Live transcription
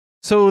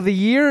So the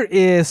year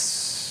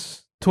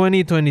is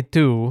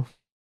 2022.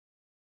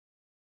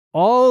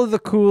 All the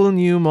cool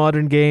new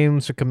modern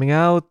games are coming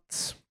out.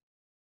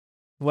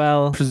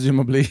 Well,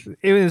 Presumably.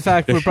 in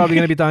fact, we're probably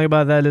going to be talking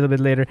about that a little bit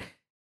later.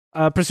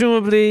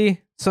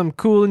 Presumably, some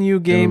cool new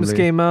games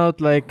Presumably. came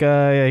out, like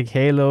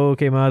Halo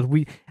came out.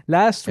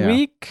 Last Yeah.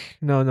 week,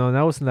 no,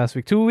 that wasn't last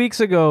week. 2 weeks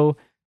ago,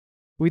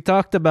 we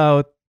talked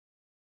about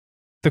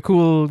the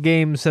cool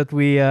games that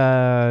we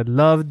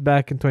loved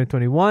back in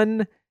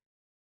 2021.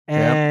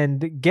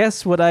 And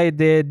guess what I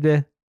did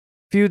a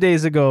few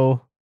days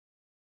ago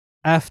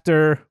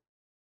after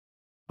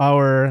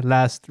our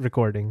last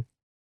recording?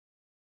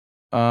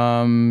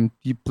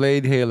 You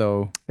played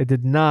Halo I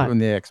did not. on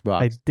the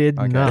Xbox. I did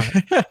Okay. not.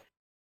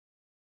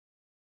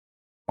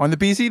 On the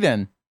PC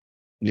then.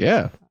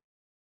 Yeah.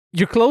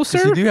 You're 'Cause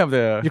closer, you do have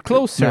the You're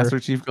closer. Master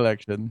Chief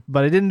Collection.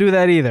 but I didn't do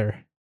that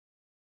either.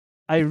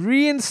 I You played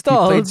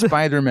reinstalled.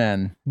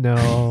 Spider-Man.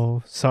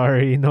 No,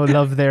 sorry, no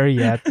love there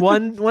yet.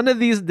 One of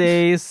these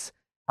days,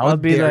 How I'll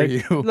be dare like,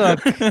 you?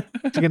 look,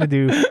 what you gonna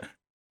do?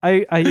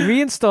 I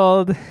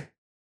reinstalled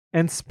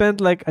and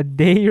spent like a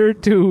day or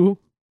two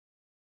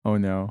Oh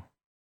no.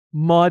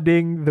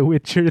 modding The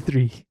Witcher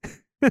 3.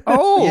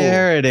 Oh.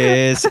 There it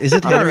is. Is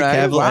it Henry Alright,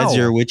 Cavill as wow.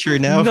 your Witcher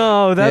now?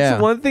 No, that's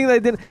Yeah. one thing that I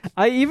didn't.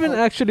 I even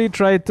actually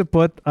tried to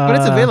put. But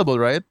it's available,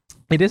 right?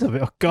 It is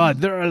available. Oh God,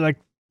 there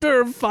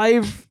are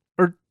 5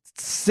 or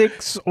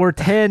 6 or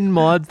 10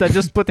 mods that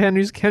just put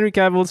Henry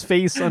Cavill's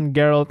face on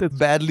Geralt. It's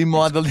Badly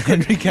modeled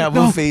Henry Cavill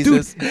no,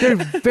 faces. dude, they're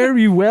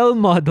very well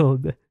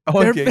modeled.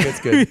 Oh, They're okay, that's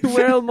good. very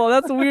well modeled.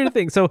 That's the weird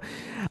thing. So,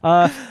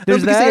 No,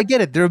 there's because I that.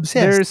 get it. They're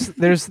obsessed.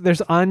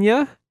 There's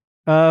Anya,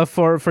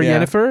 for Yeah.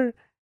 Yennefer,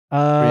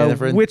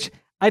 Yennefer. which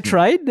I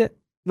tried.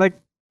 Like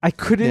I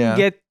couldn't Yeah.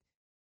 get.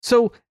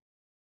 So,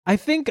 I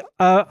think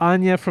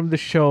Anya from the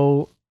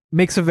show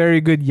makes a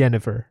very good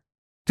Yennefer.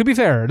 To be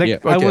fair, like Yeah,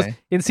 I was okay.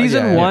 in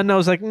season yeah. 1, I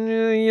was like,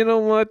 you know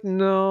what?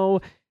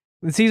 No.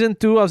 In season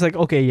 2, I was like,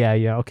 okay,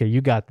 yeah, okay,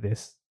 you got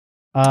this.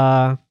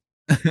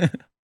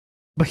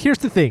 But here's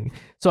the thing.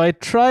 So I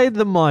tried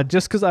the mod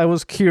just because I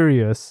was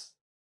curious.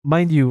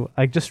 Mind you,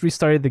 I just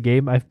restarted the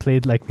game. I've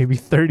played like maybe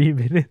 30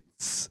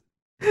 minutes.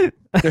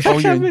 Oh,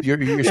 haven't- you're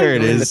There still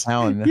it in the is.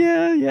 town.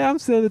 yeah, I'm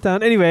still in the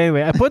town.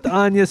 Anyway, I put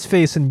Anya's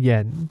face in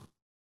Yen.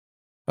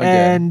 Okay.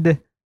 And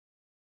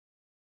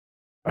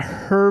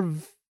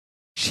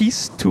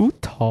she's too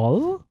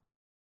tall.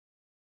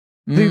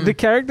 The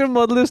character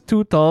model is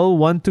too tall,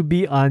 one, to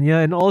be Anya,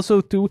 and also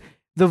two,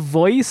 the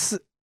voice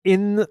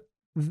in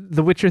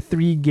the Witcher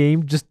 3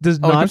 game just does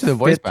Oh, it not gives you the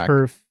voice fit back.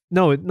 her.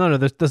 No,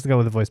 this doesn't go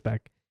with the voice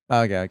back.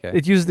 Okay.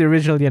 It used the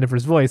original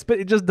Yennefer's voice, but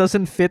it just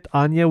doesn't fit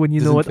Anya when you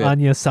know Doesn't what fit.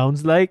 Anya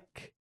sounds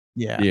like.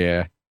 Yeah.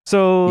 Yeah.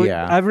 So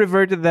Yeah. I've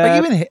reverted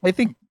Like that. I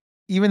think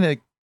even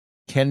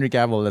Henry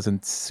Cavill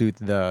doesn't suit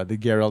the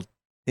Geralt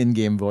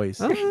in-game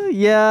voice.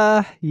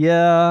 Yeah.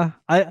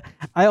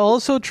 I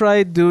also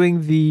tried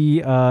doing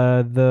the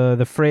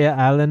Freya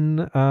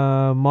Allen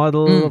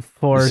model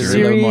for It's a Ciri.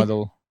 real Ciri,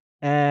 model.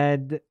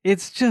 and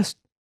it's just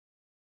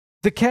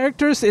the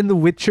characters in The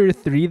Witcher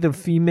 3, the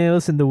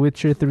females in The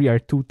Witcher 3 are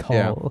too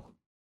tall.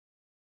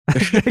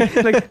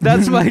 Like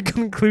that's my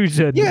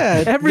conclusion.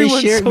 Yeah.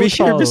 everyone's we so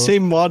share tall. the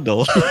same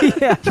model.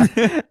 Yeah.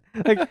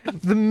 Like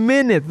the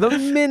minute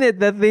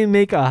that they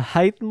make a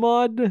height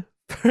mod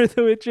for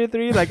The Witcher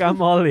 3, like I'm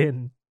all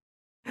in.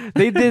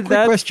 They did Quick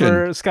that question.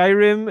 for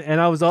Skyrim and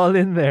I was all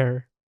in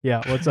there.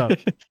 Yeah, what's up?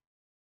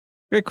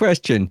 Great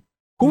question.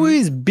 Who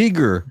is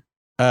bigger?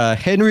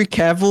 Henry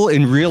Cavill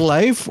in real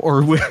life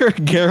or where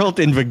Geralt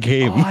in the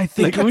game? Oh, I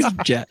think who's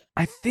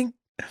I think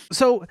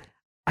so.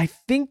 I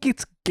think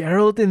it's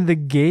Geralt in the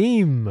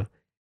game.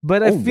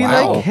 But I Oh, feel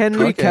wow. like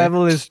Henry Okay.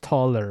 Cavill is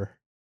taller.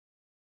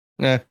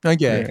 Okay.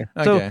 Yeah.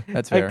 Okay.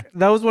 That's fair. Like,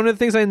 that was one of the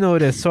things I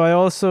noticed. So I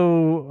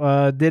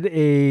also did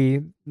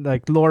a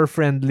like lore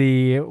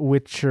friendly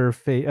Witcher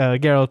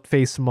Geralt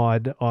face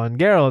mod on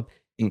Geralt,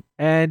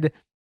 and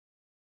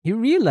you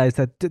realize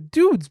that the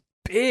dude's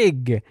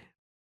big.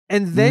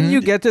 And then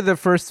you get to the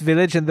first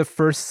village and the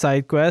first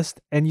side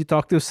quest, and you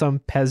talk to some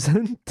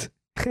peasant,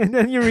 and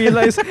then you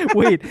realize,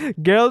 wait,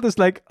 Geralt is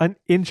like an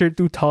inch or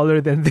two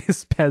taller than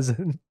this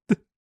peasant.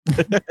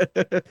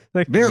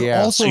 Like They're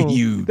Yeah. also Oh,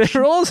 huge.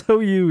 They're also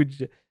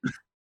huge.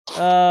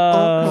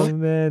 Oh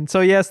man.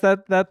 So yes,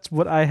 that's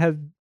what I have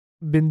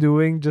been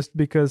doing just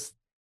because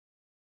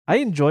I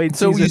enjoyed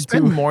So season you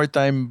spend 2. more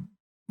time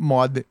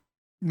modding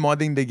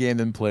the game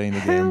than playing the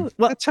game. Hell,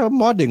 well, That's how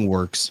modding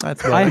works.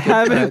 That's I right.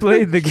 haven't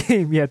played the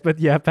game yet, but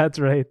yeah, Pat's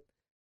right.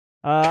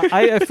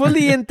 I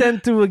fully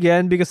intend to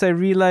again because I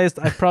realized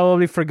I've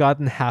probably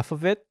forgotten half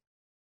of it.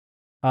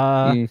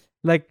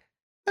 Like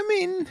I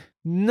mean,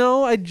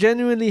 no, I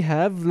genuinely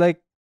have.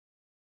 Like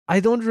I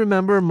don't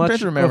remember I'm much trying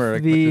to remember of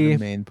like, what's the. the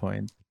main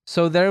point.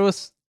 So there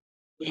was,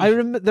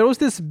 there was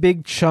this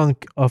big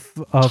chunk of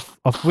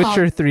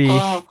Witcher 3,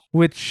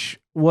 which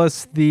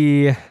was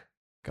the,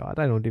 God,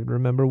 I don't even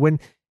remember when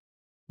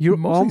you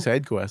Mostly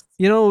side quests.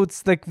 you know,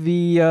 it's like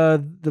the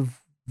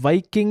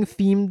Viking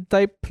themed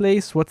type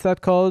place. What's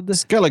that called?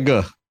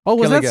 Skellige. Oh,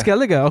 was that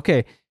Skellige. Skellige?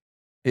 Okay.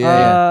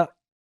 Yeah.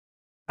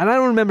 And I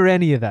don't remember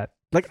any of that.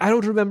 Like, I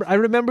don't remember. I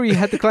remember you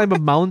had to climb a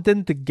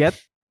mountain to get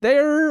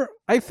there,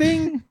 I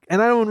think.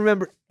 And I don't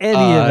remember any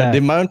of that. The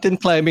mountain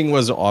climbing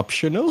was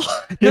optional.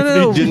 No, if no, they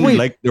no, didn't wait.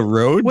 like the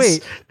roads.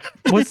 Wait,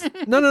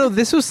 no.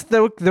 This was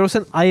there was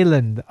an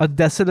island, a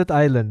desolate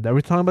island. Are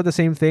we talking about the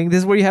same thing? This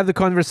is where you have the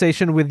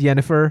conversation with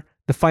Yennefer,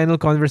 the final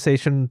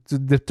conversation to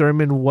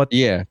determine what.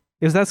 Yeah.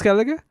 Is that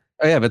Skellige?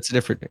 Oh yeah, that's a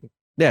different thing.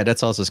 Yeah,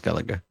 that's also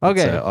Skellige. It's,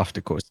 Okay. off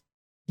the coast.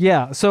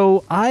 Yeah.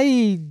 So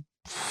I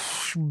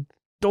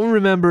don't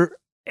remember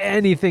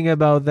anything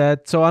about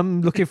that. So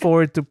I'm looking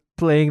forward to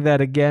playing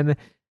that again.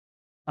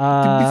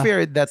 To be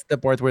fair, that's the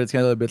part where it's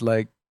kind of a bit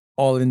like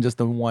all in just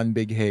the one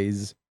big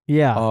haze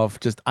Yeah. of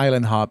just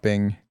island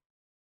hopping,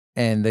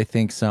 and I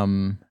think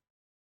some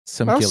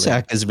killing.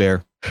 Mousesack is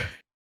there.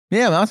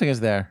 Yeah, Mousesack is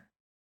there.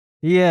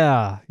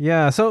 Yeah.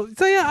 So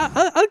yeah,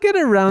 I'll get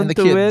around And the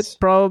to kids. it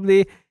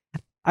probably.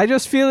 I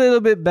just feel a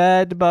little bit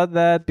bad about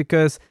that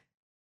because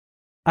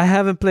I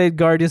haven't played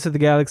Guardians of the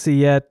Galaxy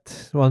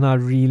yet. Well, not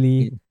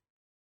really.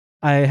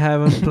 I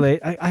haven't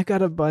played. I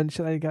got a bunch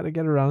that I got to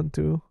get around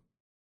to.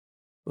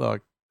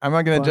 Look, I'm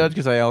not gonna Fun. judge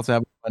because I also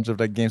have a bunch of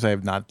like games I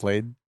have not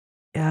played.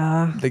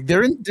 Yeah. Like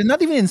they're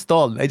not even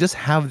installed. I just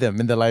have them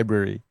in the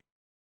library.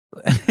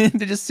 They're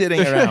just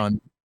sitting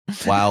around.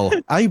 Wow.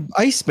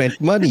 I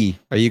spent money.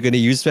 Are you going to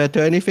use that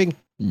to anything?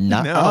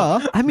 Nah.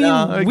 No. I mean,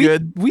 No, we're we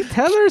good. we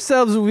tell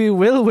ourselves we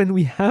will when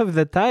we have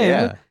the time,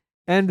 Yeah.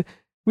 and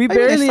we I mean, I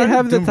barely started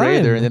have the Tomb time.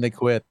 Raider and then I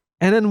quit.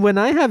 And then when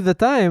I have the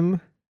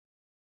time,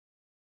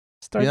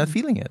 You're not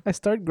feeling it. I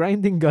start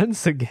grinding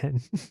guns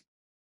again.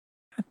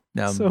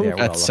 No, So- yeah,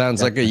 That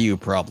sounds like a you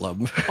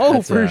problem. Oh,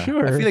 that's, for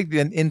sure. I feel like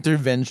an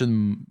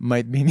intervention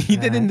might be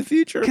needed in the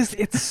future. Because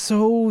it's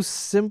so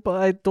simple.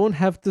 I don't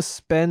have to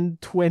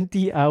spend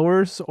 20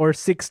 hours or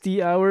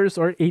 60 hours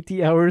or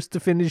 80 hours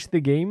to finish the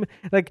game.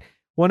 Like,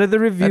 one of the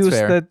reviews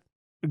fair.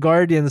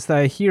 that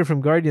I hear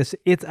from Guardians,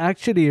 it's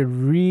actually a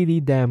really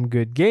damn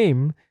good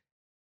game,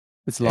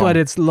 It's long. but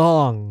it's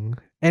long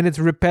and it's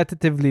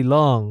repetitively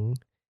long.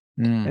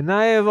 Mm. And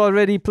I have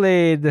already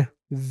played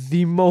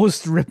the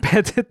most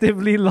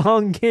repetitively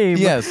long game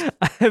Yes.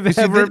 I've You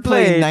ever did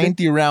play played.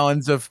 90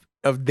 rounds of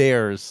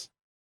theirs.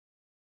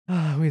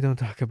 We don't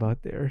talk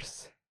about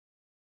theirs.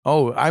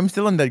 Oh, I'm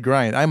still on that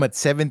grind. I'm at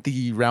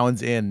 70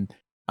 rounds in.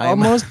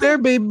 I'm Almost there,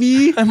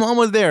 baby. I'm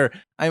almost there.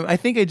 I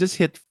think I just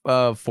hit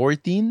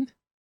 14,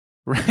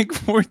 rank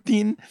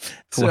 14.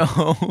 So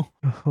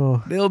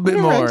Oh. a little bit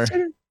more.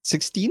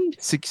 16?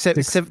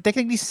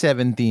 Technically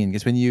 17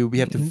 because when we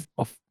have to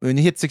when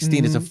you hit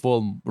 16 it's a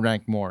full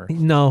rank more.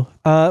 No.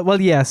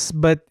 Well, yes,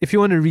 but if you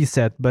want to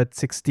reset, but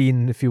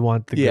 16 if you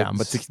want the Yeah,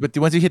 goods. but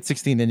once you hit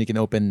 16 then you can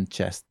open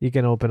chest. You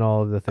can open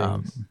all of the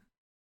things.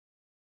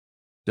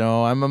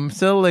 So I'm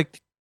still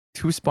like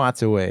 2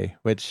 spots away,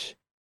 which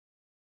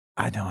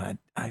I don't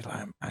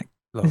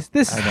look,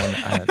 This I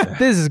don't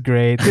this is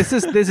great. This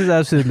is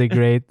absolutely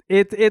great.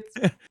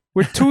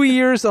 We're 2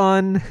 years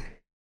on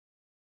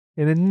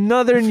in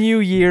another new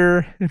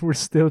year and we're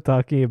still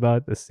talking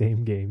about the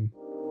same game.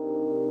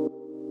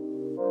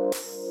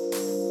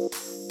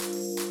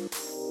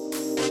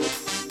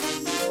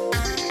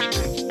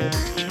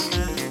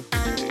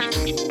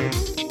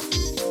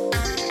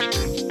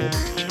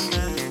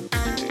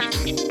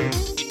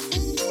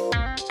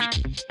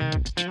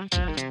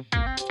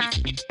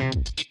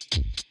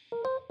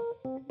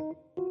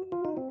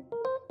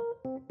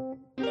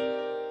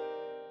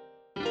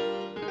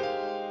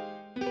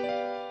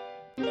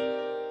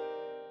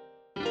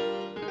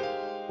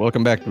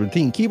 Welcome back to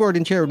Routine Keyboard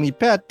and Chair with me,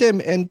 Pat,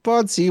 Tim, and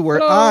Podsy,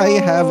 where I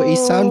have a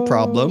sound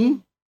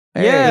problem.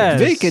 Yes.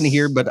 They can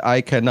hear, but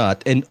I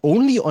cannot, and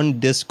only on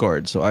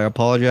Discord. So I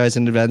apologize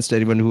in advance to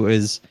anyone who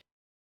is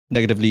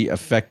negatively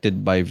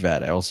affected by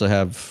that. I also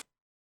have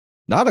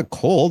not a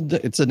cold,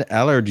 it's an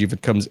allergy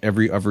that comes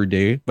every other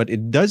day, but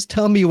it does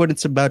tell me when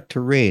it's about to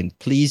rain.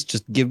 Please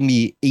just give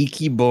me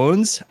achy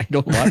bones. I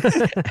don't want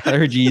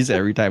allergies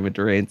every time it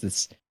rains.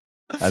 It's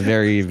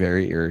very,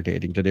 very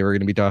irritating. Today we're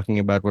going to be talking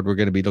about what we're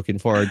going to be looking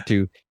forward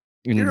to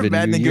in You're the a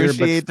bad new year.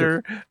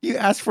 negotiator. You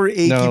asked for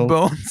achy No.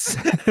 bones.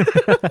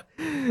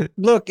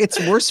 Look, it's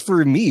worse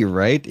for me,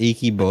 right?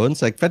 Achy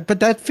bones, like but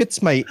that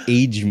fits my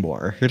age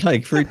more.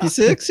 Like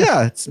 36,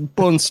 yeah, it's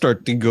bones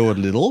start to go a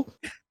little,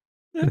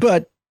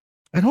 but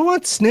I don't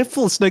want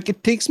sniffles. Like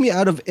it takes me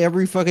out of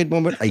every fucking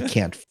moment. I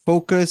can't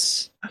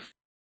focus.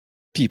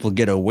 People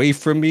get away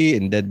from me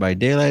in Dead by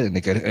Daylight, and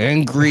they get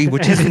angry,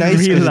 which is In nice.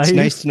 'Cause real it's life.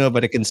 nice to know,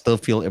 but I can still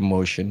feel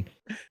emotion.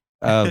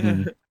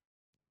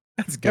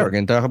 That's Yeah, we're good.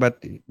 gonna talk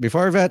about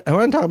before that. I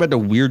want to talk about the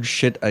weird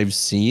shit I've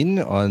seen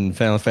on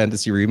Final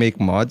Fantasy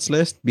Remake mods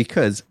list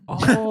because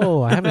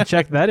Oh, I haven't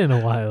checked that in a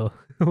while.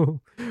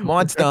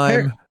 Mods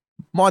time.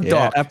 Mod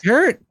yeah, talk.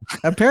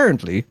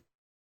 apparently,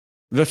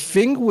 the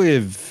thing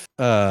with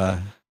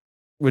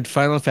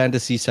Final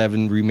Fantasy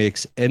VII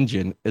Remake's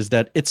engine is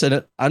that it's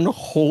an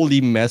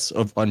unholy mess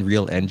of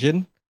Unreal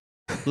Engine.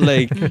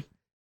 Like,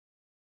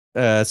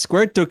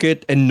 Square took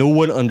it and no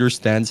one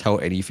understands how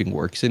anything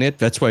works in it.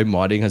 That's why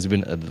modding has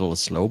been a little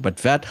slow, but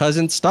that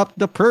hasn't stopped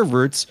the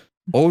perverts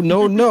Oh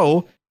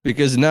no,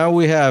 because now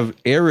we have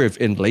Arif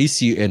in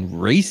lacy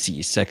and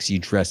racy sexy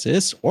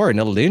dresses, or in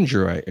a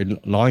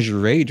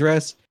lingerie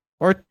dress,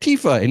 or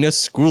Tifa in a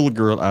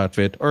schoolgirl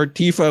outfit, or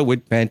Tifa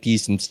with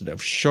panties instead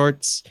of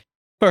shorts.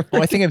 Oh,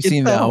 I think I've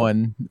seen that know.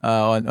 one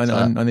on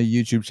a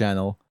YouTube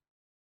channel.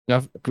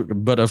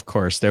 But of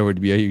course, there would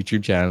be a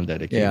YouTube channel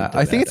dedicated. Yeah, to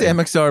I think that.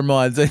 it's MXR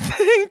mods. I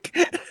think.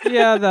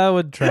 Yeah, that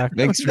would track.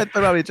 That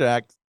probably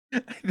tracks. I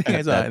think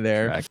I saw it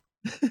there.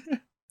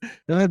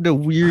 They have the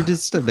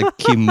weirdest stuff, like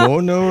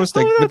kimonos,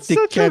 like Oh, but that's they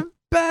such can't. a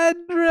bad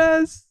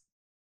dress.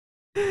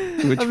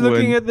 Which I'm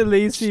looking one? at the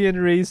lacy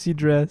and racy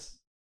dress.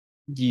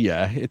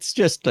 Yeah, it's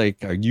just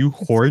like, are you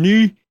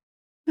horny?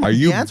 Are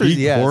you answer is big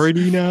yes.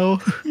 horny now?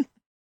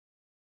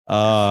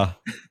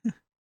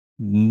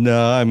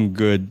 No, I'm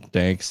good,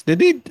 thanks. Did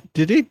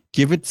they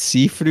give it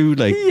see-through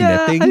like Yeah,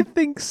 netting? I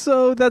think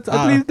so. That's at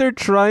Ah. least they're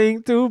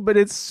trying to, but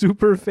it's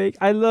super fake.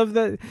 I love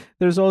that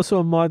there's also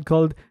a mod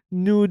called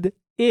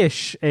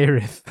Nude-ish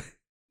Aerith.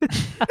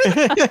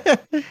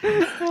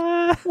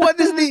 What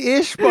is the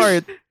ish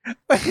part?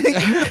 Like,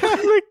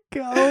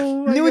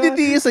 oh my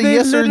Nudity God. is a They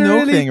yes or no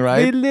literally- thing, They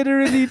right?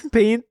 literally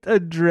paint a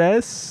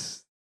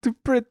dress to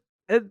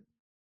pretend.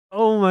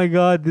 Oh my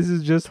God, this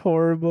is just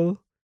horrible.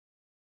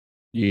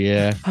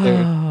 Yeah.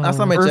 Last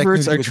time I checked,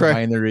 Perverts nudity are was trying-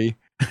 binary.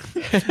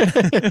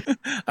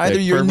 Either Like,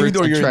 you're nude perverts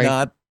or are you're trying-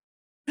 not.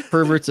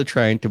 Perverts are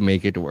trying to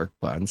make it work,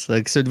 Pons.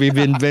 Like, so we've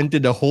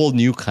invented a whole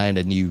new kind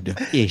of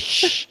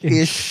nude-ish.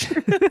 Ish.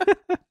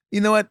 You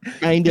know what? Here's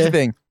the Kinda.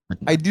 thing.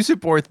 I do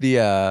support the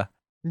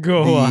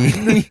Go on.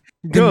 the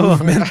Go on.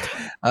 movement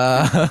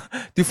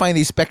to find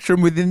a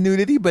spectrum within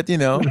nudity, but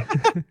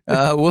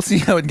we'll see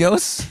how it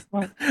goes.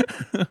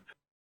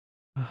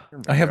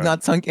 I have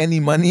not sunk any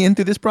money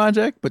into this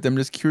project, but I'm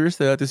just curious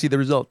to see the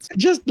results.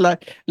 Just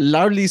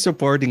loudly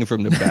supporting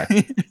from the back.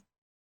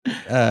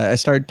 I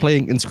started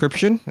playing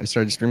Inscription. I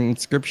started streaming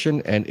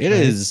Inscription, and it Nice.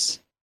 is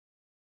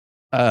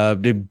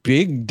the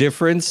big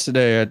difference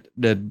that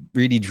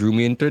really drew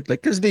me into it.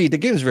 Like, because the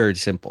game is very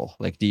simple.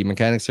 Like, the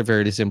mechanics are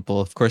very simple.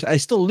 Of course, I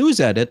still lose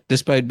at it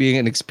despite being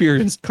an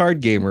experienced card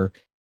gamer,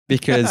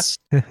 because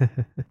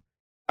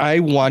I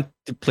want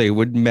to play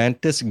with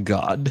Mantis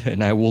God,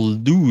 and I will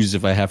lose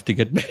if I have to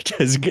get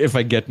Mantis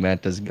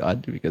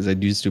God, because I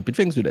do stupid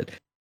things with it.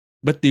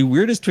 But the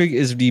weirdest thing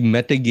is the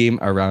metagame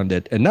around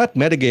it, and not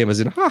metagame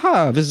as in,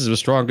 haha, this is the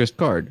strongest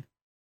card.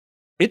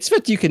 It's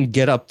that you can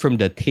get up from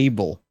the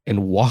table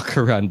and walk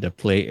around the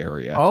play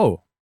area.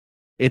 Oh,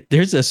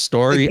 There's a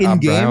story Like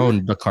in-game?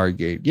 around the card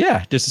game.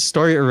 Yeah, there's a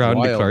story around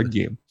the Wild. card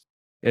game.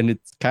 And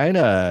it's kind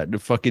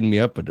of fucking me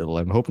up a little.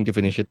 I'm hoping to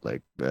finish it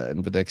like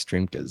in the next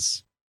stream,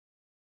 because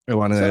I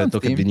want Is that to on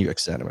look at the Steam? new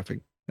Exanima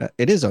thing.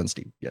 It is on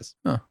Steam, yes.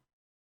 Huh.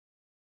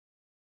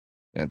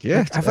 And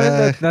yeah, I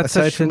find that's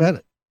aside such from an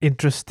that,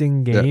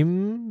 interesting Yeah.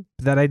 game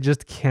that I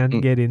just can't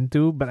Mm. get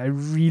into, but I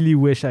really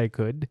wish I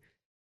could.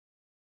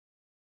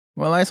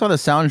 well, I saw the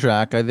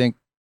soundtrack. I think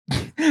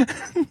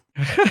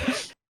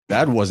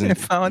that wasn't I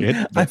found it,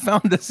 I but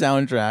found the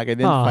soundtrack. I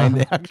didn't find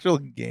the actual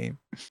game.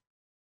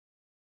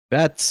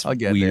 that's I'll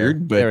get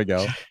weird. there. There we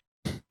But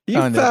go. you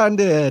Found it. found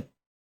it.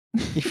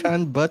 You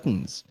found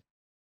buttons.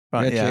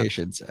 Yeah,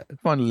 Congratulations.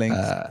 found links.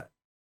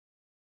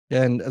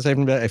 And aside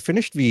from that, I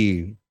finished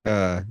the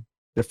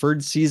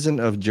third season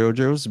of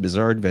JoJo's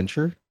Bizarre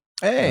Adventure,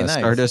 Hey, nice.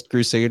 Stardust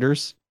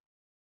Crusaders,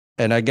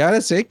 and I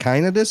gotta say,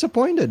 kind of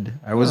disappointed.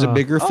 I was a Oh.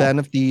 bigger Oh. fan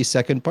of the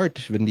second part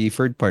than the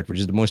third part, which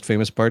is the most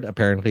famous part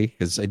apparently,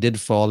 because I did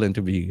fall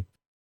into the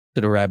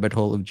rabbit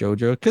hole of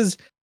JoJo, because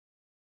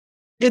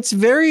it's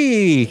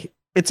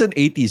an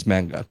 80s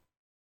manga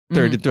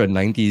turned into a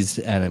 90s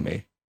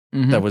anime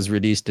Mhm. that was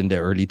released in the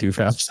early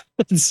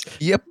 2000s.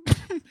 Yep.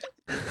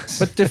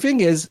 But the thing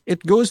is,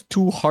 it goes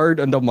too hard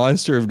on the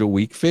monster of the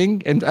week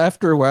thing, and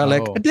after a while, Oh.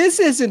 like, this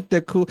isn't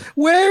the cool.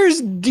 Where's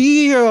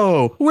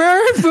Dio? Where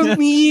are the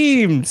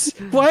memes?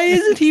 Why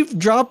isn't he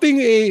dropping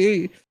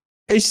a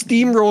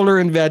steamroller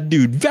in that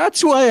dude?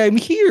 That's why I'm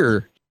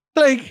here.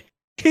 Like,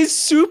 his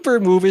super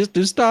move is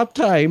to stop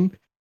time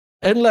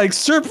and like,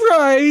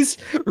 surprise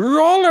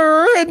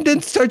roller, and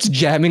then starts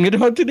jamming it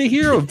onto the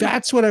hero.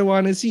 That's what I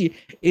want to see.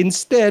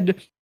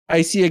 Instead,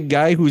 I see a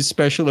guy whose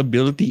special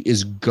ability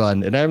is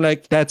gun, and I'm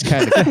like, that's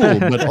kind of cool,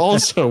 but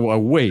also a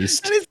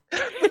waste.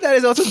 That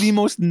is also the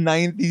most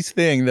 90s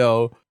thing,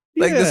 though.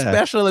 Like the Yeah.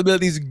 special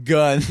abilities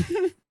gun.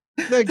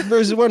 Like,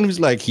 there's one who's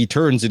like, he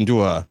turns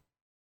into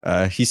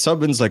he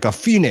summons like a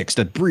phoenix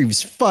that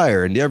breathes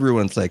fire, and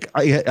everyone's like,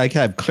 I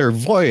have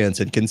clairvoyance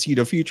and can see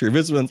the future.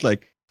 This one's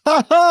like,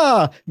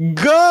 haha,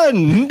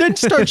 gun! Then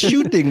start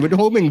shooting with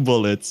homing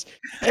bullets.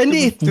 And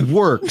it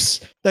works.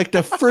 Like,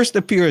 the first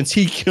appearance,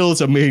 he kills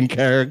a main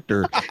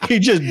character. He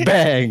just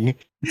bang.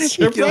 kills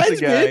the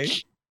Surprise, guy.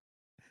 bitch!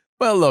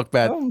 Well, look,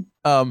 Pat.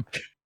 Oh,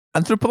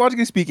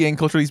 Anthropologically speaking,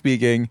 culturally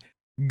speaking,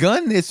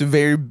 gun is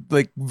very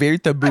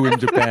taboo in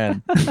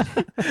Japan.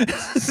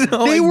 So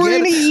they were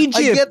in I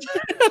Egypt.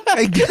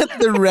 I get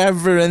the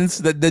reverence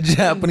that the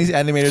Japanese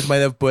animators might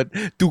have put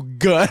to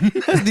gun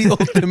as the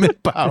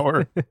ultimate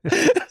power.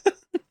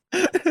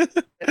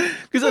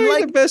 Because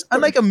The best part.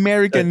 unlike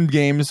American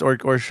games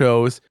or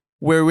shows,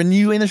 where when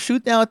you in a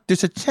shootout,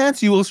 there's a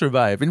chance you will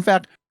survive. In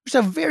fact, there's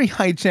a very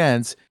high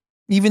chance,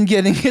 even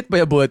getting hit by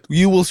a bullet,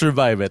 you will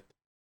survive it.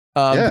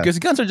 Yeah. Because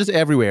guns are just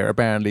everywhere,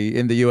 apparently,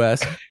 in the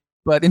US.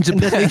 But in And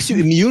Japan, that makes you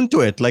immune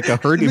to it, like a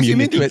herd it makes you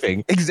immune immunity to it.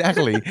 thing.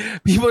 Exactly.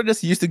 People are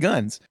just used to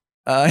guns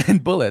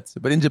and bullets.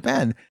 But in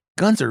Japan,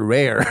 guns are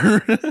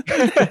rare.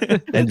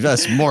 And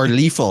thus more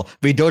lethal.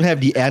 We don't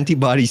have the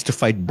antibodies to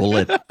fight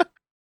bullet.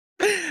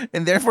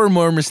 And therefore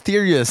more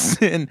mysterious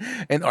and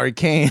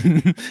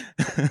arcane.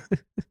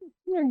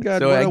 Oh my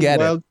God, So what I a get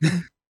it. wild...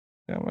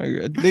 Oh my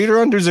God. Later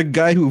on, there's a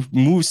guy who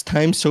moves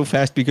time so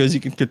fast because he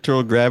can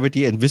control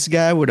gravity, and this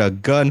guy with a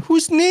gun,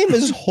 whose name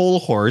is Whole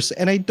Horse,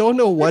 and I don't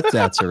know what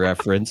that's a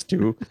reference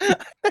to.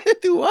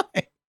 Do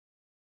I?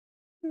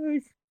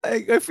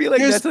 I feel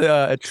like Here's- that's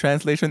a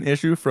translation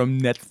issue from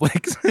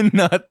Netflix and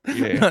not,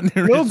 Yeah. not the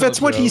No, original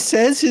that's what he show.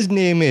 says his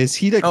name is.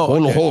 He like Oh,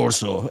 Whole okay.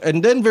 Horse.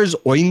 And then there's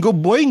Oingo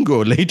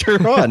Boingo later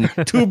on.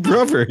 Two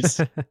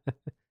brothers.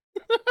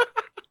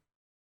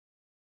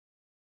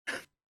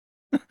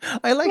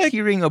 I like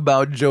hearing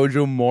about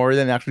JoJo more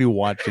than actually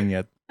watching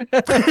it.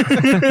 I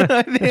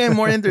think I'm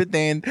more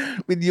entertained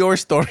with your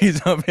stories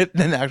of it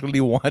than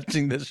actually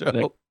watching the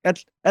show.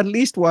 Like, at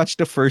least watch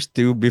the first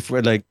two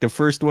before. Like the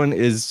first one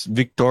is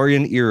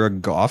Victorian era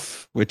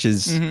goth, which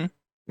is Mhm.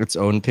 its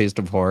own taste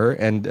of horror,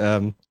 and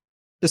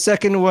the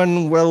second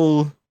one,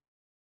 well,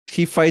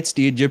 he fights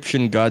the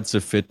Egyptian gods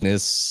of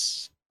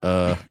fitness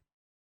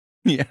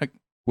Yeah.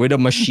 with a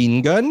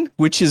machine gun,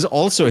 which is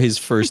also his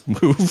first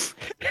move.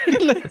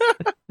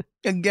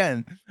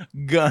 Again,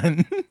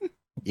 gun.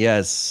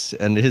 Yes,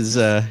 and his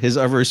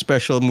other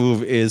special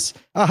move is,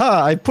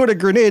 aha, I put a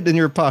grenade in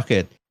your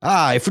pocket.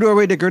 Ah, I threw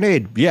away the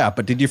grenade. Yeah,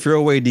 but did you throw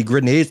away the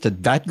grenades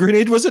that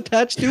grenade was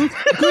attached to?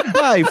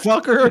 Goodbye,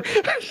 fucker.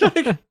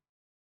 Like,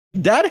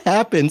 that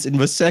happens in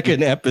the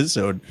second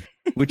episode,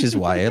 which is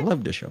why I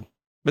love the show.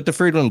 But the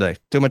third one, died.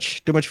 Too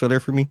much filler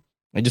for me.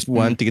 I just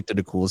want to get to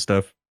the cool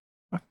stuff.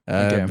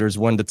 Okay. There's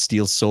one that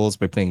steals souls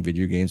by playing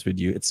video games with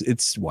you.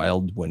 It's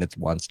wild when it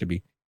wants to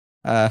be.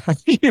 How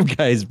have you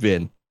guys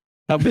been?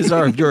 How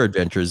bizarre have your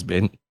adventures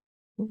been?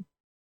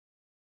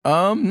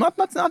 Not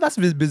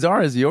as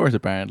bizarre as yours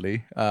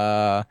apparently.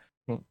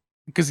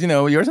 Because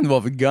yours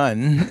involve a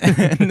gun,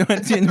 and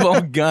once you involve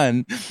a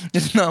gun,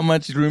 there's not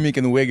much room you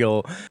can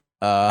wiggle.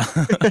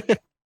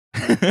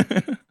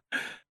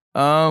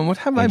 What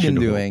have I been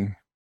Mentionable. doing?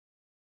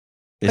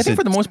 I Is think it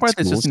for the most part,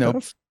 it's school just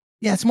stuff?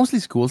 yeah, it's mostly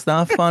school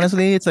stuff.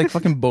 Honestly, it's like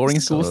fucking boring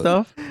school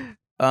So-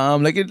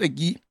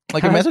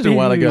 like I messaged a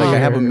while ago. Like I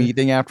have a Happy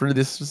meeting after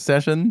this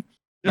session.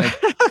 Like,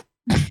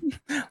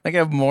 like I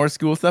have more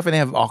school stuff, and I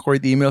have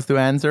awkward emails to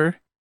answer.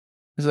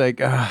 It's like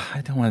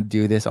I don't want to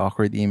do this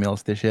awkward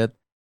emails to shit.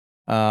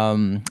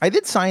 I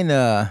did sign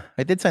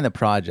a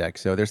project,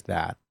 so there's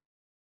that.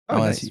 Oh,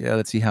 nice.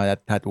 Let's see how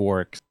that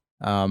works.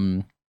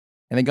 And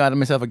I got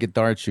myself a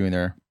guitar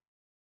tuner.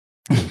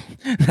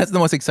 That's the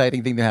most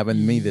exciting thing to happen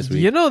to me this week.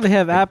 You know they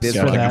have Like apps this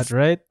for one. that,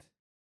 right?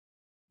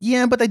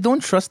 Yeah, but I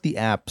don't trust the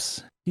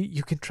apps.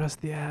 You can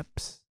trust the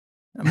apps.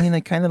 I mean,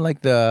 I kind of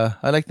like the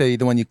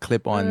one you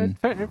clip on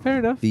Alright, fair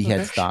enough. the Okay.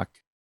 headstock.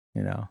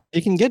 You know.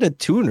 You can get a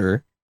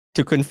tuner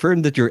to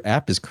confirm that your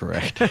app is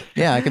correct.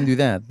 Yeah, I can do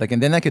that. Like,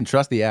 and then I can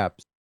trust the apps.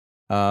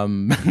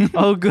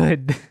 Oh,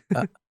 good.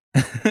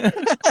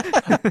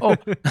 oh,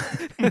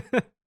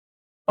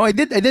 I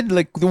did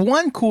like the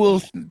one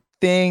cool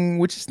thing,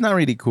 which is not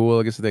really cool.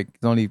 I guess like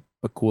it's only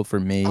cool for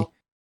me.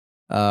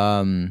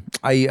 I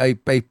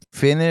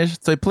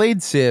finished. So I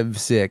played Civ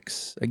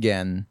 6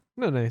 again.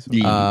 No, nice.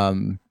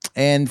 The-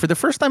 And for the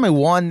first time, I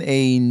won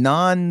a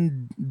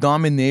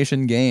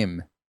non-domination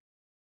game.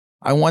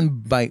 I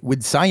won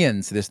with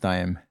science this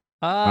time.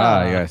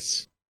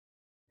 yes.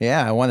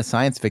 Yeah, I won a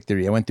science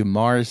victory. I went to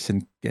Mars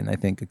and I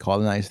think I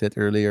colonized it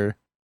earlier.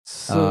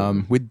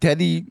 So, With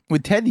Teddy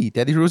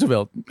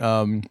Roosevelt.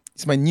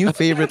 He's my new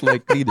favorite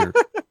leader.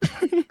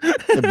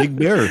 The big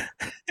bear.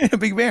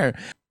 Big Bear.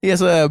 He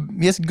has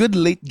good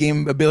late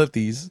game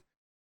abilities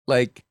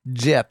like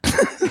Jet.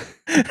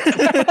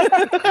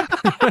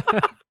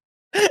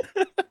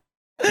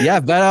 Yeah,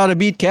 that ought to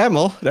beat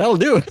Camel. That'll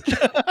do it.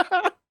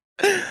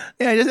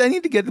 Yeah, I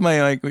need to get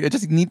I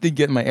just need to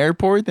get my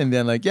airport and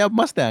then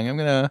Mustang. I'm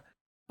gonna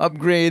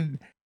upgrade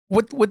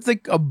what's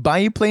like a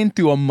biplane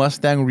to a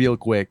Mustang real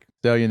quick.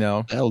 So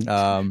That'll-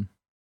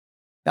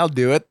 I'll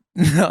do it.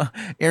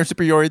 Air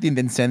superiority and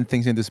then send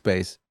things into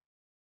space.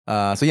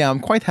 So yeah, I'm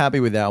quite happy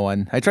with that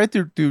one. I tried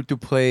to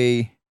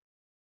play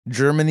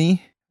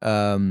Germany,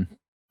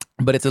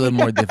 but it's a little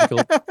more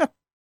difficult.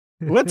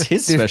 What's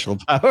his special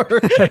power?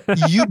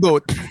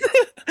 U-boat.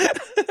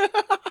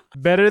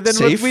 better than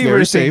Safe, what we very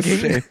were safe.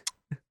 thinking.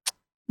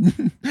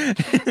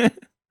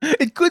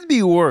 It could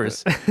be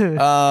worse.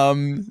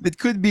 It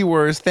could be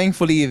worse.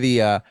 Thankfully,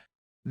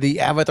 the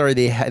avatar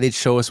they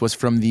show us was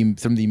from the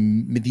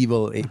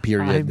medieval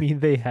period. I mean,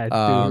 they had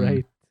to,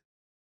 right?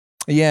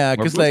 Yeah,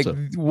 because like,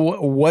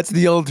 what's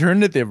the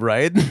alternative,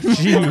 right?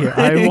 Gee,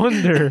 I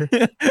wonder.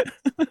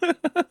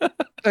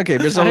 Okay,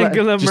 but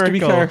Angela just to be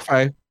Merkel.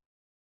 clarified,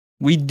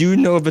 we do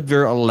know that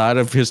there are a lot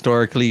of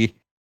historically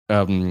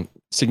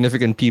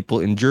significant people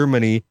in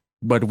Germany,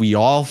 but we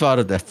all thought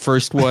of the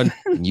first one.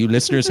 And you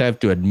listeners have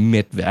to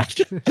admit that.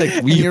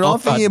 Like You're all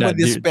thought thinking about that,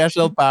 this dude.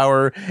 special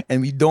power,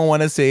 and we don't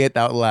want to say it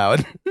out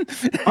loud.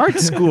 Art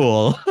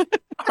school.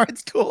 Art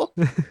school.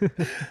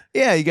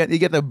 Yeah, you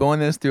get the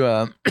bonus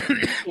to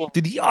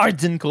to the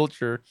arts and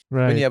culture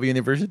when Right. you have a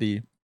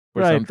university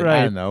or Right, something. I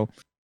right. don't know.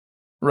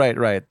 Right.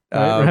 Right.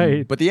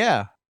 But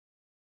yeah,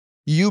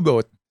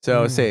 U-boat,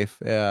 so Mm. safe.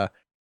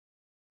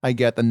 I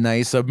get a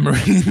nice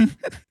submarine.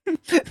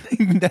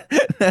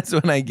 That's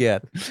what I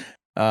get.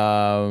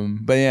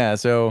 But yeah,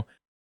 so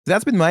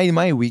that's been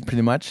my week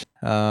pretty much.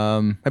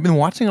 I've been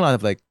watching a lot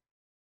of like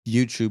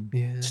YouTube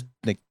Yeah.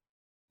 like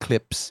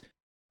clips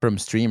from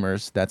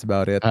streamers. That's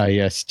about it.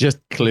 Yes, just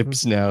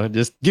clips now.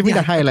 Just give me Yeah,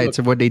 the highlights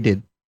of what they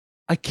did.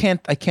 I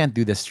can't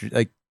do this.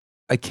 Like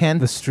I can't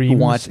The streams.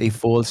 watch a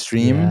full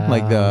stream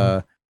like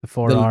Yeah. The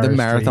 4 hour the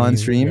marathon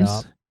stream,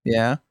 streams.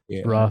 Yeah.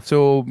 Yeah. Rough.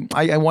 So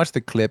I watched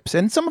the clips,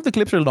 and some of the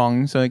clips are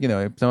long. So like,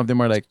 some of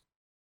them are like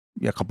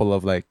a couple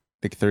of like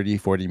 30,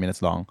 40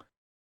 minutes long.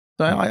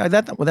 So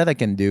that I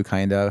can do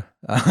kind of.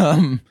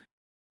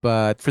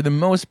 But for the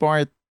most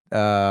part,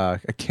 I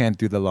can't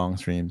do the long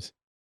streams.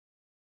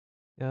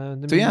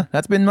 So yeah,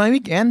 that's been my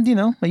week, and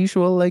my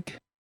usual like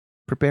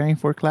preparing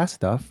for class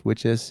stuff,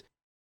 which is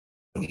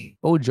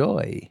oh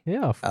joy.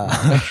 Yeah, of Uh,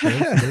 course,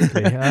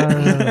 absolutely.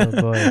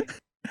 Oh boy.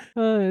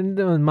 And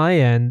on my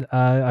end,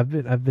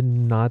 I've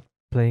been not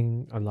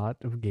playing a lot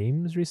of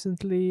games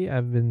recently.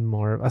 I've been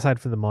more aside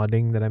from the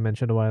modding that I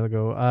mentioned a while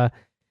ago.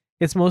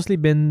 It's mostly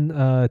been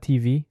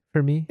TV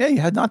for me. Yeah,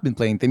 you had not been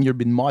playing, Tim. You've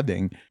been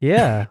modding.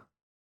 Yeah,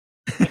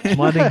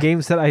 modding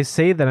games that I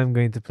say that I'm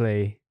going to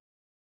play.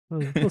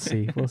 We'll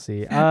see. We'll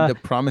see. The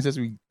promises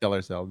we tell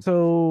ourselves.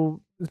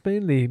 So it's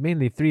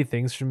mainly three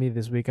things for me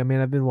this week. I mean,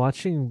 I've been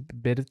watching a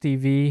bit of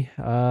TV.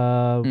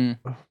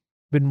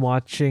 Been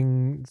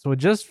watching. So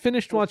just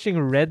finished watching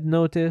Red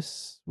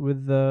Notice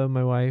with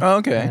my wife. Oh,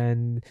 okay.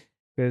 And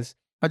because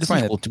How'd you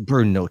find Sequel it? to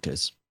Burn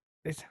Notice.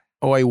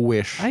 Oh, I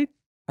wish. I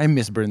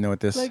miss Burn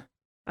Notice. like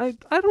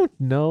I don't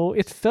know.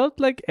 It felt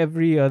like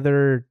every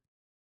other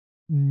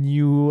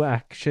new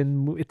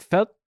action. It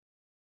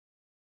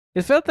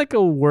felt like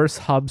a worse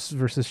Hobbs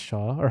versus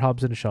Shaw or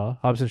Hobbs and Shaw,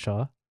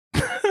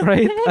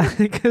 right?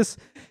 Because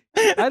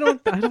I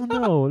don't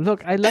know.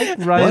 Look, I like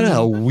What Ryan.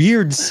 a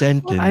weird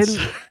sentence.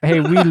 Hey,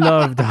 we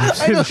loved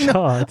Hobbs I and don't know.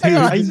 Shaw, dude.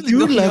 I honestly do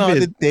don't know love how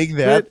to it. take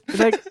that. But,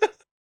 like,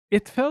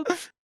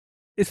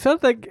 it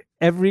felt like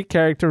every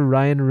character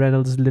Ryan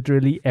Reynolds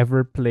literally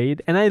ever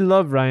played, and I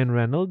love Ryan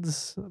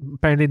Reynolds.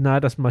 Apparently,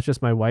 not as much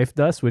as my wife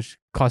does, which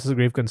causes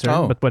grave concern.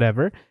 Oh. But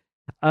whatever.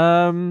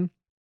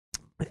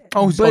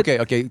 Oh, but-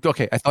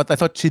 okay. I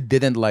thought she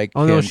didn't like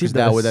Oh, him. no, she 'Cause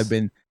that would does. have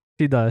been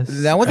She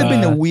does.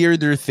 a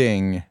weirder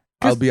thing.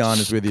 I'll be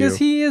honest with you. Because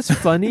he is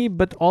funny,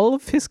 but all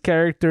of his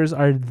characters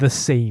are the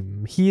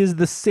same. He is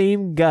the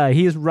same guy.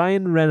 He is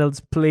Ryan Reynolds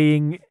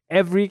playing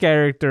every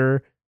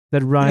character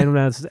that Ryan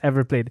Reynolds has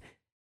ever played.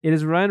 It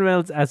is Ryan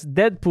Reynolds as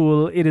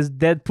Deadpool. It is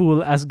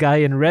Deadpool as Guy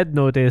in Red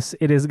Notice.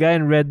 It is Guy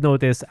in Red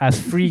Notice as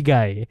Free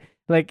Guy.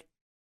 Like,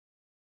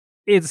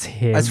 it's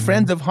him. As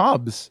friends of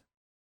Hobbs,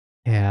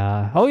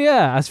 Yeah. Oh,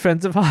 yeah. As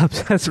friends of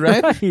Hobbs. That's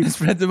right? right. As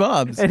friends of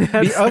Hobbs. And The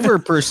that's- other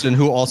person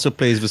who also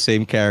plays the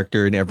same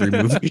character in every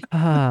movie.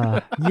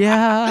 yeah.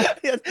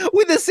 Yes,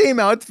 with the same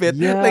outfit,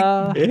 Yeah.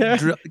 like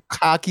Yeah.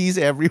 khakis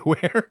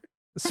everywhere.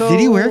 So, Did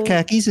he wear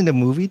khakis in the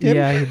movie? Tim?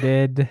 Yeah, he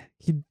did.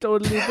 He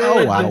totally did.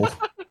 Oh wow.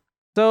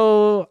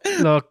 So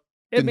look,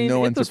 I To mean, no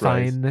it one's was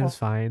surprise. fine. It was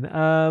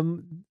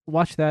fine.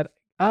 Watch that.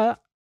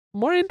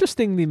 More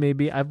interestingly,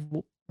 maybe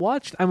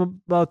watched. I'm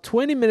about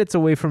 20 minutes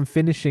away from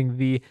finishing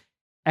the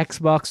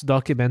Xbox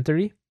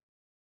documentary.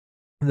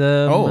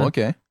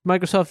 Okay.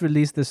 Microsoft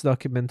released this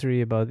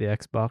documentary about the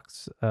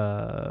Xbox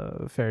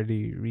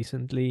fairly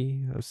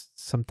recently. It was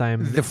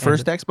sometime The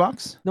first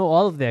Xbox? no,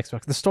 all of the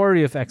Xbox. The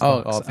story of Xbox. all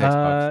of the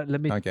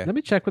Xbox. Let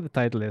me check what the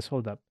title is.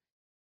 Hold up.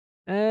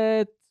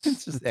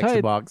 It's just the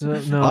tit- Xbox.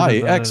 No, Hi, no,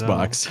 no, no, no.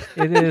 Xbox.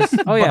 It is.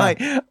 Oh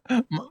yeah.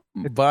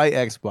 Buy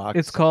Xbox.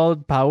 It's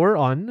called Power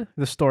On: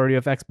 The Story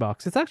of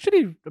Xbox. It's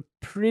actually a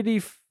pretty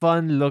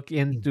fun look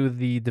into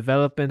the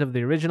development of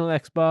the original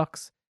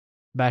Xbox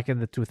back in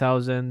the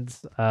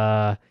 2000s.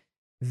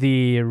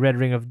 The Red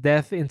Ring of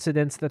Death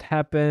incidents that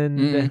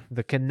happened,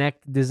 the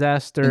Kinect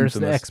disasters,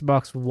 Infamous. the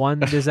Xbox One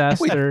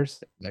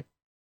disasters.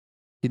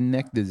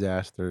 Kinect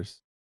disasters.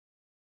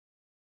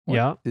 What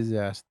Yeah.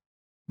 disaster?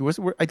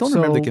 I don't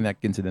remember the So- Kinect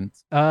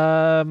incidents.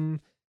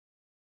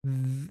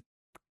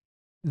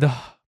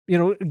 The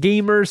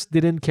gamers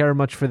didn't care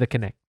much for the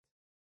Kinect.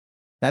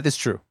 That is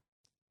true.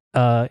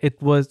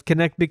 It was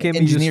Kinect became a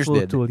Engineers useful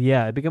did. tool.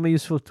 Yeah, it became a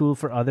useful tool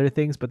for other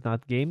things, but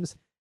not games.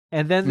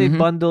 And then they Mhm.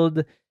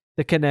 bundled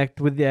the Kinect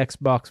with the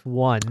Xbox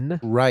One,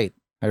 Right.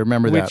 I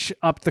remember that. which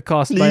upped the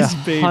cost by Please,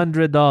 babe.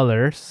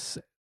 $100,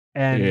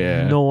 and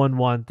Yeah. no one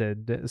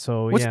wanted.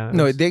 So yeah,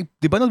 No, it was-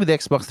 they bundled with the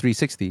Xbox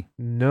 360.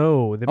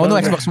 no. They Oh, no,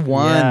 bundled- Xbox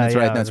One. That's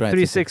right, that's right.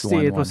 360.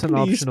 It was an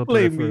Please optional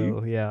play me.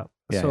 peripheral. Yeah.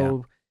 Yeah,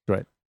 So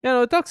Right.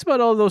 it talks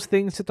about all those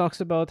things. It talks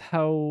about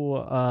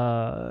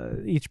how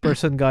each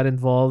person got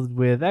involved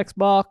with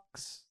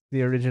Xbox,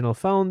 the original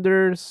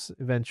founders,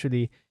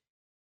 eventually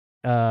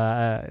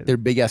Their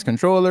big ass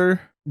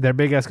controller. their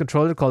big ass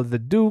controller called the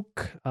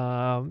Duke.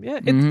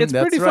 It's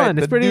That's pretty right, fun.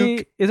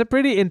 the It's a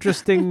pretty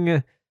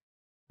interesting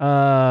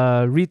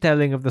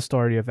retelling of the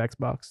story of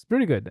Xbox.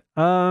 Pretty good.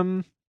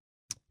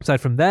 Aside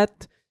from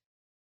that,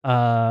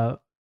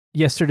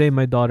 yesterday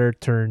my daughter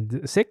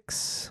turned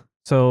 6.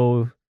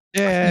 So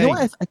You know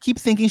what? I keep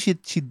thinking she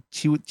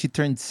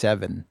turned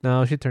 7.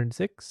 now she turned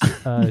 6.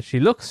 She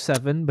looks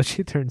 7, but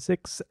she turned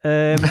 6.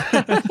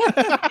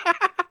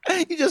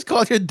 You just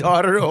called your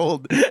daughter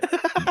old.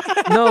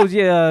 No,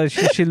 yeah,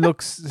 she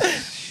looks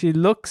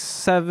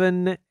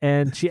 7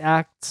 and she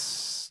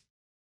acts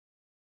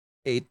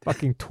 8.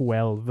 fucking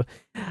 12.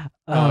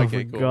 Oh, okay,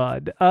 my cool.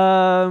 god.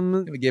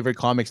 I'm gonna give her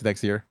comics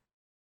next year.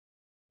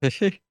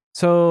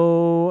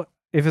 So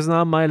if it's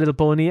not My Little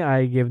Pony,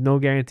 I give no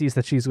guarantees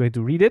that she's going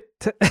to read it.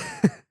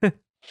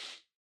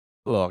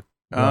 Look,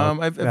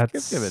 Well, I've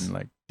that's- given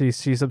like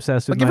she's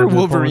obsessed with I'll give My her Little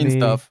Wolverine Pony,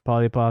 stuff.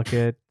 Polly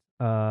Pocket.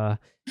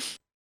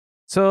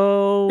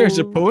 So There's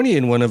a pony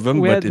in one of them,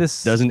 we but had it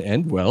this- doesn't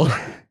end well.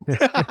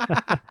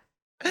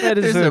 That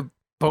is there's a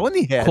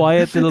pony head.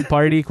 quiet little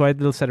party, quiet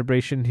little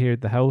celebration here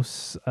at the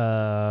house.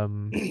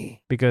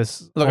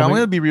 Because Look, oh I'm my-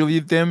 gonna be real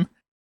with them.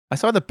 I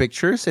saw the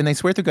pictures, and I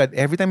swear to God,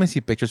 every time I see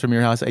pictures from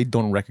your house, I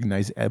don't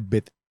recognize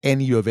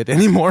any of it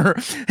anymore.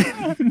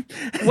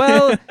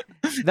 well,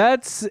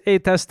 that's a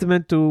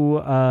testament to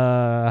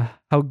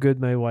how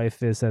good my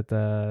wife is at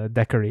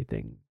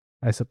decorating,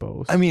 I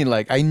suppose. I mean,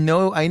 like, I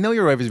know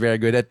your wife is very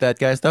good at that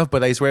kind of stuff,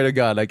 but I swear to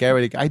God, like,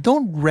 I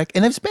don't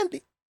and I've spent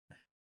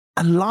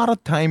a lot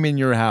of time in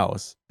your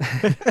house.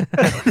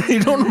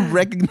 I don't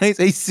recognize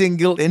a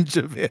single inch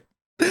of it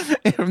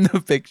from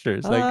the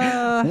pictures.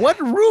 Like, what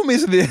room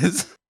is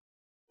this?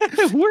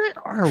 Where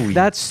are we?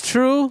 That's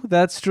true.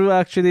 That's true.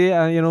 Actually,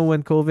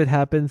 when COVID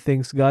happened,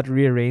 things got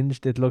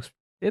rearranged. It looks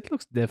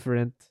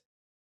different,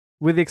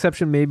 with the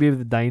exception maybe of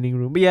the dining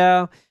room. But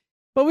yeah,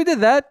 but we did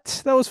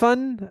that. That was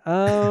fun.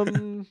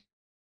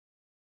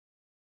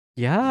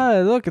 Yeah.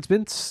 Look, it's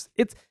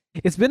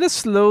been a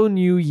slow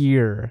new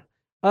year.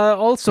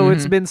 Also,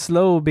 it's been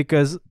slow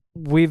because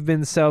we've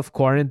been self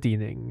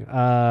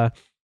quarantining.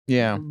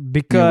 Yeah.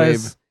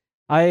 Because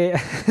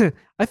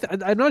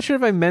I'm not sure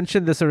if I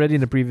mentioned this already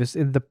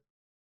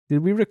did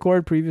we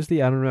record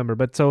previously? I don't remember.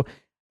 But so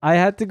I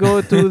had to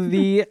go to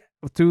the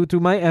to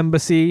my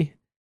embassy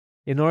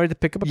in order to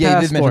pick up a Yeah,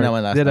 you did passport. mention that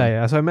one last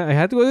time. I? So I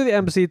had to go to the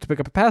embassy to pick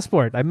up a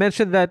passport. I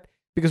mentioned that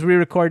because we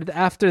recorded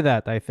after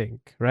that, I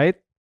think, right?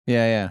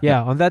 Yeah.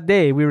 Yeah, on that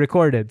day we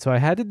recorded. So I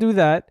had to do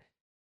that.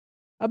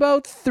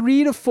 About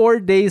 3 to 4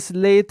 days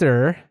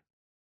later,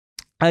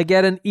 I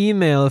get an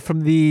email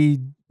from the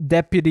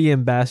deputy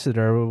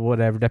ambassador or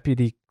whatever,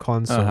 deputy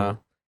consul,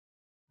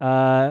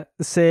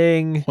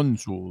 saying.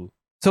 Consul.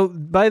 So,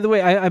 by the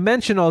way, I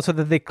mentioned also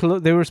that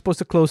they were supposed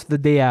to close the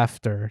day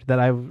after. That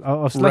I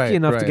was lucky Right,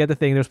 enough to right. get the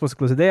thing. They were supposed to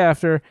close the day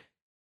after.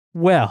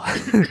 Well,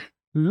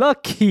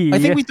 lucky. I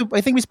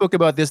think we spoke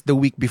about this the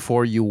week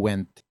before you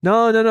went.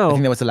 No. I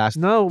think that was the last.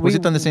 No, Was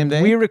it on the same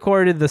day? We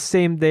recorded the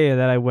same day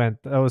that I went.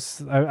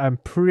 I'm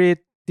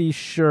pretty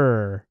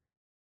sure.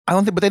 I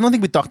don't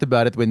think we talked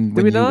about it when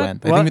we you not?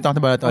 went. I Well, think we talked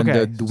about it on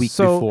okay, the week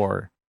so-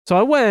 before. So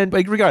I went,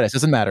 But regardless,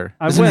 doesn't matter.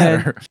 I Doesn't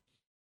went. matter.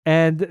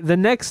 and the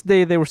next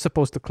day they were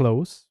supposed to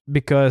close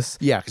because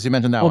Yeah, because you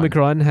mentioned that one.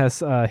 Omicron has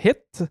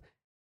hit,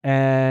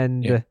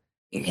 and Yeah.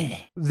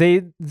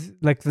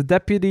 the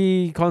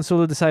deputy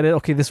consul decided,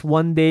 okay, this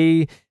one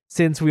day,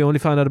 since we only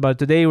found out about it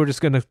today, we're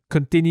just gonna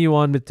continue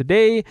on with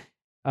today.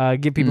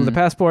 Give people the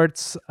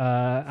passports.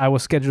 I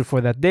was scheduled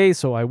for that day,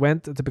 so I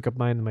went to pick up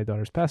mine and my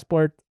daughter's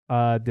passport.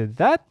 Did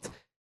that.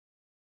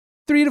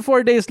 3 to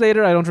 4 days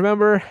later, I don't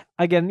remember,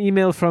 I get an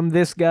email from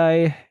this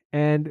guy,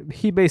 and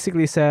he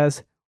basically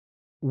says,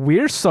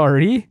 "We're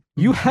sorry,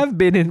 you have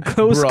been in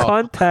close Bro.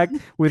 contact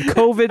with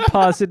COVID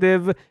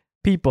positive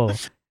people."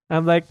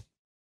 I'm like,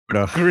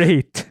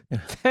 great,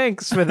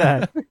 thanks for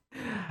that.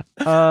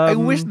 I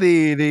wish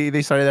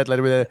they started that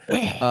letter with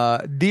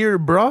a "Dear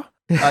bro,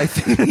 I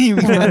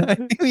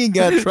think we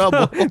got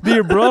trouble.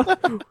 Dear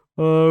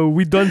bro,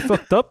 we done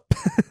fucked up.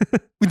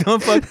 We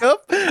don't fuck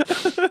up.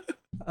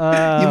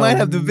 You might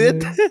have the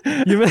vid.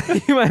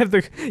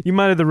 You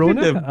might have the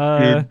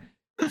Rona.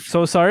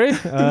 So sorry.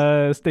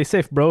 Stay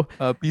safe, bro.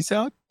 Peace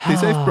out. Stay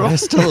safe, bro.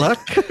 Best of luck.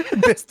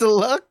 Best of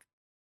luck.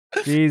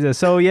 Jesus.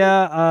 So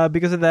yeah,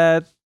 because of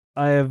that,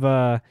 I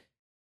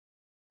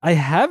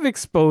have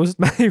exposed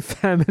my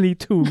family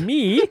to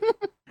me.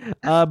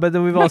 But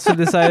then we've also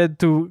decided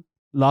to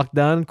lock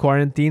down,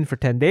 quarantine for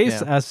 10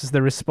 days Yeah. as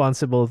the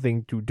responsible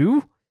thing to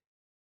do.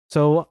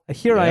 So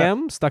here I Yeah.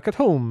 am, stuck at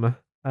home.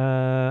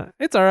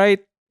 It's all right.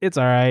 It's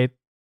all right.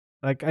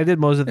 Like, I did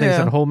most of the things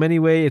Yeah. at home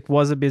anyway. It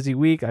was a busy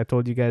week. I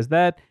told you guys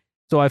that.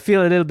 So I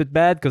feel a little bit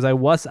bad because I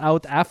was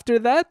out after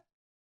that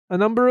a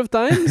number of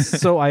times.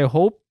 So I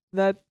hope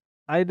that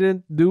I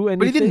didn't do anything.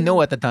 But you didn't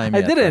know at the time. I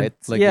yet, didn't. Right?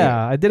 Like,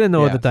 I didn't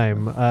know at yeah. the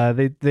time.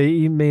 They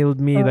emailed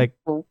me like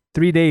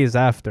 3 days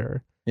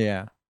after.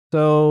 Yeah.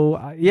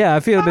 So yeah, I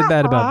feel a bit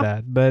bad about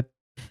that, but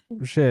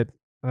shit.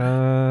 We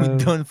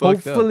done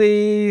fucked up.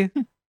 Hopefully,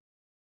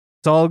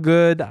 it's all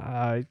good.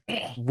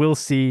 We'll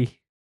see.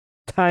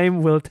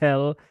 Time will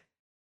tell.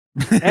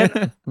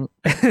 And,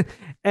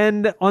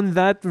 and on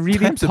that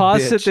really Time's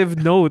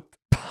a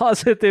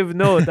positive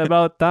note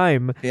about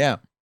time. Yeah.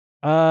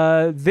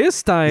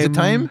 This time, Is it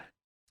time?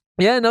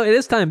 Yeah, no, it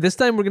is time. This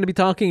time we're going to be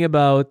talking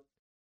about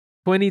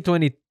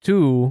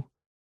 2022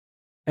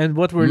 and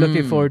what we're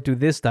looking forward to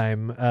this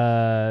time.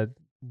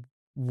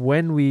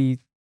 When we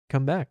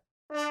come back.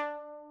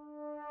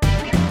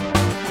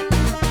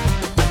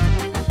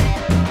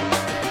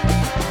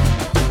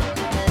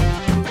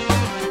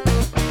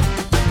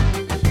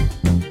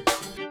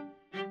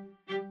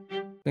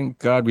 Thank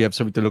God we have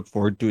something to look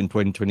forward to in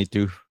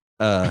 2022.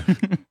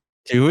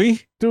 Do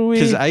we? Do we?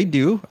 Because I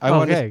do. I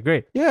want Okay, to.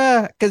 great.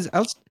 Yeah, because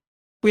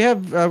we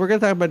have we're gonna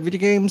talk about video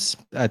games,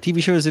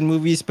 TV shows, and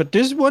movies. But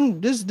there's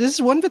one. This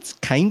is one that's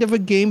kind of a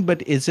game,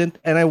 but isn't.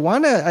 And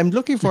I'm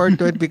looking forward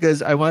to it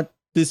because I want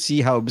to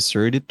see how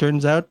absurd it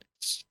turns out.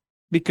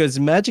 Because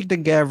Magic the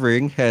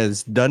Gathering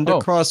has done the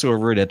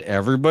crossover that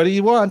everybody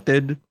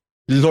wanted.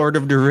 Lord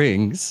of the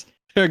Rings.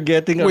 They're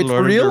getting a Wait, Lord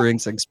for of the real?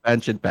 Rings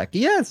expansion pack.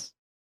 Yes.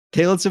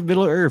 Tales of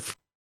Middle Earth.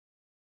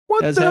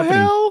 What That's the happening.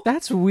 hell?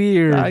 That's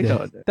weird. I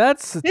know.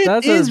 That's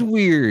It is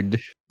weird.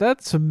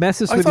 that's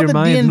messes I with thought your the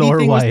mind D&D lore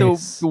thing was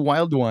wise. the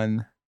wild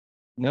one.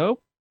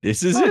 Nope.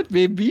 This is Huh. it,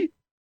 baby.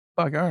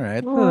 Fuck, all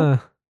right. Huh.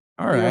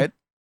 All right.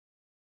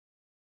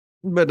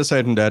 But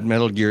aside from that, not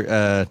Metal Gear,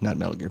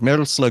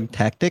 Metal Slug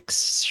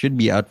Tactics should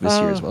be out this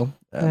year as well.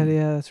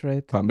 Yeah, that's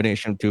right.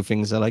 Combination of two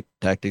things I like: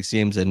 tactics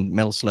games and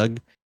Metal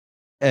Slug.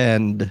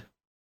 And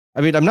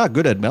I mean, I'm not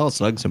good at Metal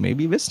Slug, so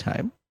maybe this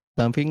time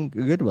something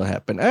good will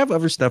happen. I have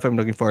other stuff I'm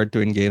looking forward to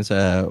in games.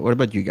 What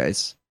about you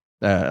guys?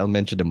 I'll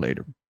mention them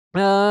later.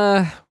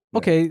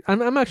 Okay.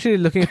 I'm actually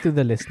looking through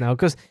the list now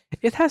because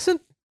it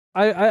hasn't.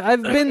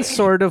 We've been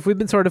sort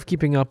of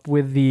keeping up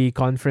with the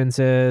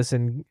conferences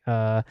and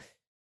the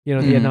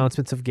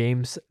announcements of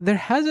games. There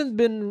hasn't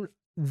been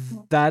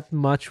that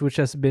much which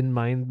has been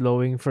mind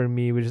blowing for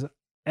me, which is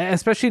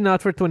especially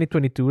not for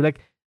 2022. Like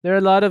there are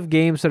a lot of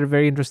games that are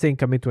very interesting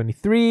coming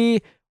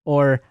 23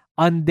 or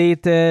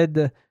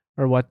undated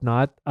or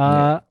whatnot.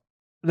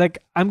 Like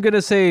I'm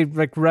gonna say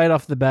like right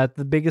off the bat,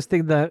 the biggest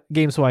thing that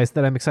games wise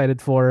that I'm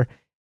excited for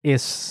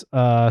is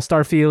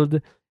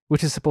Starfield,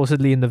 which is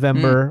supposedly in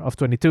November of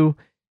 22.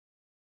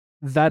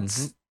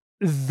 That's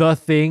the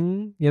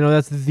thing,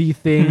 that's the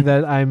thing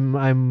that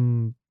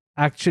I'm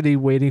actually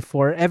waiting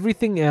for.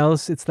 Everything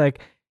else, it's like,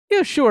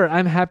 yeah, sure,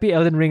 I'm happy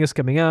Elden Ring is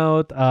coming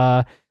out.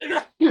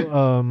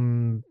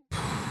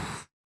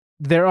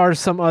 There are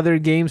some other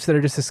games that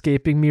are just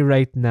escaping me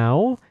right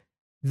now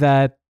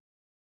that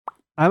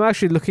I'm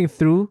actually looking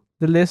through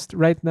the list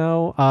right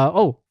now.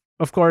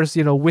 Of course,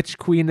 Witch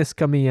Queen is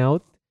coming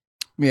out.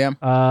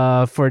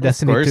 Yeah. For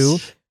Destiny 2.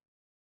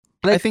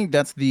 I think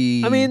that's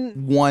the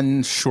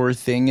one sure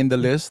thing in the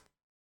list.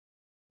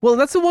 Well,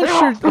 that's the one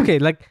sure. Okay,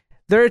 like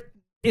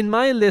in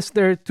my list,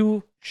 there are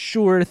two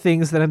sure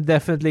things that I'm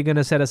definitely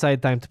gonna set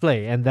aside time to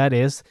play, and that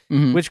is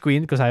Witch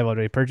Queen because I've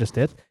already purchased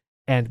it,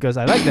 and because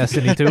I like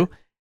Destiny 2,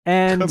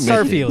 and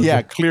Starfield.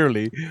 Yeah,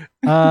 clearly.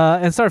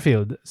 And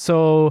Starfield.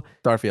 So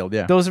Starfield,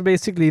 yeah. Those are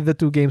basically the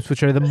two games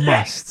which are the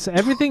musts.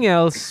 Everything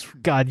else,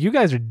 God, you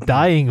guys are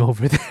dying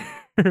over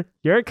there.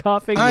 You're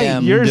coughing.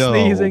 You're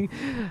sneezing.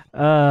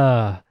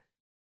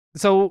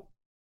 So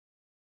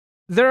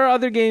there are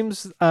other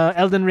games.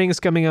 Elden Ring is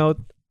coming out.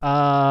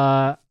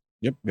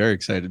 Yep, very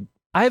excited.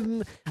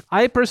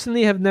 I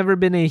personally have never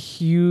been a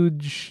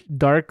huge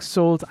Dark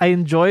Souls. I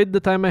enjoyed the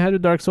time I had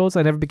with Dark Souls.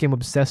 I never became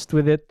obsessed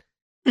with it.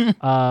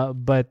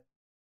 But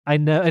I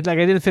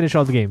didn't finish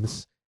all the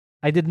games.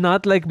 I did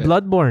not like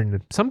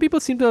Bloodborne. Some people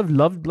seem to have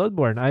loved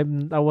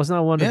Bloodborne. I was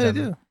not one of them. Yeah,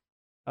 they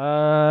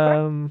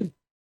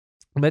do.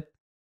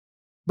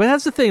 But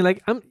that's the thing.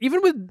 Like, I'm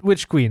even with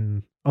Witch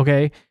Queen.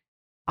 Okay,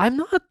 I'm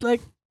not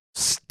like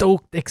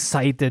stoked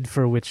excited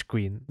for Witch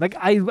Queen. Like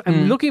I'm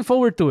looking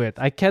forward to it.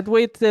 I can't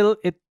wait till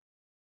it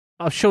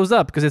shows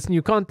up because it's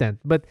new content.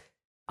 But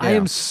I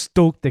am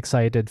stoked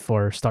excited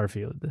for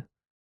Starfield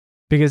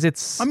because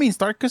it's. I mean,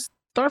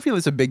 Starfield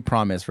is a big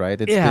promise, right?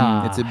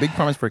 It's a big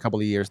promise for a couple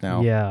of years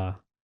now. Yeah.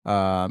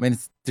 And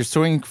they're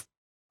showing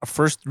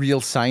first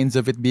real signs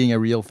of it being a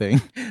real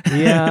thing.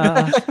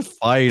 Yeah.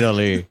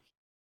 Finally.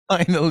 So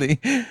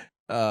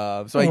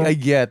I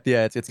get,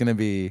 it's gonna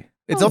be.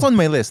 It's also on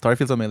my list.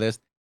 Starfield's on my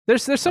list.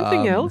 There's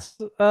something else.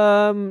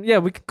 Yeah,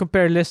 we can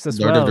compare lists as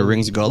Lord well. of the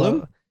Rings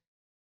Gollum.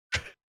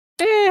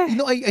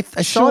 I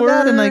saw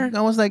that and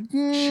I was like,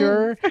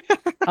 sure.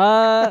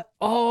 I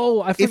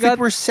forgot. If it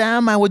were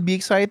Sam, I would be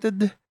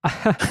excited.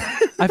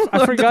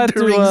 I forgot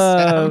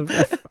to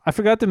I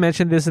forgot to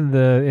mention this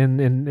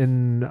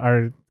in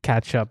our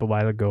catch up a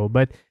while ago,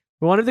 but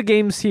one of the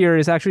games here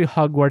is actually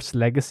Hogwarts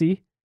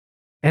Legacy,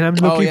 and I'm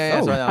looking.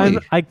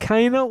 I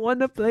kind of want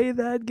to play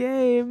that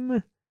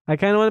game.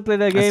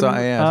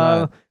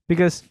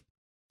 Because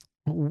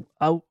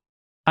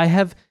I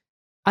have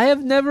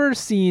never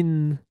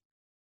seen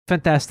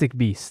Fantastic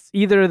Beasts,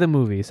 either of the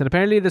movies. And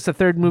apparently there's a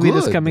third movie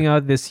that's Good. coming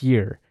out this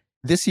year.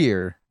 This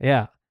year.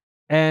 Yeah.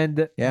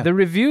 And Yeah. the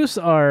reviews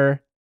are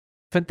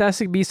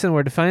Fantastic Beasts and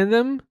Where to Find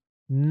Them,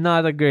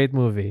 not a great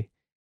movie.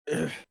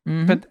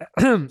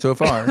 Mhm. So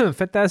far.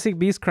 Fantastic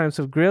Beasts, Crimes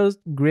of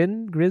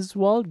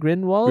Griswold,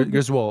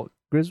 Griswold.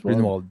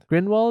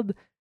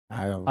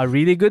 I don't a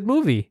really good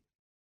movie.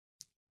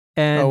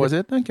 And Oh, was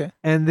it? Okay.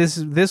 and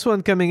this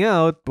one coming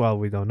out, well,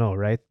 we don't know,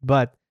 right?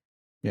 But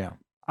Yeah.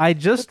 I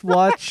just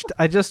watched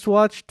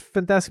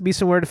Fantastic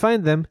Beasts and Where to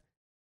Find Them.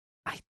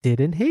 I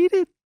didn't hate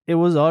it. It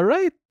was all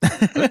right.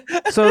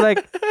 So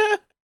like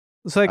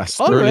it's like A all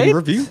sterling right.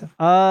 review.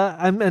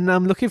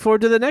 I'm looking forward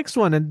to the next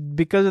one, and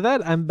because of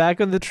that, I'm back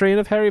on the train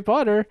of Harry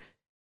Potter.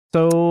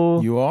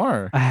 So You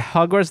are.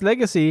 Hogwarts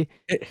Legacy.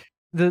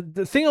 The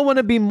thing I want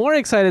to be more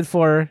excited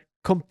for,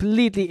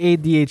 completely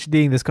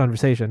ADHDing this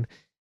conversation,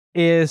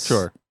 is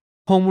Sure.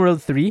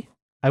 Homeworld 3.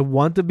 I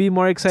want to be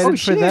more excited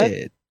for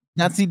that.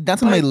 That's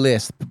on my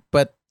list.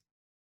 But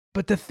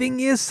But the thing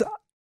is,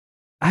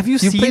 have you you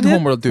seen played it?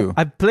 Homeworld 2.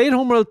 I played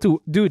Homeworld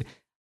 2. Dude,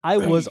 I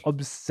was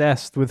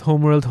obsessed with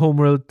Homeworld 2,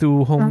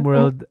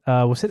 Homeworld,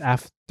 was it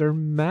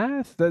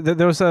Aftermath?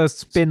 There was a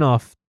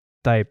spin-off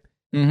type.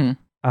 Mm-hmm.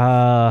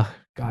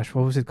 Gosh,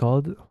 what was it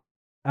called?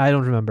 I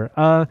don't remember.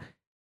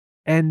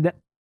 And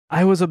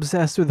I was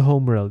obsessed with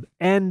Homeworld.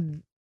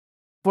 And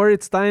for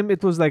its time,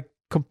 it was like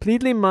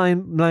completely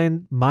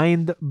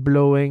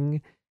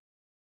mind-blowing.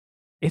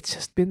 It's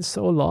just been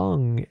so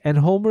long. And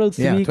Homeworld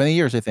 3, Yeah, 20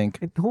 years, I think.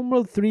 and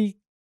Homeworld 3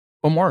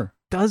 Or more.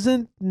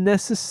 doesn't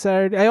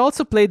necessarily. I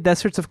also played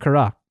Deserts of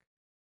Karak,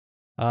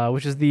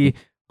 which is the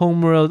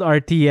Homeworld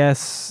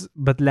RTS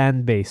but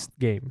land-based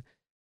game.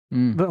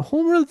 Mm. But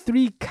Homeworld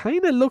 3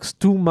 kind of looks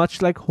too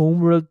much like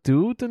Homeworld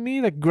 2 to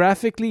me. Like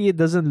graphically, it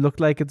doesn't look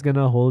like it's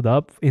gonna hold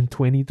up in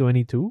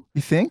 2022.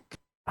 You think?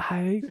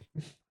 I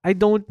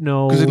don't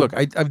know. Because look,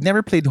 I've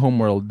never played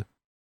Homeworld,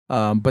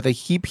 but I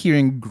keep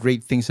hearing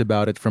great things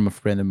about it from a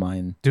friend of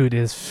mine Dude,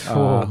 is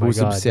oh my who's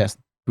god, obsessed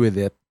with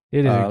it.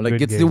 It is a Like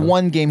good it's game. the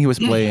one game he was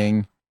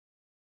playing.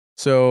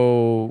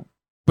 So,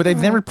 but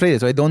I've never played it,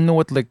 so I don't know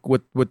what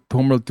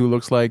Homeworld 2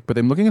 looks like. But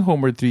I'm looking at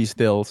Homeworld 3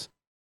 stills,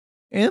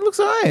 and it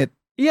looks alright.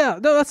 Yeah,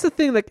 no, that's the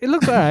thing. Like, it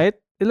looks alright.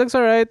 It looks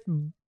alright,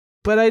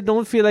 but I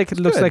don't feel like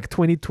it looks good. like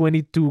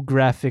 2022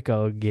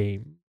 graphical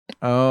game.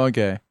 Oh,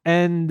 okay.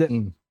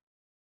 And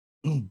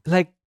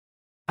like,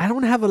 I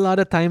don't have a lot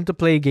of time to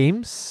play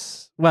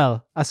games.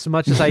 Well, as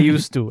much as I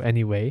used to,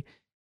 anyway.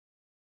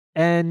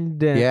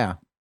 And Yeah.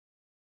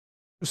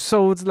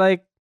 so it's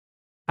like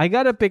I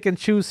gotta pick and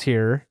choose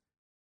here,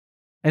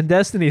 and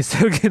Destiny is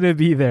still gonna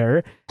be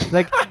there.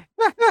 Like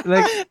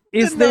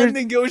is the there?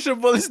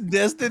 non-negotiable is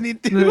Destiny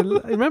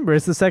 2? Remember,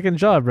 it's the second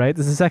job, right?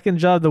 It's the second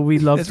job that we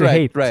love That's to right,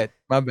 hate. right.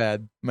 My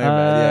bad.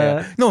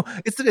 Yeah. No,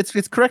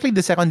 it's correctly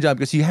the second job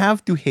because you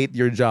have to hate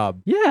your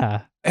job.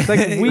 Yeah. It's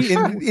like we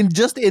in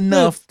just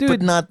enough, Dude,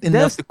 but not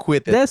enough to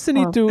quit it.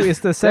 Destiny 2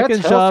 is the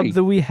second job healthy.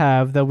 that we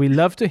have that we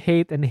love to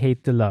hate and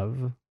hate to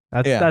love.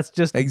 That's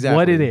just what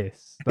exactly. it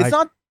is. Like,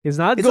 it's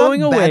not it's going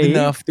not away bad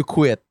enough to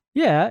quit.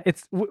 Yeah,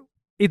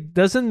 it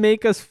doesn't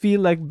make us feel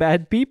like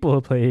bad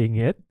people playing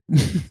it,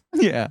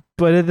 Yeah.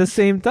 but at the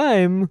same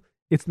time,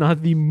 it's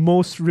not the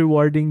most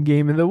rewarding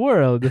game in the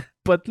world.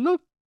 But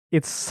look,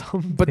 it's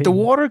something. But the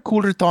water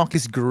cooler talk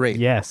is great.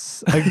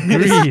 Yes,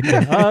 agreed.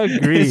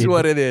 Agreed. It's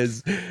what it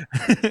is.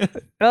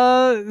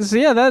 So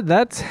yeah,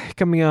 that's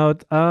coming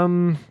out.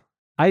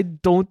 I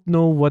don't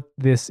know what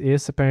this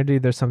is. Apparently,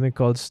 there's something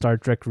called Star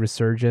Trek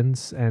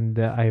Resurgence, and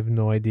I have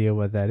no idea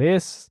what that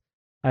is.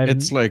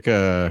 It's like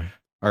a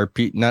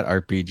not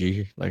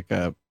RPG, like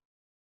a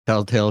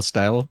Telltale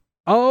style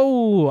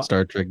Oh,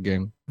 Star Trek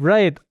game.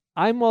 right.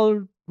 I'm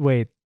all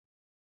right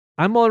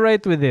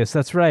with this.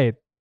 That's right.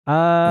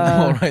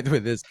 I'm all right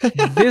with this.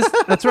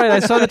 That's right. I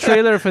saw the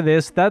trailer for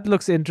this. That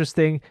looks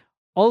interesting.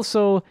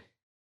 Also,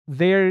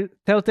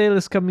 Telltale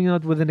is coming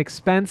out with an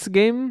Expanse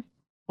game.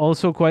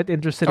 Also, quite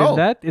interested in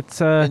that. It's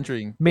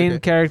Intriguing. main Okay.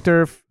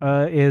 character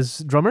is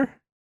Drummer.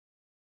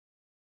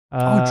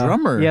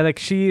 Drummer. Yeah, like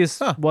she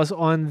was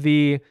on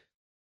the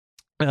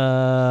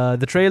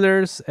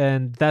trailers,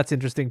 and that's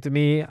interesting to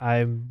me.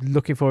 I'm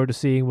looking forward to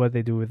seeing what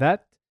they do with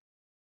that.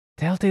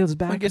 Telltale's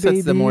back. I guess baby.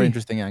 that's the more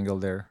interesting angle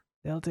there.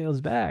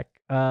 Telltale's back.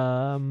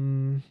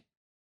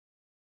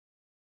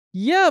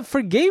 Yeah,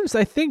 for games,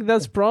 I think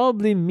that's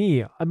probably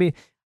me. I mean,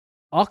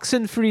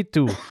 Oxenfree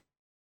 2.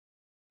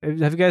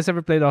 Have you guys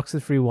ever played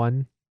Oxenfree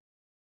 1?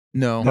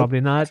 No.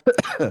 Probably not.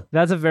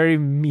 That's a very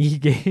me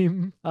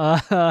game.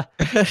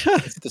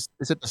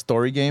 Is it the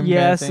story game?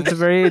 Yes, kind of it's a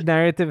very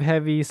narrative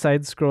heavy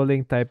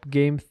side-scrolling type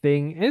game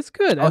thing. It's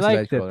good. I Oh,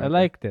 liked it. side-scroller, I okay.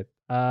 liked it.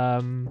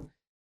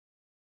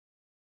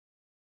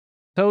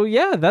 So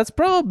yeah, that's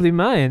probably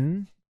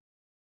mine.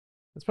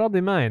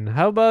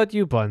 How about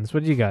you, Puns?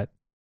 What do you got?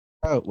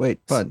 Oh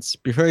wait, Puns.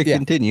 Before I Yeah.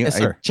 continue, Yes, I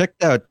sir.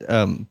 checked out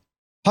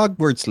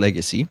Hogwarts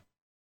Legacy.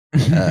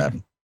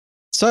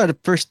 Saw the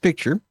first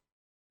picture.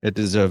 It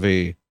is of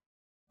a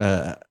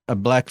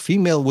black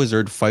female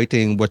wizard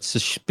fighting what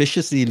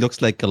suspiciously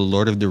looks like a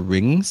Lord of the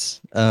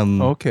Rings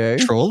Okay.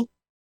 troll.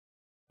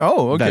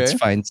 Oh, okay. That's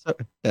fine.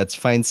 That's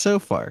fine so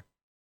far.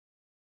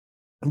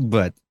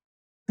 But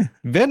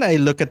then I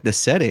look at the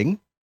setting,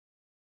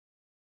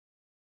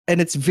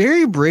 and it's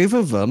very brave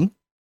of them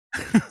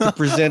to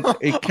present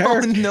a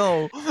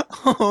character.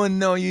 Oh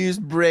no! You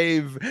used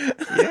brave.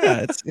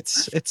 Yeah,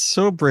 it's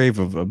so brave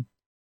of them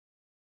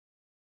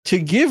to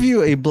give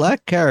you a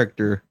black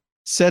character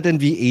set in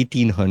the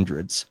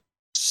 1800s.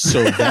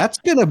 So that's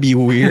gonna be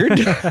weird.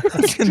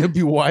 It's gonna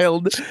be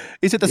wild.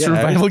 Is it a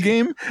survival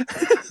game?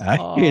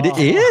 It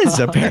is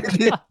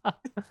apparently.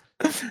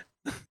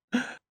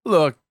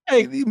 Look,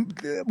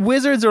 the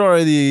wizards are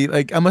already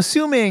like. I'm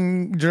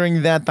assuming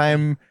during that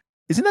time,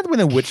 isn't that when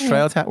the witch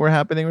trials were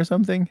happening or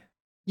something?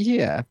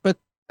 Yeah, but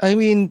I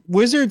mean,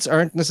 wizards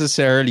aren't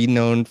necessarily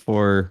known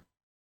for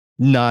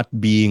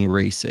not being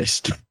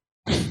racist.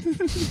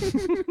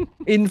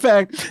 In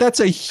fact, that's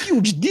a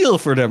huge deal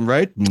for them,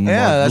 right?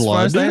 Yeah, that's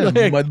what I'm saying.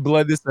 Like,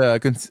 Mudblood is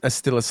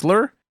still a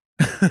slur.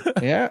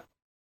 yeah.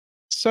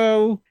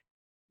 So,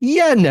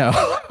 yeah, no.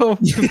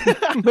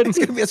 But it's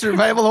gonna be a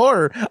survival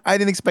horror. I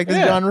didn't expect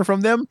this genre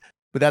from them,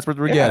 but that's what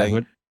we're getting.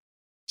 But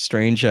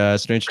strange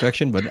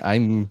direction, but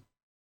I'm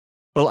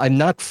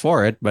not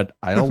for it, but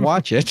I'll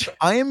watch it.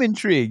 I am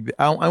intrigued.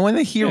 I want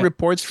to hear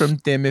reports from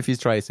Tim if he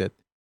tries it.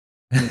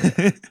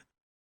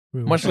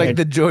 Much like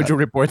the JoJo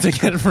reports I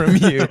get from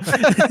you.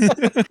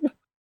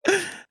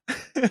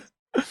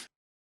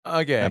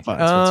 Okay.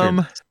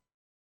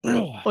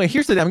 Okay,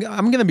 here's the thing.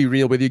 I'm gonna be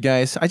real with you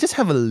guys. I just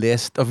have a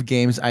list of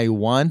games I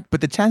want,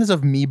 but the chances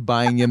of me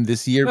buying them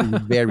this year is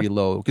very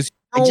low. Because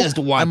I just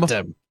want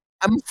them.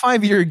 I'm a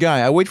 5-year guy.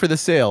 I wait for the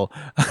sale.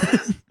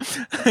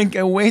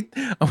 I wait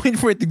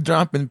for it to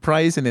drop in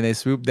price, and then I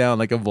swoop down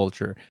like a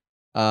vulture.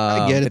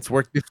 I get it. It's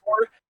worked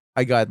before.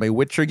 I got my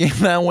Witcher game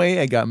that way.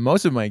 I got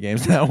most of my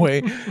games that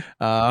way.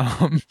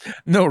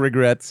 No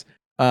regrets.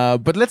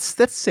 But let's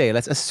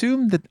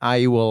assume that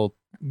I will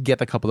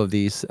get a couple of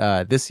these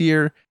this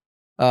year.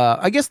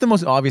 I guess the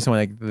most obvious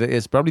one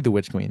is probably the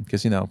Witch Queen,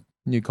 because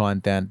new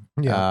content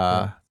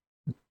for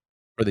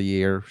the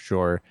year,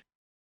 sure.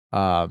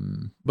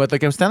 But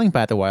like I was telling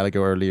Pat a while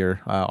ago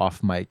earlier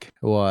off mic,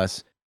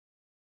 was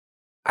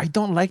I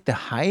don't like the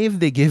hype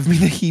they give me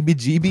the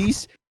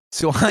heebie-jeebies,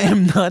 so I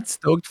am not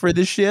stoked for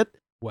this shit.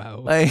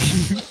 Wow. Like,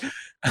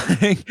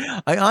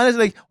 I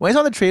honestly, when I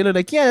saw the trailer,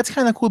 like, yeah, that's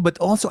kind of cool, but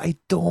also I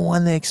don't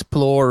want to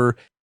explore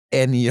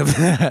any of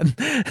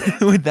that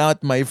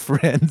without my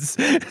friends.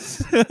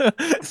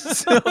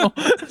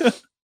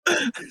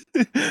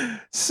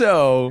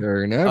 So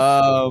Fair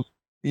enough.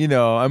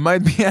 I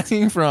might be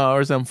asking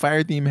for some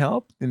fire team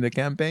help in the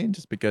campaign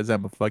just because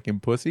I'm a fucking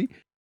pussy.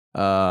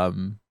 But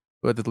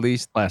at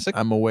least Classic.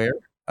 I'm aware.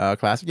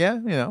 Classic,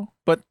 yeah,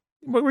 but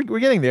we're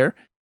getting there.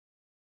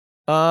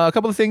 A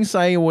couple of things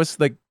I was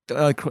like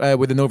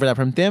with an overlap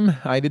from Tim,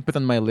 I did put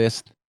on my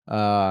list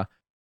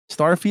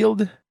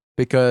Starfield,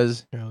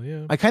 because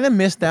I kind of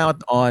missed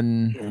out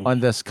on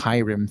the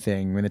Skyrim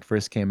thing when it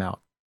first came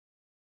out.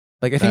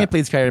 Like I think I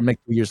played Skyrim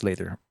like 2 years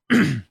later,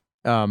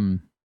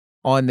 on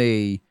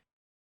a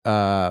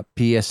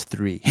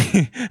PS3.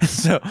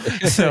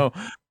 so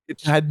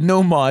it had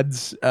no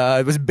mods.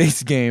 It was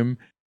base game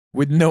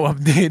with no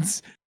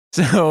updates,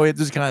 so it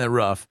was kind of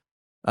rough.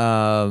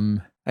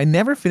 I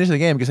never finished the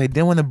game because I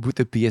didn't want to boot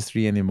the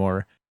PS3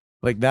 anymore.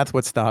 Like that's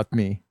what stopped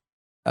me.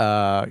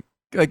 Like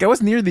I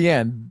was near the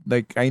end.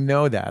 Like I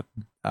know that.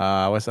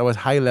 I was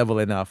high level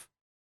enough,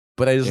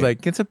 but I just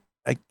like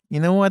you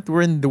know what?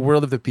 We're in the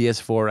world of the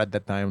PS4 at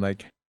that time.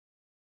 Like,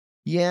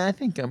 yeah, I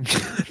think I'm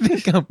good.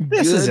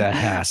 This is a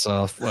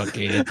hassle. Fuck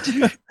it.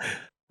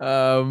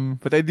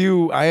 But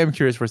I am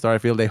curious for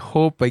Starfield. I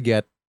hope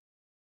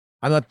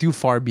I'm not too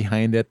far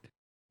behind it.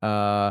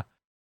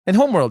 And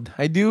Homeworld,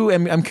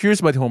 I'm curious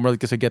about Homeworld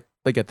because I get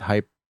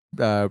hype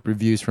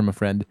reviews from a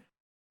friend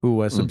who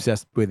was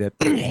obsessed with it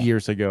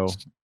years ago.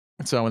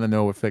 So I want to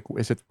know if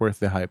is it worth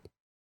the hype.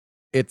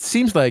 It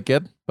seems like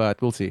it,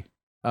 but we'll see.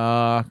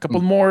 A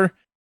couple more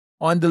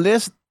on the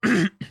list.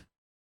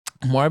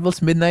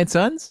 Marvel's Midnight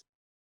Suns.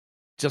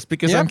 Just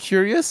because I'm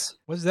curious.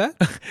 What's that?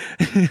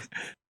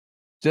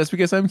 Just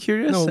because I'm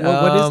curious. No,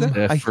 what is that?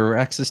 The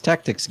Firaxis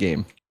Tactics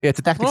game. Yeah, it's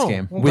a tactics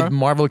game with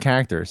Marvel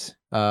characters.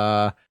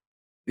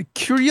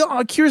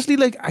 Curiously,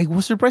 like I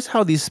was surprised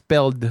how they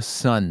spelled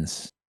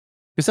Suns,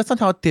 because that's not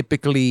how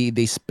typically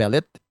they spell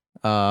it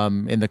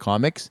in the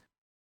comics.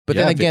 But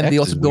then again, they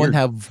also don't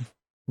have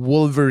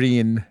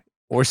Wolverine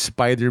or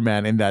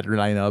Spider-Man in that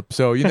lineup.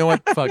 So you know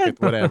what? Fuck it,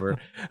 whatever.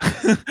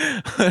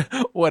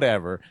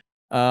 Whatever.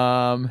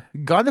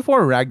 God of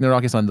War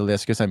Ragnarok is on the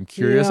list because I'm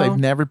curious. Yeah. I've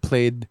never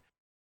played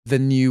the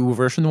new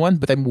version one,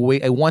 but I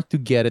want to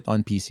get it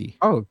on PC.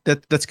 Oh,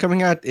 that's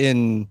coming out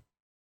in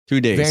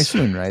 2 days. Very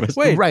soon, right?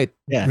 Wait, right.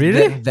 Yeah.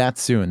 Really? That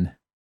soon.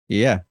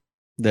 Yeah.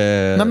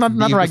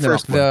 Not Ragnarok.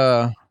 first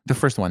one. The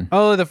first one.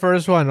 Oh, the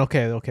first one.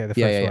 Okay, the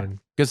first one.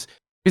 Because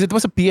it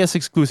was a PS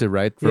exclusive,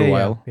 right, for a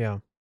while. Yeah.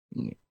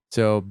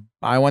 So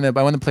I want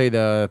to play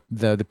the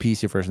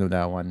PC version of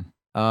that one.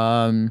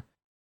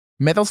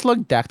 Metal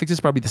Slug Tactics is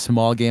probably the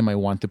small game I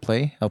want to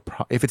play.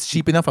 If it's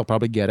cheap enough, I'll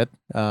probably get it.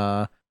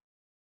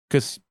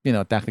 because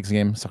tactics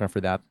game, sucker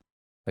for that,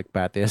 like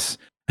Pat is.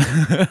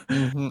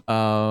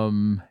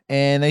 Mhm.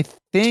 And I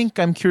think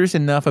I'm curious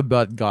enough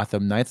about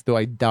Gotham Knights, though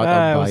I doubt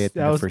I'll buy it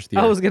in the first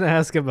year. I was gonna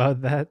ask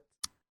about that.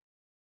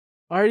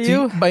 Are See,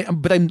 you? but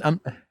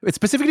it's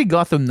specifically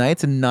Gotham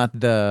Knights and not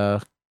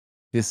the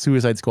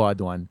Suicide Squad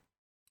one.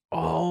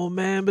 Oh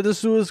man, but the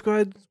Suicide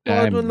Squad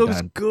I'm one looks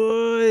done.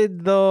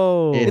 good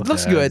though. It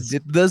looks good. does.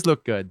 It does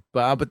look good,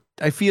 but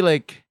I feel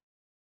like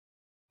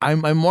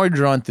I'm more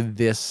drawn to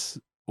this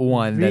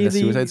one than the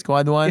Really? Suicide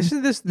Squad one.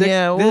 Isn't this Dick,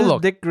 Yeah, this well, is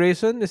look. Dick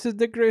Grayson? This is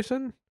Dick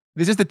Grayson?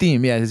 This is the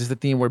team. Yeah, this is the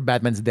team where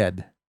Batman's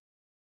dead.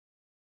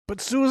 But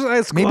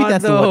Suicide Squad Maybe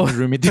that's though. what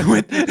drew me to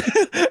it.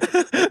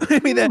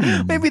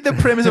 maybe the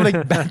premise of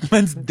like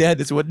Batman's dead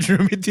is what drew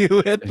me to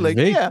it. Like,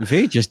 yeah.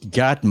 They just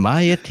got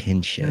my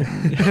attention.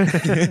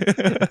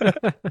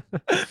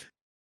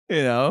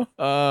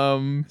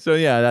 So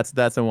yeah, that's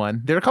the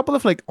one. There are a couple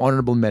of like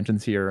honorable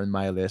mentions here on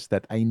my list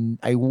that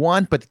I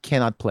want but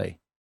cannot play.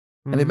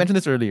 And I mentioned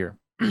this earlier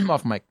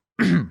off mic.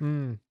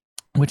 Mm.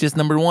 Which is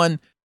number 1,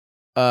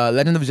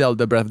 Legend of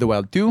Zelda Breath of the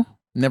Wild 2.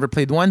 Never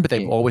played one, but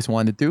I've always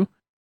wanted to.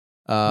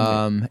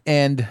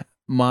 And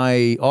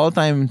my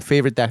all-time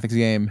favorite tactics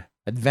game,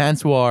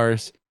 Advance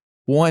Wars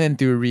 1 and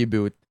 2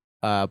 reboot,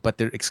 but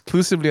they're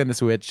exclusively on the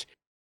Switch,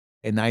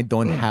 and I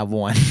don't have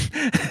one.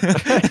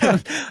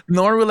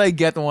 Nor will I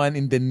get one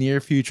in the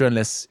near future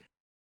unless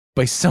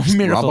by some Just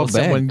rob miracle a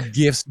someone bank.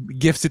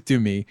 gifts it to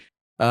me.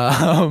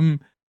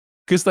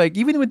 Because like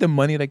even with the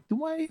money, like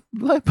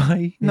will I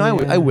buy? No,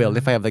 I will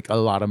if I have like a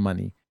lot of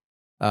money.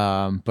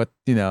 But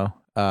they're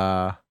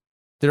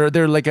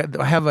like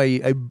I have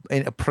a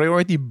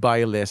priority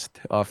buy list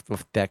of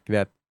tech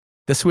that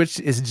the Switch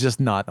is just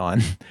not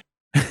on.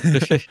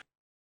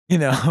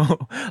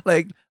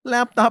 Like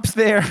laptops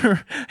there,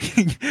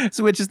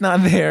 Switch is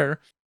not there.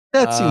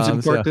 That seems So-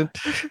 important.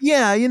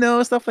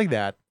 Yeah, stuff like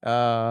that.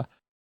 So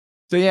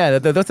yeah,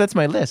 that's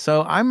my list.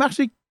 So I'm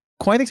actually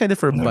quite excited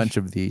for a bunch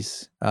of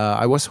these.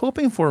 I was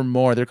hoping for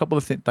more. There are a couple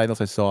of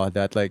titles I saw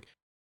that like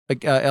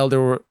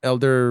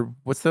Elder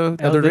what's the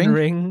Elder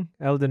Ring?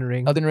 Elden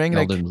Ring. Elden Ring.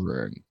 Like Elden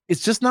Ring.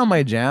 it's just not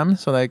my jam.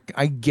 So like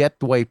I get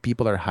why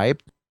people are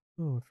hyped,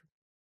 Oh,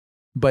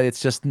 but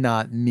it's just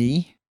not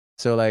me.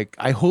 So like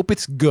I hope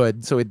it's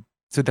good. So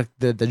that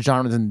the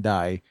genre doesn't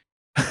die.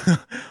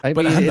 I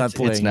But mean, I'm not it's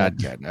playing not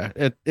it. gonna.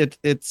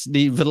 It's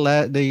the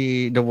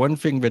one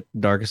thing with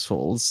Dark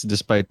Souls,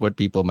 despite what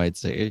people might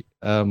say,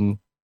 it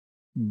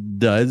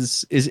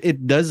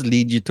does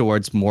lead you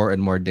towards more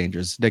and more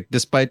dangers. Like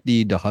despite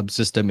the hub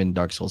system in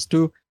Dark Souls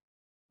 2,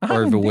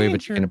 or the way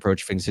that you can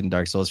approach things in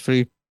Dark Souls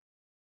 3,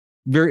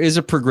 there is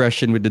a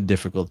progression with the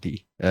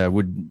difficulty.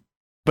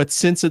 But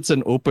since it's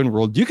an open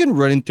world, you can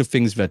run into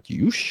things that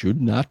you should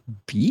not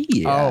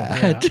be at. Oh,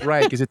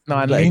 right, because it's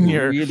not Like,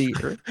 linear. really,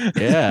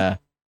 yeah.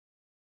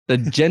 The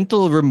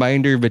gentle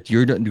reminder that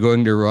you're not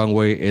going the wrong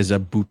way is a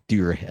boot to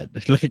your head.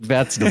 Like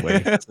that's the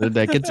way. So,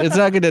 like it's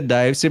not gonna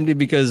die simply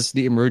because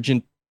the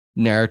emergent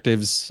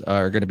narratives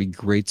are gonna be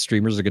great.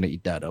 Streamers are gonna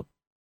eat that up.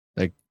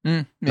 The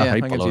Yeah,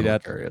 hype I can alone see will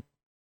that. carry it.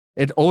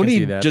 It only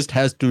see that. just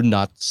has to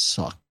not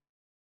suck.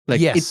 Like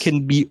Yes. it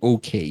can be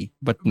okay,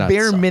 but not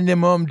Bare suck.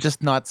 minimum,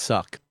 just not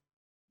suck.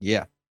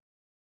 Yeah.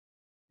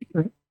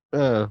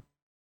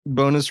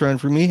 Bonus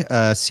round for me.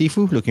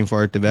 Sifu, looking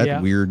forward to that.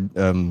 Yeah. Weird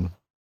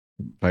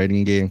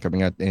fighting game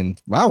coming out in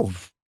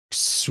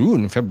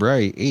soon,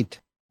 February 8th.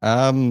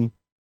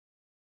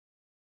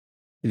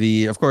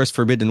 Of course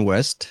Forbidden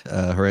West,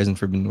 Horizon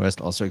Forbidden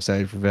West, also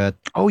excited for that.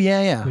 Oh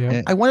yeah.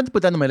 Yeah. I wanted to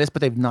put that on my list,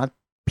 but I've not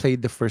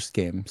played the first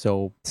game,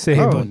 so Same.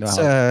 Oh. don't know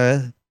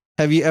it's,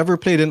 have you ever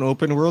played an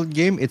open world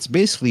game? It's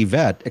basically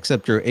that,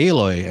 except you're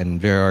Aloy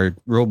and there are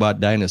robot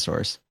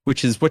dinosaurs,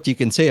 which is what you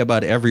can say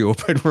about every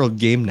open world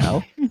game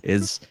now.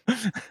 Is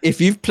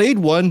if you've played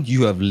one,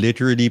 you have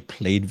literally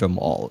played them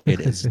all. It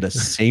is the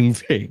same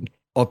thing.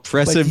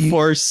 Oppressive But you-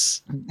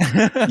 force,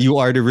 you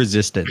are the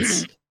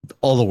resistance.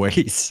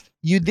 Always.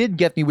 you did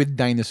get me with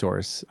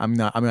dinosaurs. I'm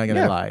not gonna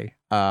Yeah. lie.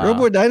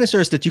 Robot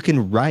dinosaurs that you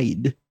can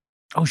ride.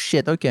 Oh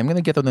shit. Okay, I'm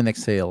gonna get on the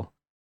next sale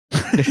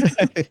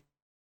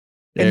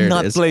There it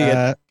not is. play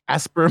it.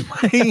 As per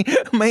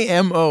my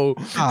MO.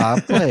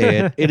 Play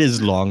it. It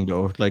is long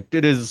though. Like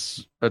it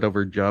is an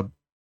over job.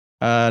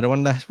 The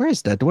one last, where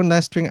is that? The one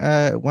last thing.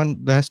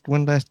 One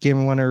last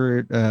game I want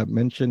to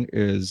mention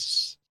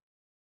is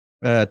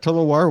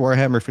Total War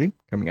Warhammer 3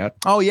 coming out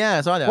Oh yeah,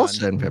 I saw that.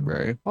 also in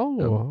February. Oh,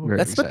 So, very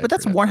That's excited but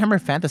that's for that.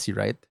 Warhammer Fantasy,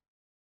 right?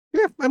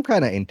 Yeah, I'm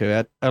kind of into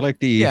it. I like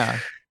the Yeah.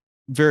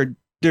 They're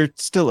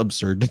still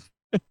absurd.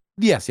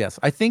 Yes.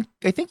 I think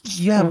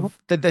you have.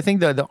 I think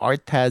the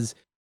art has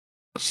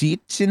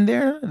cheats in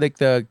there, like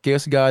the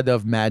Chaos God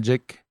of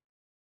Magic.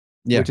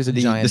 Yeah, Which is a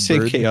the giant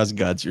same bird. chaos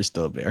gods are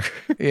still there.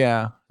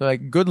 Yeah. So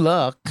like, good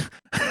luck.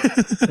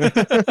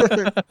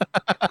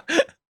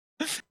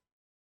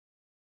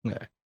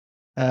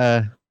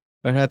 But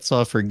that's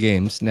all for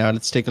games. Now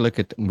let's take a look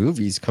at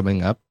movies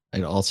coming up.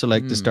 I'd also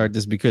like to start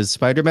this because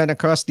Spider-Man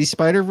Across the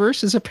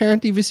Spider-Verse is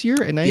apparently this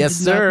year, and I Yes,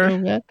 did not sir.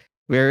 know that.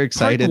 We're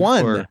excited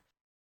one. for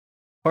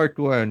part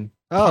one.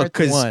 Oh, Part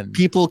because 1.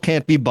 people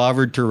can't be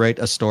bothered to write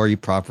a story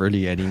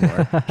properly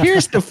anymore.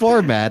 Here's the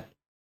format.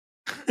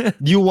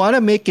 You want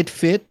to make it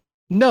fit?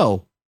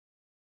 No.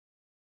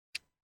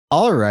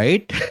 All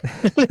right.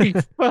 Like,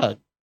 fuck.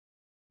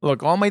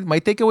 Look, all my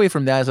takeaway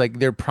from that is like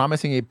they're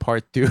promising a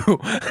part 2.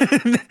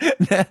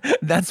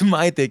 That's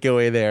my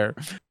takeaway there.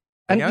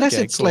 Like, Unless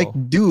okay, it's cool. like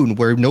Dune,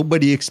 where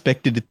nobody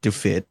expected it to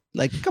fit.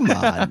 Like, come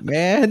on,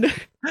 man.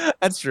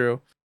 That's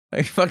true.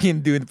 Like fucking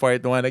Dune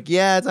part 1. Like,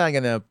 yeah, it's not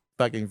gonna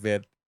fucking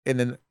fit in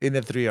a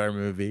 3-hour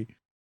movie.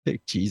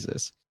 Like,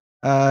 Jesus.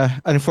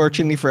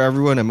 Unfortunately for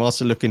everyone, I'm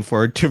also looking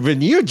forward to the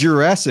new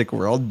Jurassic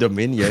World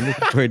Dominion,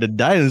 where the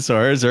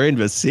dinosaurs are in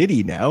the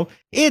city now.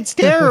 It's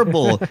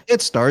terrible.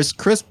 It stars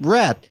Chris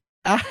Pratt.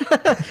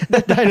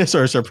 The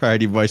dinosaurs are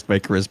probably voiced by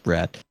Chris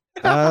Pratt.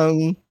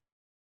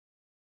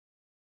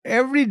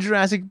 Every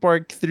Jurassic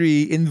Park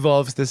 3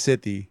 involves the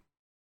city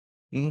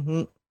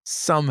mhm,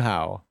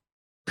 somehow.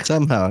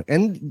 somehow,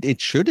 and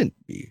it shouldn't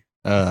be,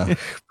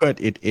 but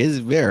it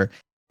is there.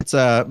 It's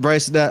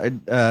Bryce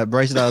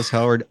Dallas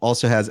Howard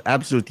also has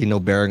absolutely no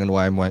bearing on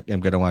why I'm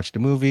gonna watch the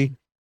movie.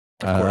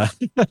 Of course,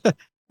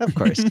 of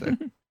course.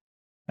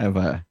 I've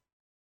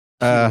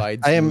lied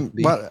I am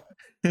smoothly.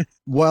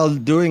 while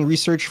doing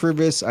research for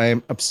this, I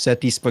am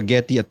upsetty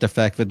spaghetti at the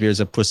fact that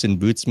there's a Puss in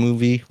Boots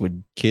movie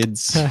with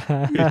kids.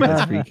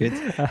 Has 3 kids.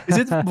 Is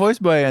it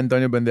voiced by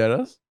Antonio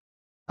Banderas?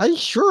 I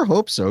sure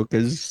hope so,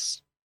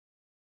 because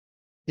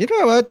you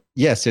know what?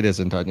 Yes, it is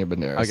Antonio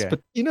Banderas. Okay.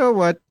 But you know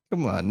what?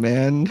 Come on,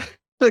 man.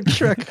 Like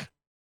Shrek.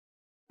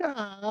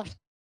 Ah.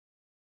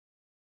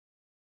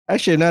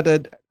 Actually, not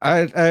that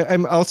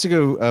I'm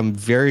also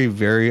very,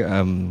 very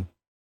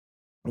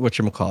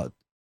whatchamacallit?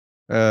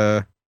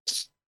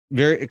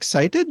 Very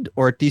excited,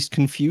 or at least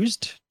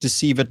confused, to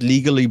see that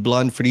Legally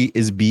Blonde 3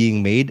 is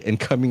being made and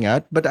coming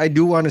out. But I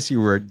do want to see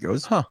where it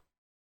goes. Huh.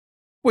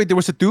 Wait, there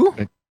was a 2?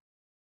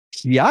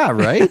 Yeah,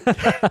 right?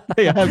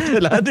 I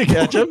have to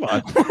catch up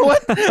on.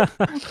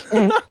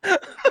 What?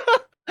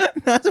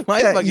 That's my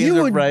Yeah, fucking you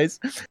would- surprise.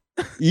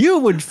 You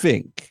would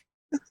think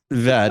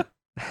that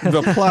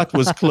the plot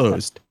was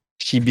closed.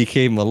 She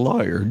became a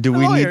lawyer. Do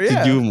we Lawyer, need to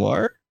yeah. do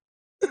more?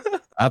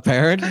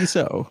 Apparently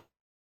so.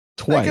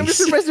 Like, I'm Twice.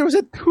 surprised there was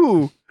a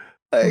 2.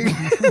 Like,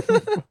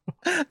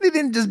 they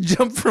didn't just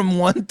jump from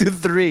 1 to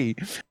 3.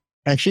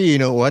 Actually, you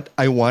know what?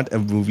 I want a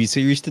movie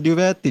series to do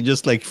that. They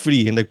just like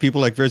 3 and like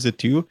people like there's a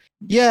 2.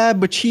 Yeah,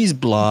 but she's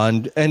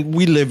blonde and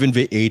we live in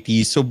the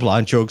 80s, so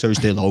blonde jokes are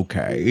still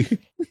okay.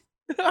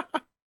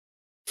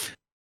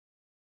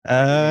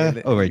 Oh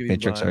wait, Legally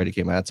Matrix Blonde. already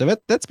came out. So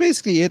that's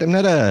basically it. I'm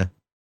not a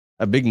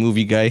big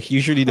movie guy.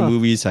 Usually the Huh.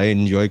 movies I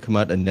enjoy come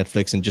out on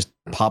Netflix and just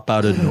pop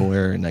out of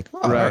nowhere and like,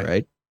 oh, Right. all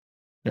right.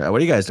 Yeah,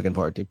 what are you guys looking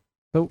forward to?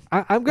 So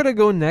I'm gonna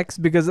go next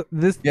because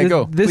Yeah,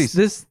 go, please.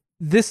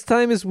 this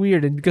time is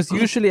weird, and because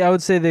usually I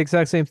would say the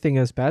exact same thing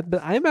as Pat,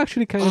 but I'm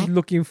actually kind of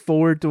looking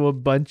forward to a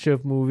bunch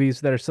of movies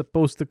that are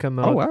supposed to come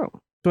out Oh wow.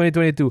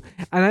 2022,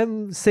 and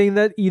I'm saying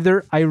that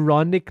either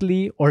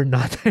ironically or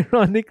not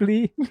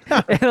ironically,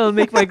 and I'll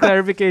make my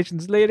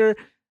clarifications later.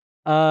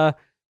 I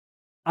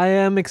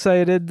am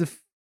excited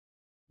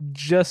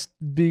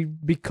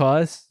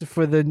because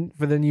for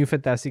the new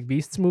Fantastic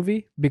Beasts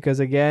movie, because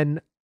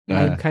again,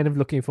 I'm kind of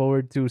looking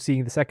forward to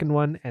seeing the second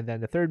one and then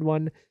the third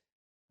one.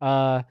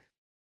 I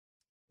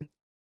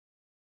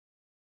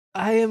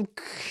am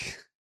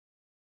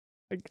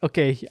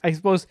okay. I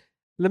suppose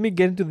let me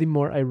get into the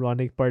more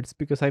ironic parts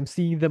because I'm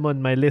seeing them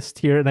on my list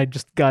here, and I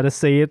just gotta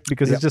say it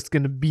because it's just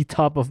gonna be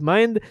top of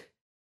mind.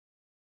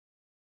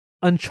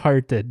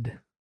 Uncharted.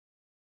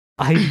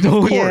 I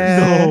don't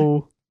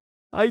know.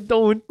 I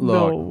don't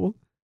Look, know.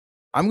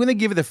 I'm gonna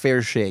give it a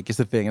fair shake. Is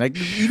the thing. Like,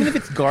 even if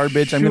it's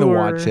garbage, I'm gonna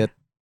watch Sure. it.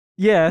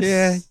 Yes.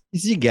 Yeah,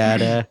 you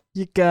gotta.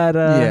 You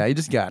gotta. Yeah, you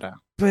just gotta.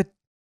 But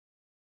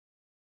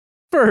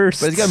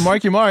first. But it's got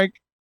Marky Mark.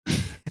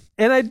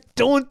 And I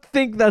don't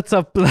think that's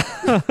a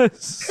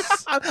plus.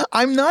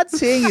 I'm not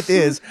saying it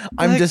is.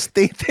 I'm Like, just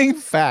stating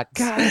facts.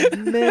 God,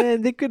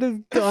 man, they could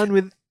have gone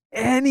with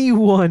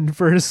anyone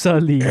for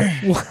Sully.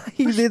 Why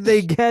did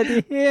they get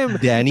him?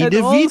 Danny And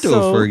DeVito,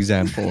 also- for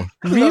example.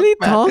 Really,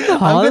 Look, man, Tom I'm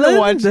Holland? gonna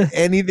watch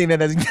anything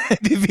that has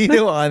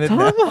DeVito on it.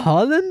 Tom now.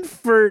 Holland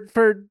for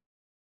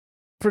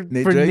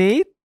Nate for Drake?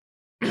 Nate?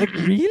 Like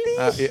really?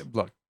 Yeah,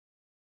 look,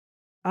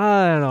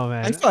 I don't know,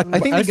 man. I thought I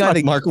think they I thought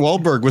gotta- Mark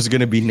Wahlberg was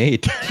gonna be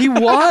Nate. He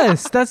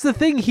was. That's the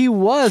thing. He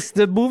was.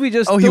 The movie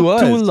just Oh, he took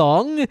too was.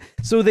 long,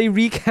 so they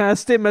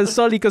recast him as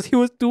Sully because he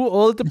was too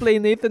old to play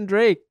Nathan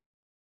Drake.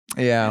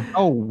 yeah.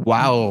 Oh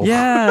wow.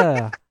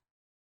 Yeah.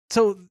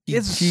 So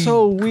it's He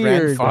so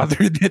weird.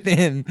 Grandfathered it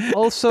in.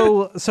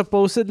 Also,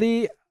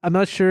 supposedly, I'm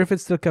not sure if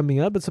it's still coming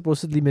up, but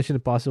supposedly Mission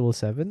Impossible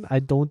 7. I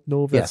don't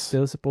know if that's Yes.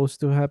 still supposed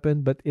to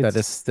happen, but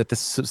it's That is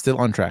still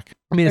on track.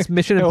 I mean, it's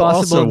Mission I'll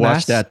Impossible also watch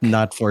Mask. that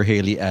not for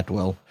Haley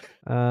Atwell.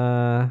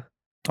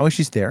 Oh,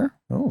 she's there.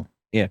 Oh,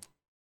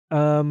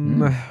 all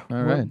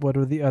right. What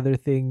are the other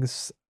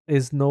things?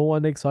 Is no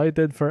one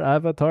excited for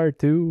Avatar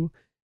 2?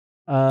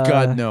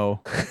 God no.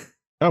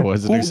 I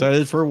wasn't Who-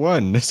 excited for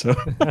one. So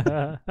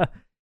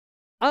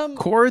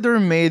Corridor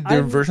made their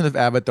I'm- version of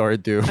Avatar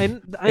too, I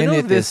and know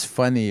it is this.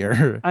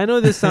 funnier I know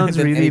this sounds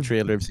than any really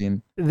trailer I've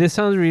seen. this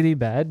sounds really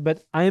bad,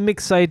 but I'm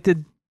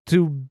excited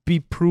to be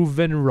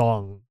proven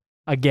wrong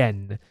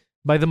again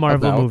by the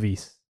Marvel About?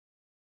 movies.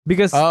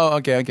 Because Oh,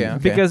 okay.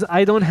 because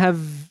I don't have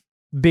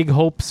big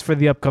hopes for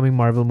the upcoming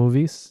Marvel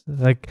movies.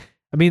 Like,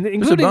 I mean, There's a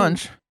including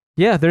bunch.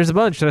 yeah, there's a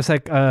bunch. There's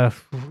like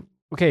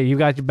okay, you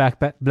got your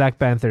Black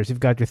Panthers, you've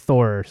got your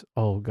Thors.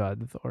 Oh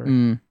god, Thor.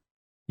 Mm.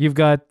 You've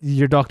got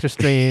your Doctor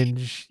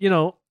Strange.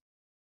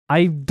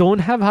 I don't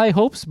have high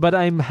hopes, but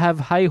I have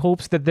high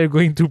hopes that they're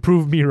going to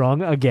prove me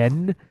wrong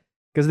again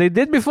because they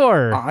did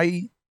before,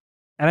 I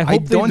and I I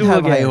hope they don't do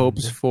have again. high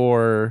hopes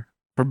for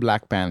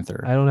Black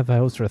Panther. I don't have high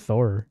hopes for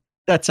Thor.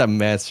 That's a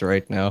mess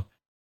right now.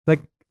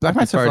 Black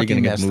Panther's a already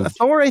fucking gonna get mess. moved.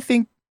 Thor, I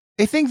think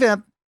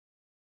that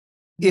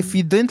if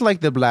you didn't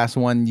like the last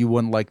one, you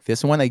wouldn't like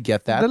this one. I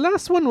get that. The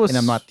last one was And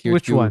I'm not here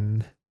which to-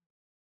 one?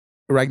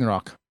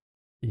 Ragnarok.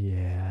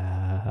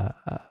 Yeah.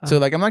 So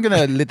like I'm not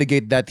gonna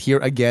litigate that here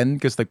again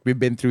because like we've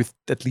been through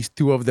at least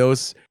 2 of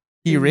those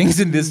hearings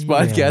in this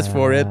podcast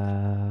for it.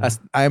 As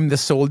I'm the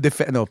sole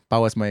defendant. No,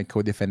 Pao was my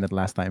co-defendant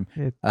last time.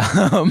 It-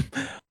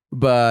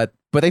 But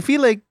I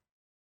feel like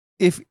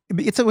if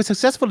it was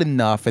successful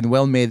enough and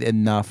well made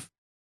enough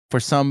for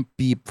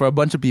for a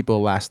bunch of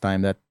people last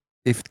time that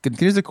if it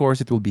continues the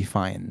course, it will be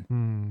fine.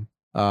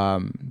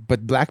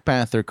 But Black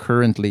Panther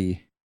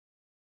currently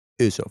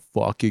is a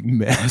fucking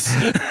mess.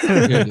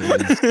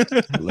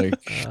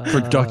 Like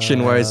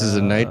production wise is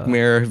a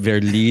nightmare.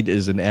 Their lead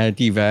is an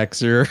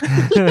anti-vaxxer.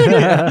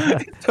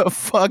 It's a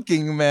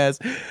fucking mess.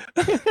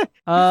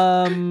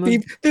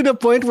 To the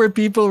point where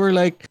people were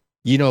like,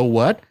 you know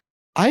what?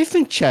 I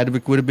think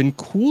Chadwick would have been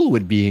cool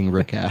with being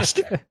recast.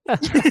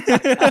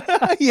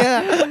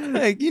 Yeah.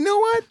 Like, you know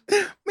what?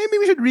 Maybe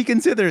we should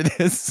reconsider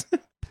this.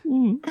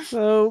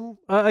 So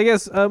I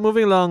guess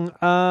moving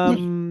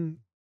along.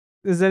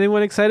 Is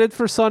anyone excited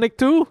for Sonic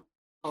 2?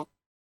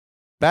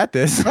 That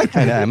is. I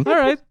kind of am. All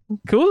right,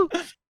 cool.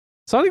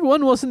 Sonic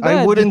 1 wasn't bad.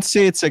 I wouldn't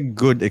say it's a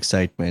good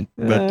excitement,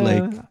 but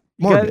like you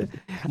morbid.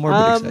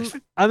 Morbid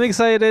excitement. I'm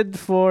excited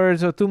for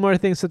 2 more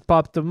things that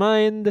popped to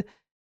mind.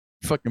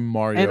 Fucking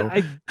Mario.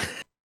 And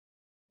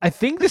I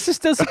think this is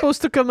still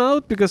supposed to come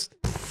out because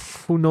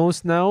who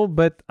knows now,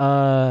 but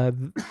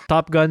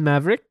Top Gun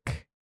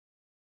Maverick,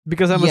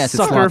 because I'm Yes, a it's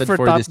sucker slotted for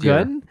for Top this year.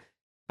 Gun.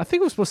 I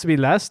think it was supposed to be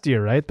last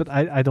year, right? But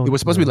I don't It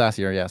was supposed to be know. last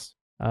year, yes.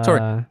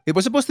 Sorry. It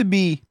was supposed to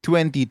be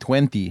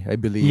 2020, I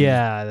believe.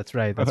 Yeah, that's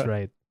right. That's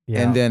right.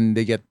 Yeah. And then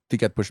they get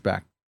pushed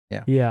back.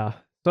 Yeah.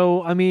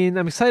 So, I mean,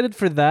 I'm excited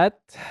for that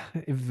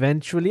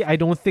eventually. I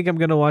don't think I'm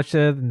going to watch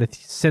it in the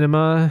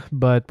cinema,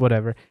 but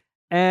whatever.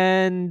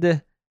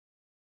 And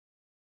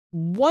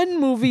one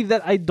movie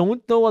that I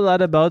don't know a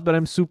lot about, but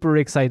I'm super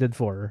excited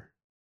for.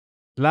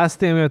 Last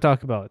thing I'm going to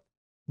talk about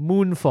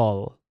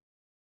Moonfall.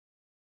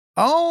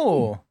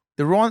 Oh,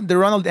 the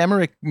Ronald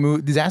Emmerich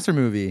disaster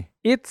movie.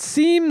 It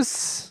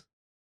seems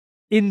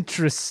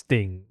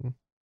interesting.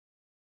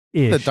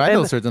 The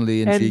title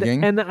certainly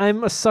intriguing. And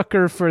I'm a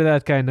sucker for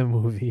that kind of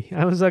movie.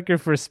 I'm a sucker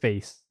for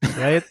space,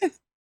 right?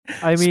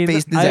 I mean,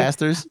 space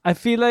disasters. I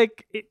feel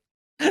like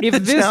if the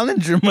this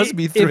Challenger must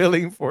be if-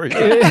 thrilling for you.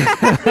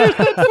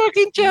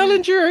 Fucking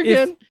Challenger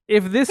again.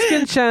 if this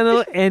can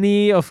channel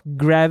any of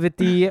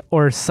Gravity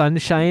or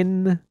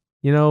Sunshine,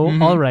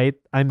 Mhm. all right,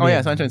 I'm Oh yeah,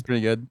 in. Sunshine's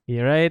pretty good.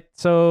 Yeah, right.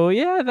 So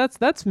yeah,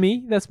 that's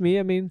me. That's me.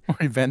 I mean, Or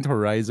Event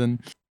Horizon.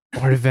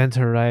 or Event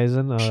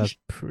Horizon. Oh, that's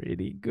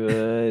pretty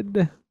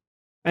good.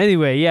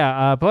 Anyway,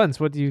 yeah. Buns,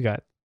 what do you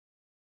got?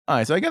 All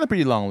right, so I got a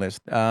pretty long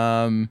list.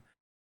 Because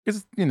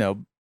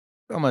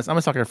I'm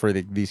a sucker for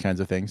these kinds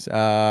of things.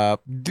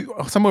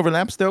 Some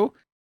overlaps though.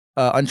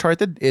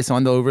 Uncharted is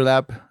on the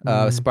overlap.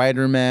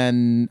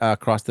 Spider-Man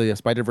Across the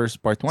Spider-Verse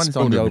Part 1 is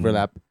on the Spider-Man.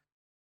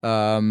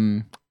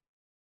 overlap.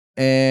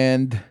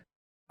 And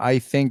I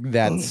think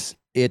that's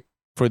it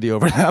for the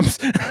overlaps.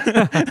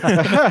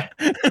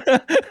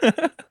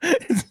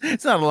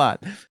 it's not a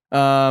lot.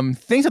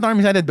 Things that I'm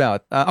excited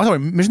about. Sorry,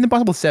 Mission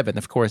Impossible 7,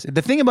 of course.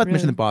 The thing about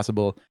Mission Really?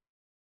 Impossible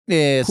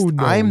is Who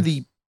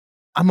knows?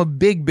 I'm a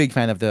big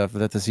fan of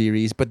the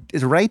series, but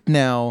right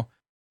now,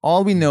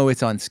 all we know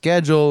is on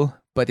schedule,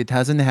 but it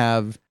doesn't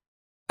have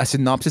a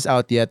synopsis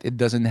out yet. It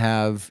doesn't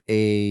have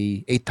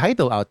a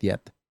title out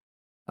yet.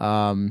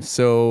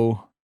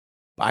 So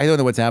I don't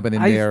know what's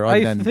happening there. Other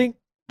I than think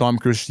Tom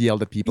Cruise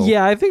yelled at people.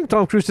 Yeah, I think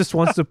Tom Cruise just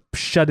wants to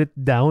shut it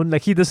down.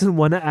 Like he doesn't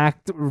want to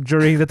act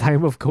during the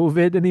time of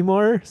COVID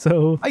anymore.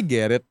 So I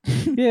get it.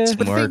 yeah,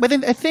 Smart. But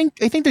then I think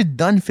they're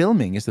done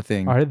filming. Is the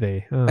thing. are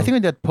they? Oh. I think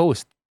with that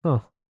post. Huh.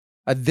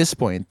 At this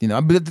point,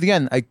 but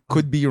again, I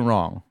could be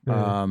wrong.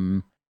 Yeah.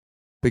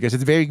 Because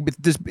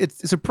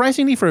it's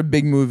surprisingly for a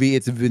big movie,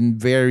 it's been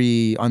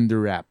very under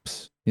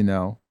wraps.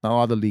 Not a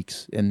lot of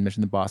leaks in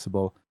Mission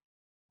Impossible.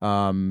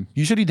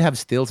 Usually they have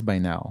stills by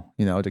now.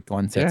 The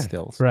on-set Yeah.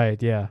 stills.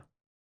 Right. Yeah.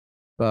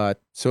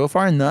 But so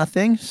far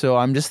nothing. So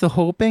I'm just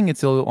hoping it's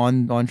still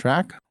on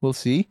track. We'll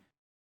see.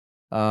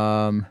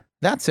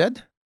 That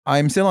said,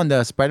 I'm still on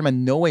the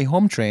Spider-Man No Way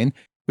Home train,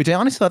 which I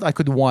honestly thought I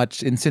could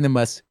watch in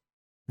cinemas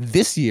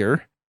this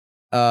year.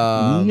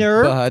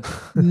 Nerp.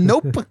 But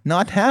nope,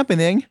 not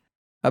happening.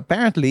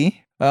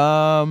 Apparently.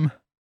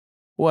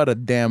 What a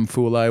damn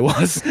fool I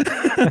was.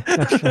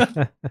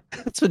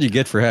 That's what you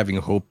get for having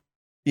hope.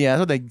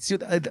 Yeah, so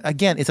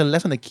again, it's a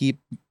lesson I keep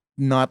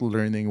not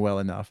learning well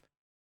enough.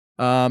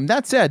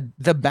 That said,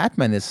 the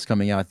Batman is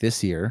coming out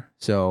this year,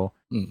 so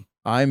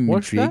I'm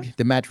What's intrigued. that?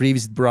 The Matt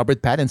Reeves,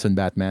 Robert Pattinson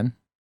Batman.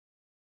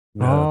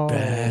 Oh.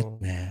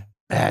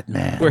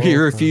 Batman. Where he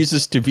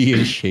refuses to be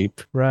in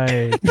shape.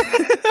 Right.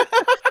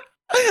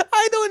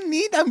 I don't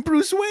need. I'm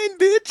Bruce Wayne,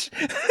 bitch.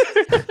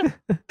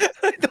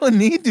 I don't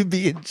need to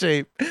be in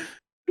shape.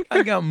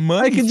 I got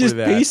money. I can for just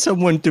that. pay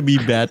someone to be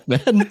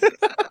Batman.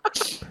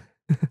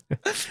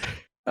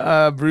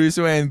 Bruce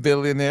Wayne,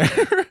 billionaire.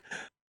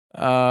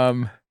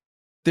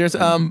 There's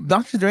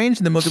Doctor Strange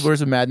in the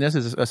Multiverse of Madness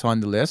is on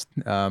the list.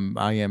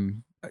 I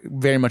am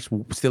very much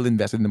still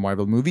invested in the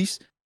Marvel movies.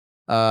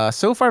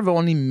 So far I've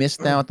only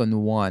missed out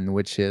on one,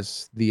 which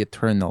is the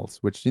Eternals.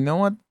 Which, you know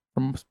what?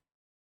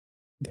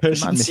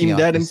 Doesn't missing seem out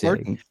that per se.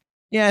 important.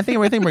 Yeah, I think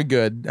we're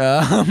good.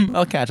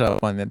 I'll catch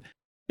up on it.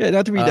 Yeah,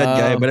 not to be that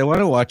guy, Um, but I want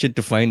to watch it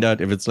to find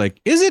out if it's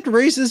like, is it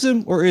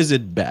racism or is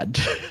it bad?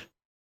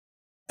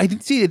 I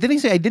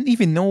didn't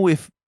even know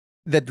if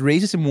that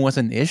racism was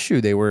an issue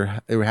they were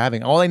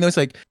having. All I know is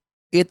like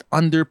it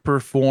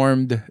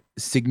underperformed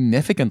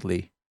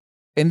significantly.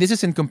 And this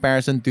is in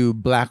comparison to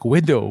Black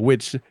Widow,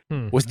 which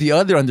was the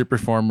other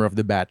underperformer of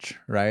the batch,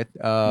 right?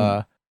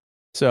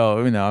 So,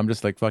 I'm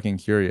just like fucking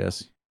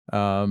curious.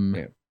 Yeah.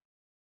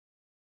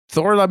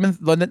 Thor Love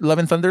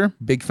and Thunder,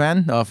 big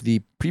fan of the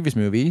previous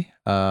movie.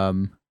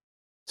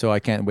 So I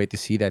can't wait to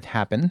see that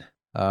happen.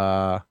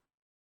 And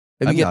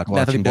we I'm get not Natalie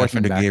watching that for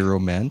Portman the back. gay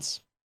romance.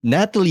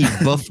 Natalie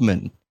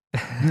Buffman.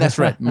 That's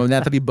right.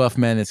 Natalie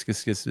Buffman is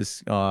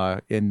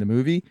in the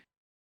movie.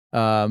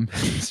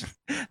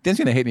 Dan's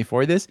gonna hate me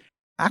for this.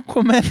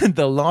 Aquaman and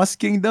the Lost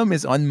Kingdom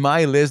is on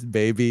my list,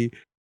 baby.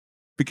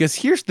 Because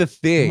here's the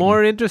thing: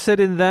 More interested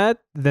in that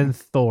than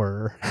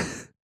Thor.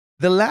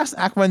 the last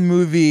Aquaman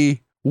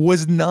movie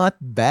was not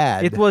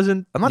bad. It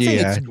wasn't. I'm not saying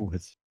Yeah, it's it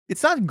was.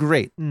 not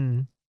great,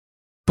 Mm.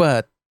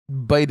 but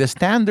by the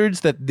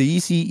standards that the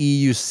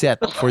ECEU set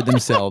for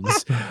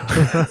themselves,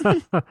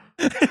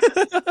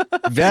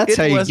 That's it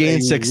how you was gain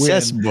a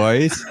success, win.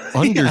 boys.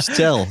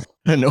 Undersell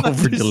and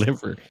over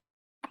deliver.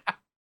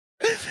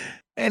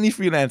 Any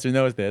freelancer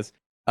knows this.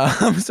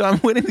 So I'm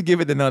willing to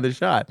give it another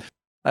shot.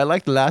 I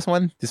like the last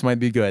one. This might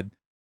be good.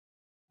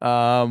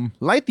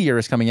 Lightyear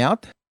is coming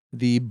out.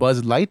 The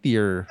Buzz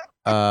Lightyear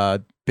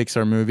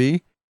Pixar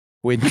movie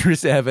with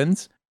Chris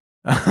Evans.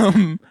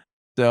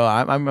 So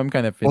I'm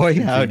kind of Boy,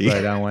 intrigued howdy.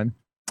 by that one.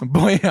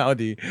 Boy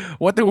howdy.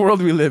 What the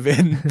world we live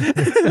in.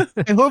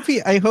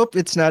 I hope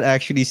it's not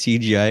actually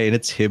CGI and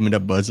it's him in a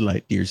Buzz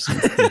Lightyear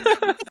suit.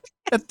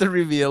 That's the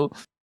reveal.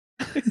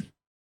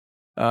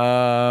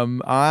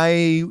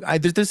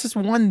 There's this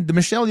one, the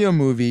Michelle Yeoh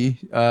movie,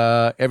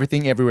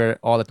 Everything Everywhere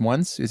All at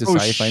Once, is a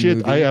sci-fi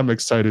movie. I am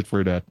excited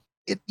for that.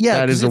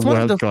 That is a it's one of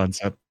wild the,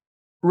 concept.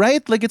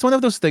 right? Like it's one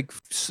of those like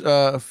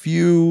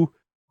few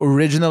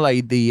original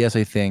ideas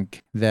I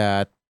think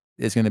that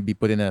is going to be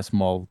put in a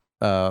small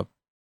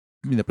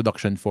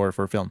production for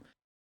film.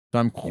 So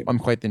I'm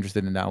quite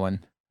interested in that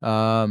one.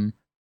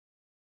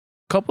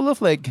 Couple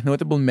of like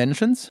notable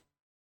mentions.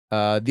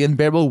 The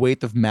Unbearable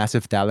Weight of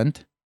Massive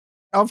Talent.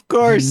 Of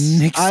course,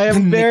 Nick's- I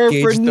am Nick there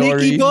Cage for story.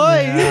 Nicky Boy.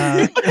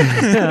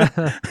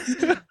 Yeah.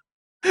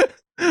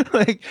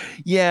 Like,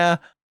 yeah,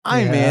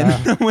 I'm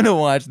Yeah. in. I'm gonna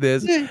watch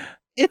this.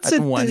 It's At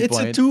a one it's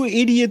a point. two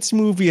idiots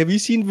movie. Have you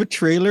seen the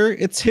trailer?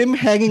 It's him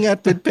hanging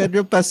out with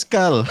Pedro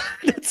Pascal.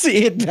 That's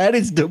it. That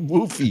is the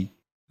movie.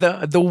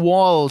 The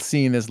wall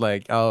scene is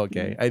like, oh,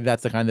 okay,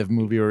 that's the kind of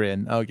movie we're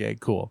in. Okay,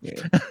 cool.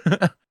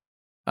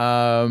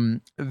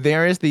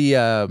 There is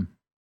the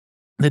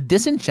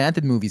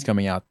Disenchanted movies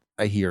coming out,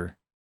 I hear,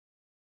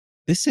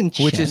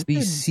 Disenchanted. which is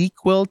the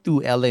sequel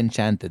to Ella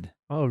Enchanted,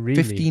 Oh,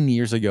 really? 15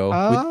 years ago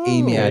with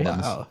Amy okay.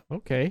 Adams. Wow.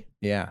 Okay.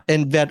 Yeah,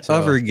 And that So-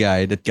 other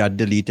guy that got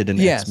deleted in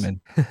Yes. X-Men.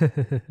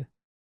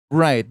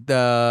 right. And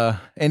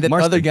that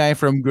Marston. other guy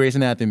from Grey's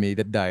Anatomy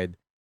that died.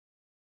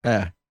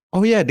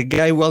 Oh yeah, the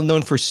guy well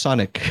known for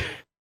Sonic.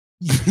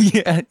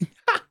 Yeah.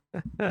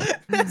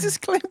 That's his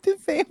claim to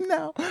fame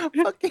now.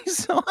 Fucking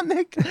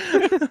Sonic.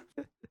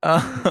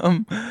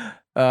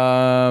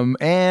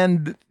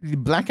 And the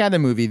Black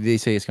Adam movie they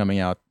say is coming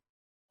out.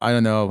 I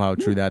don't know how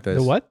true that is.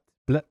 The what?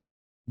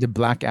 The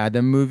Black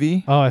Adam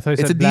movie. Oh, I thought you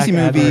It's a said DC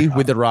Black movie Adder.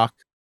 with The Rock.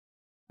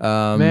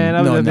 Man,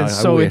 I would no, have no, been I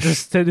so wish.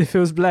 interested if it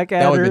was Black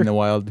That would have Adder. been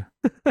wild.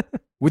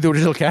 With the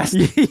original cast.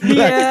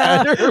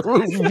 Yeah. Adder would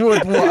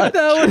watch.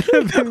 That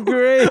would have been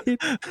great.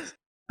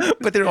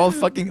 But they're all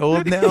fucking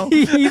old now.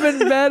 Even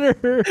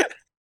better.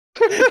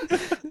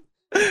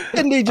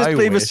 And they just I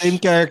play the wish. same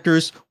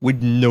characters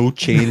with no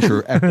change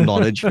or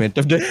acknowledgement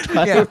of the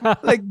time. Yeah,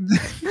 like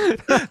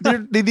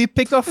they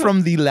pick up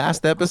from the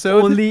last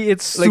episode. Only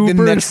it's like the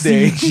super next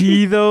day.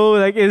 CG though.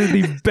 Like it's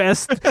the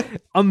best,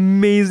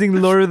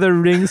 amazing Lord of the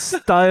Rings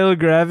style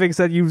graphics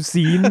that you've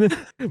seen.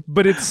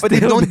 But it's But they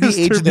still don't Mr.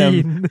 de-age them.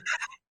 Bean.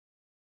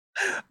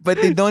 but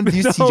they don't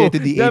use No, CJ to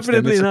de-age them.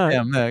 definitely It's just not.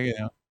 them, you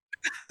know.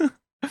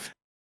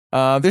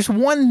 There's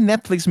one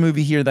Netflix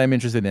movie here that I'm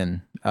interested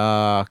in,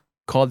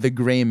 called The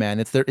Gray Man.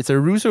 It's a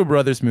Russo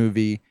brothers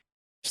movie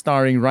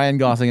starring Ryan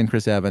Gosling and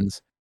Chris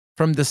Evans.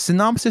 From the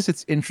synopsis,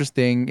 it's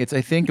interesting. It's,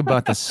 I think,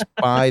 about the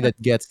spy that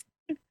gets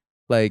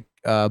like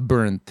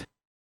burnt,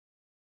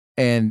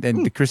 and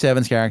the Chris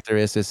Evans character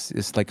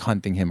is like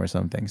hunting him or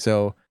something.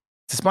 So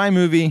it's a spy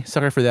movie.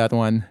 Sucker for that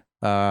one.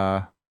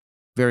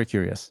 Very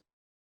curious.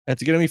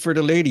 That's gonna be for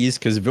the ladies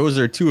because those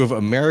are two of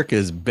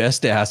America's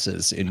best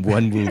asses in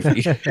one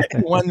movie.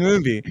 One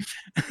movie.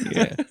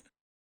 Yeah,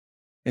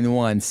 In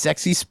one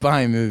sexy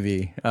spy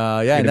movie. Yeah,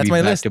 gonna and that's be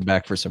my back list. to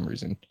back for some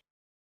reason.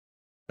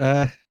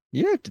 Yeah,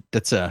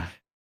 that's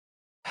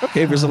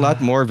okay. There's a lot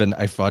more than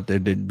I thought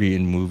there'd be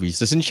in movies.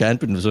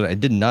 Disenchantment was what I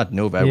did not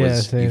know that Yeah,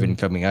 was same. even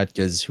coming out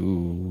because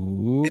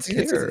who It's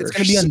cares?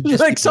 gonna be on Disney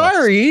like, Plus.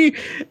 sorry,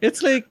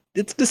 it's like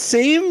it's the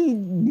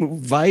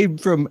same vibe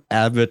from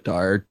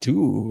Avatar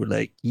too.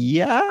 Like,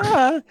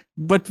 yeah,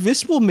 but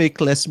this will make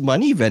less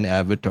money than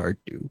Avatar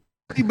 2.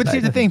 But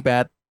here's the thing,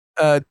 Pat.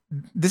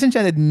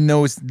 Disenchanted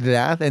knows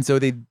that, and so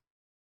they're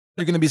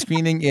going to be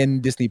screening in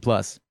Disney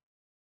Plus.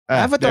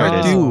 Avatar there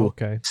it is. 2. Oh,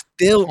 okay.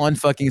 Still on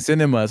fucking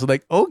cinema. So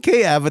like,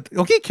 okay, Avatar.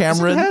 Okay,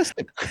 Cameron. It has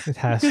to. It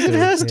has Because to. it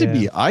has to yeah.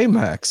 be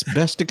IMAX,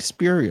 best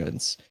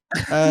experience.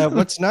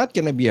 What's not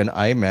going to be an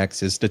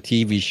IMAX is the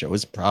TV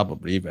shows,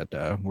 probably,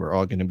 that we're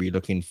all going to be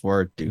looking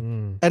forward to.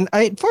 Mm.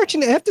 And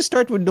fortunately, I have to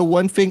start with the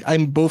one thing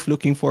I'm both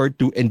looking forward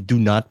to and do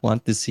not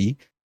want to see.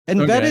 And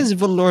that Okay. is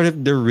The Lord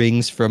of the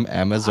Rings from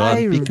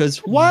Amazon. Because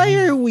why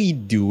are we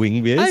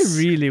doing this? I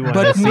really want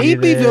But to see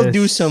maybe they'll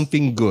do this.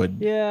 something good.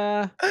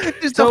 Yeah.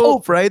 It's So- the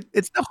hope, right?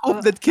 It's the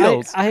hope that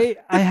kills. I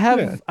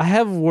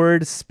have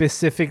words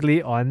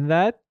specifically on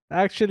that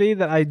actually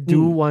that I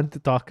do want to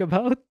talk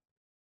about.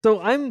 So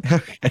I'm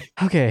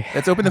okay.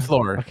 Let's open the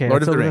floor. Okay,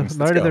 Lord of let's the open Rings.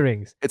 Lord Let's of the go.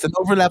 Rings. It's an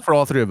overlap for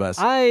all three of us.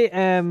 I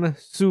am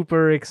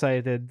super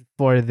excited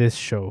for this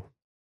show.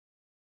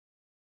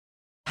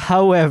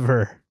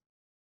 However,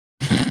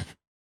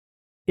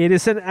 it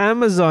is an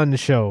Amazon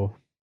show.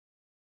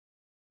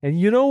 And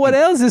you know what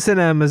else is an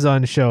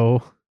Amazon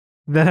show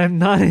that I'm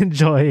not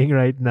enjoying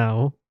right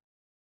now?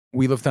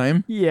 Wheel of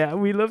Time. Yeah,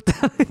 Wheel of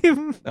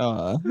Time.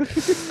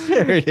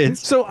 There it is.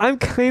 So I'm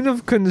kind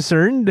of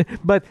concerned,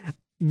 but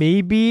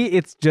maybe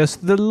it's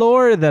just the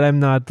lore that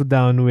I'm not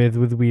down with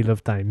Wheel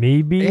of Time.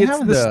 Maybe They it's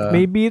have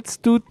maybe it's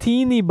too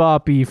teeny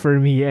boppy for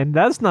me, and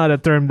that's not a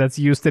term that's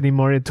used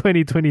anymore in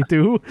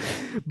 2022.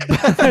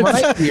 From what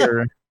I But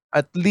hear,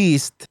 at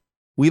least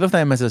Wheel of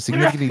Time has a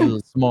significantly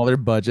smaller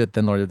budget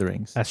than Lord of the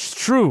Rings. that's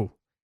true.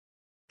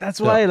 That's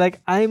why,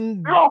 like,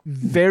 I'm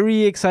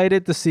very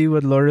excited to see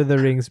what Lord of the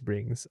Rings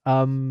brings.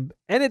 And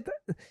it,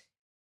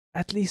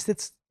 at least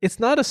it's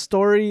not a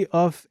story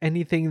of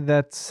anything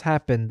that's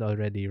happened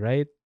already,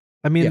 right?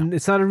 I mean,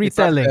 it's not a It's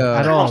not, retelling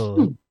at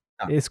all.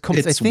 It's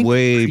It's, I It's think,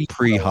 way pre-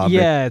 pre-Hobbit.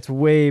 yeah, it's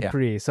way Yeah.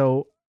 pre.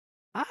 So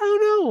I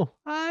don't know.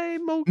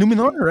 I'm okay.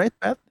 Numenor, right,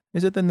 Pat?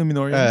 Is it the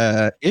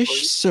Numenorian?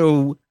 Ish.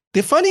 So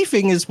the funny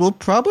thing is, we'll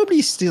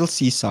probably still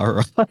see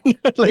Sauron.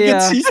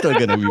 Yeah. he's still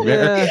gonna be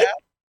there. Yeah,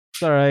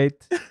 it's all right.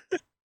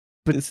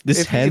 But This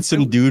if-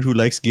 handsome if- dude who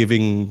likes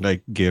giving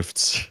like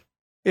gifts.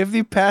 If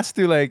they pass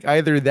to like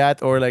either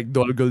that or like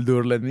Dol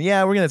Guldur,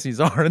 yeah, we're gonna see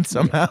Sauron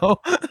somehow.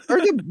 Or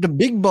the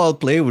big ball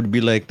play would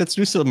be like, let's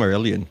do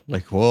Silmarillion.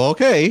 Like, well,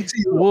 okay.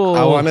 whoa,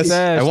 I wanna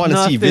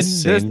there's see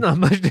this There's scene. not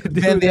much to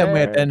do. Then they have my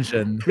there.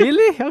 attention.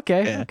 Really?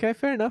 Okay. Yeah. Okay.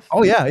 Fair enough.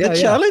 Oh yeah, The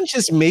challenge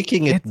is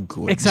making it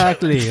good.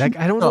 Exactly. Like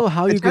I don't know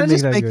how you it's can kinda make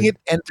just that making good.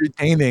 it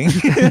entertaining.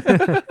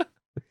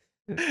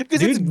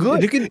 Because it's Dude, good.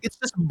 they could- It's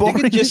just They boring.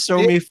 could just show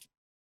as me. shit.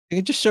 They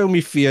could just show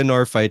me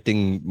Fëanor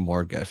fighting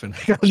Morgoth. And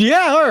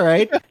yeah, all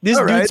right. This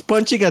All dude's right.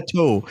 punching a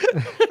toe.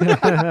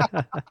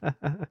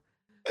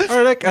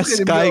 Or like a Look at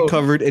him sky go.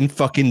 covered in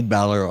fucking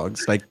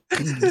Balrogs. Like,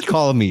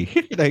 call me.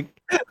 Like,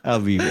 I'll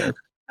be there.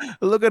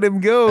 Look at him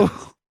go,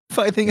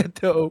 fighting a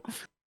toe.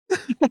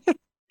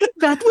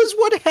 That was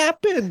what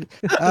happened.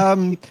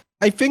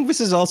 I think this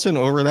is also an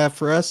overlap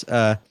for us.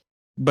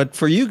 But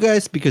for you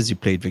guys, because you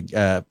played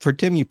the for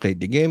Tim, you played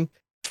the game.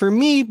 For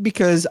me,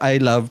 because I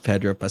love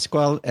Pedro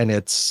Pascal and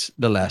it's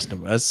The Last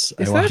of Us.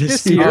 Is I want that to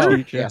this see year?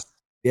 it. Yes.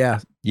 Yeah.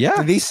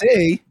 Yeah. They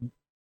say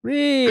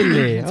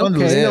Really? it's on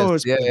the Okay.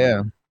 list. Yeah,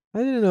 yeah. I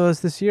didn't know it was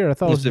this year. I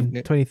thought it was in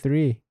Yeah.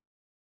 23.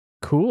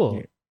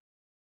 Cool.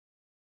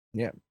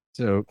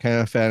 So kind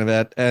of a fan of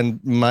that. And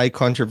my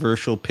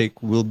controversial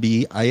pick will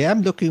be I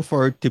am looking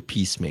forward to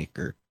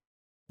Peacemaker.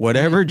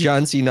 Whatever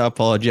John Cena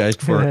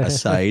apologized for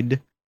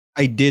aside,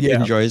 I did Yeah.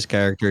 enjoy his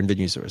character in the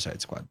new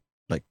Suicide Squad.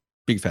 Like,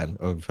 big fan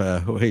of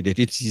who he did.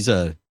 He's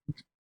a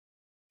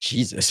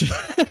Jesus.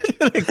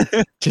 Like,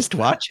 just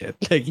watch it.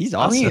 Like, he's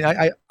awesome. I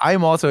mean,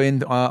 I'm also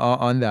in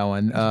on that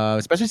one,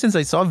 especially since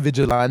I saw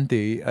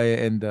Vigilante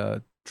in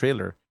the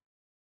trailer.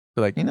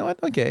 So like, you know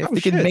what? Okay, if Oh,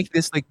 they can shit. make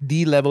this like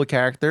D-level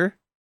character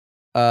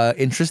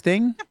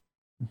interesting,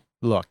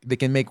 look, they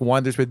can make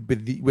wonders with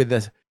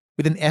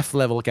an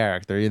F-level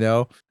character. You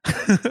know.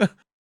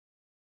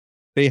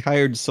 they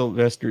hired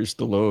Sylvester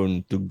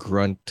Stallone to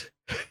grunt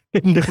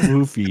in the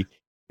movie.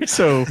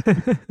 So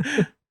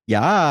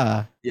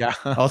yeah. Yeah.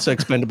 Also,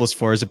 Expendables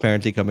 4 is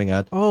apparently coming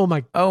out, Oh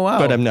my! Oh wow.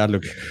 but I'm not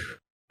looking.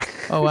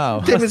 Oh wow.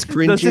 Tim is Does it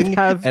cringing,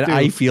 have and to?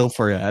 I feel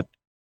for that.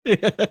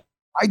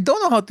 I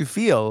don't know how to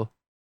feel,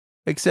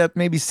 except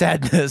maybe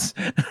sadness.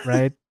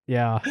 Right?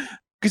 Yeah.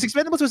 Because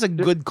Expendables was a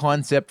good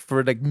concept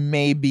for like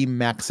maybe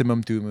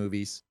maximum 2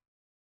 movies.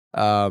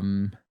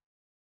 And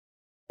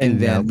now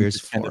then there's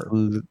it's kind of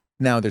 4.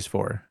 now there's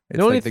 4. It's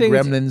only like the thing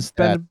Gremlins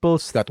that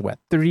Expendables got wet.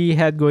 3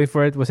 had going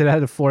for it was it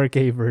had a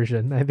 4K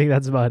version. I think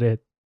that's about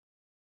it.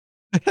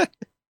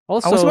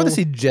 Also, I was about to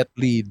say Jet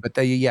Lead, but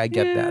yeah, I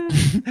get that.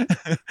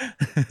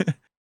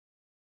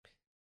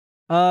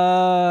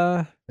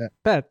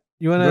 Pat,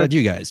 you What wanna? about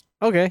you guys?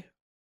 Okay.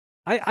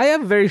 I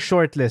have a very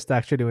short list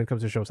actually when it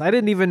comes to shows. I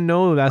didn't even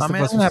know Last I of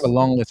mean, I Us don't have a was.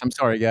 long list. I'm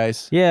sorry,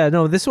 guys. Yeah,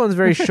 no, this one's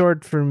very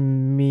short for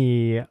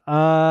me.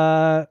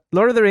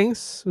 Lord of the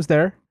Rings was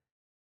there.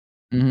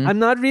 Mhm. I'm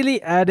not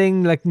really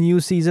adding like new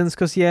seasons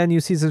because new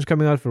seasons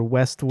coming out for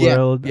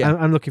Westworld. yeah.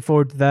 I'm looking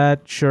forward to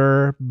that,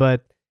 sure,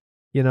 but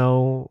you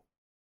know,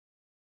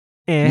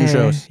 New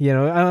shows. You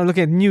know, I'm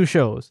looking at new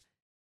shows,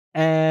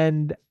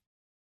 and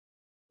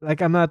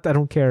like I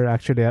don't care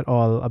actually at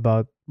all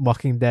about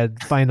Walking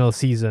Dead final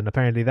season.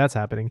 Apparently, that's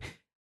happening.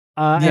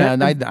 Yeah,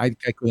 and, and I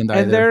couldn't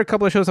either. and there are a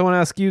couple of shows I want to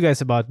ask you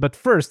guys about. But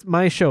first,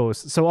 my shows.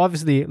 So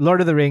obviously,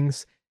 Lord of the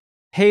Rings,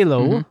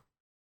 Halo. Mhm.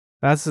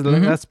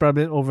 That's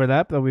probably an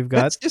overlap that we've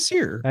got. That's this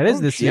year. That is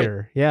Oh, this shit.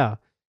 year. Yeah.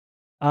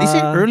 They say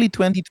early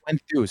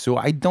 2022, so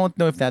I don't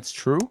know if that's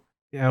true,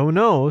 Yeah, who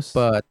knows?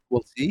 but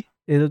we'll see.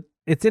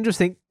 It's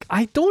interesting.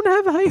 I don't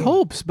have high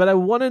hopes, but I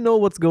want to know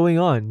what's going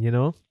on. You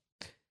know.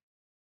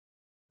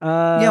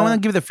 Yeah, I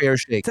want to give it a fair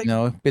shake. like- You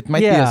know, it might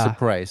be a yeah.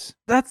 surprise.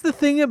 That's the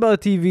thing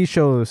about TV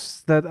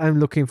shows that I'm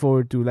looking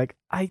forward to. Like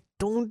I've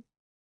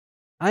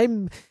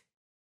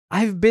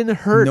been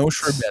hurt. No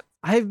sure bet.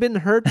 I've been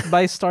hurt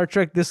by Star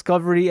Trek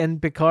Discovery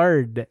and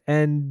Picard,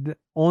 and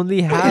only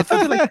I half.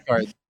 thought you liked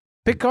Picard.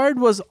 Picard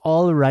was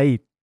all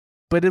right,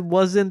 but it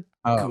wasn't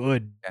Oh,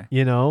 good. okay.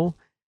 You know.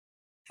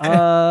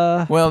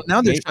 Well,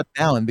 now they're Okay. shut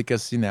down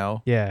because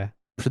Yeah.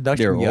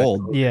 production They're got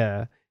old. COVID.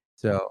 Yeah.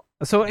 So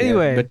So Yeah,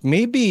 anyway, but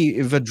maybe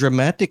if a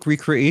dramatic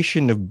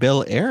recreation of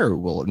Bell Air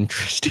will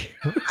interest you.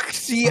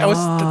 see, I was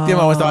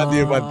talking to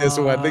you about this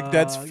one. Like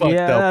that's fucked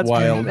up,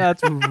 wild.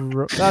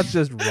 That's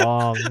just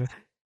wrong.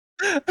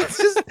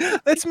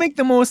 Let's make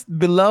the most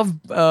beloved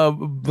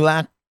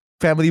black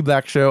family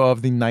black show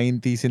of the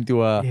 90s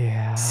into a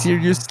Yeah.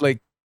 serious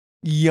like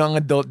young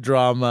adult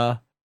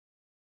drama.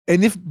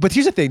 But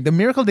here's the thing, the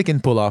miracle they can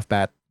pull off,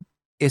 Pat,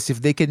 is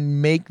if they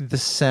can make the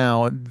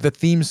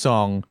theme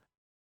song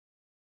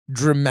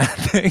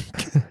dramatic.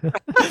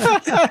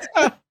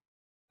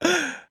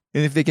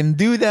 And if they can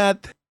do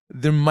that,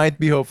 there might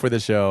be hope for the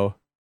show,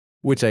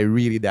 which I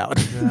really doubt.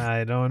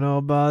 I don't know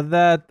about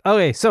that.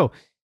 Okay, so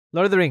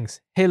Lord of the Rings,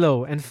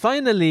 Halo, and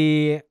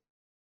finally,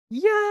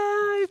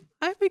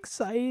 I'm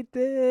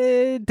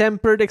excited.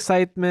 Tempered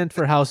excitement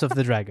for House of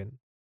the Dragon.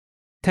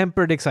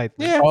 Tempered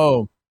excitement. Yeah.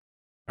 Oh,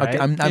 okay,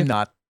 Right? I'm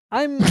not.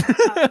 I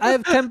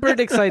have tempered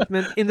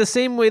excitement in the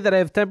same way that I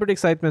have tempered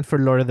excitement for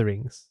Lord of the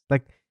Rings.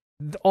 Like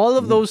all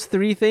of those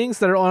 3 things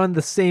that are on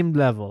the same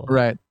level.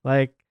 Right.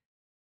 Like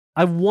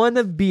I want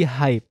to be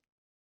hyped,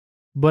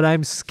 but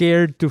I'm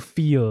scared to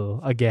feel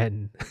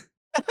again.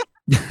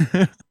 See,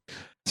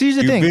 here's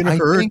the You've thing. been I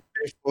hurt think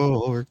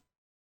before.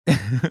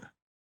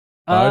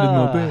 I don't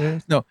know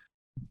best. No.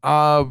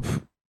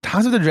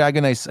 House of the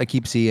Dragon I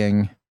keep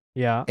seeing,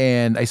 Yeah.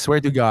 and I swear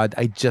to God,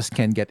 I just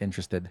can't get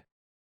interested.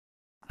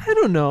 I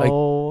don't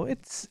know.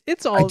 It's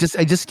all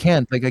I just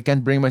can't. Like I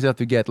can't bring myself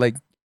to get like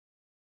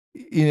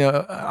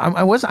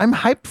I'm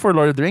hyped for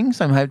Lord of the Rings.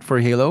 I'm hyped for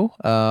Halo.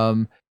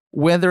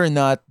 Whether or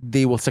not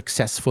they will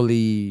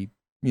successfully,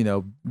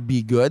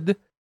 be good,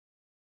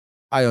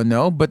 I don't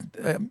know. But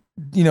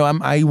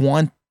I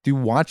want to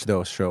watch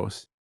those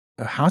shows.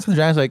 House of the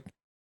Dragon is like,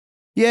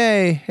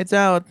 yay, it's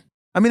out.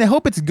 I mean, I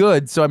hope it's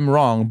good. So I'm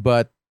wrong,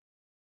 but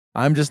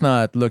I'm just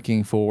not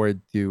looking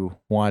forward to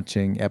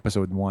watching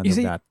episode 1 You of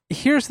see, that.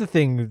 here's the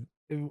thing,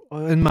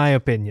 in my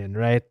opinion,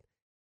 right?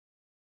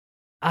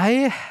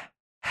 I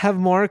have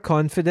more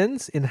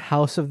confidence in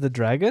House of the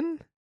Dragon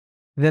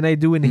than I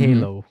do in Mhm.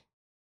 Halo.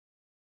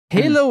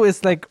 Halo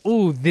is like,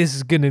 oh, this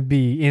is gonna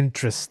be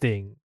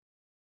interesting.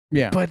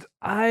 Yeah. But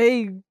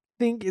I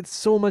think it's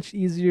so much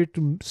easier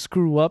to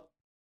screw up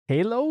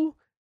Halo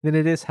than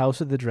it is House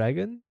of the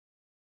Dragon.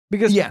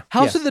 Because Yeah,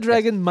 House yes, of the yes.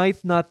 Dragon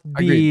might not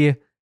be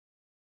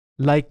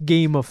like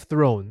Game of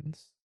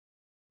Thrones,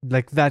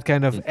 like that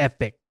kind of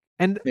epic.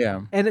 And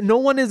Yeah. no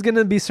one is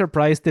gonna be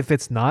surprised if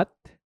it's not.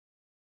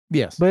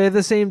 Yes. But at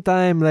the same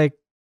time, like,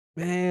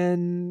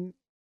 man,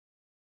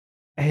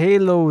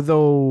 Halo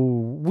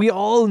though, we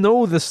all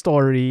know the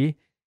story.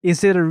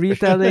 Is it a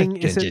retelling?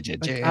 Is it?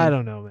 Like, I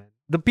don't know, man.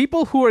 The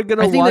people who are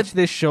gonna I think watch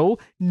this show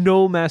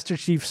know Master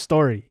Chief's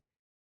story.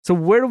 So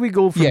where do we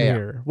go from Yeah, yeah.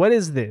 here? What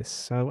is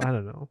this? I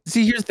don't know.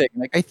 See, here's the thing.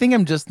 Like, I think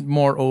I'm just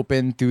more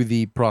open to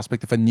the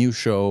prospect of a new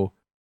show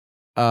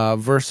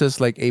versus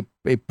like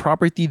a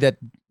property that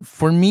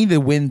for me the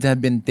wind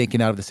had been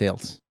taken out of the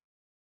sails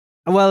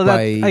Well, that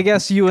I by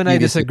guess you and I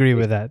previous disagree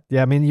with that.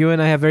 Yeah, I mean, you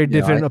and I have very you know,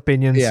 different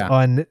opinions yeah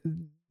on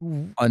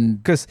on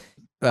because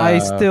I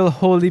still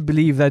wholly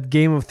believe that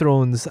Game of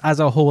Thrones as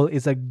a whole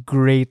is a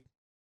great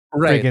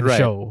right friggin' right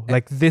show.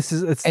 Like this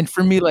is it's and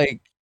for me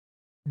like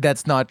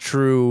that's not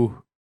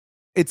true.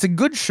 It's a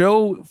good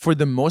show for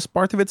the most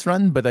part of its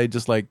run, but I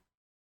just like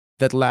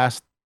that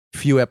last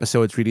few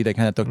episodes really that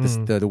kind of took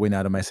the wind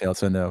out of my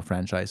sails on the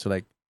franchise.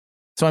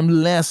 So I'm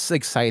less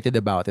excited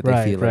about it.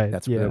 I feel like right.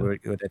 that's Yeah. what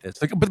it is.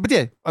 Like, but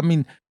yeah, I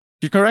mean,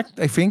 you're correct.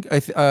 I think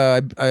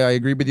I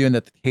agree with you in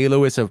that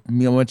Halo is a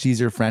much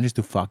easier franchise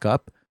to fuck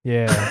up.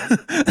 Yeah.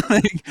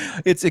 Like,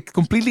 it's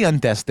completely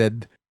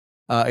untested.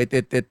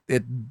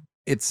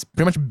 It's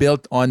pretty much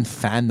built on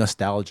fan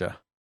nostalgia,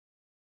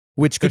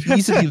 which could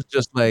easily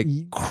just like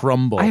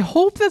crumble. I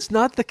hope that's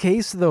not the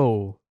case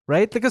though,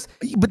 right? Because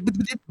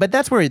but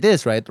that's where it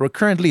is, right? Or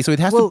currently, so it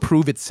has to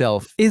prove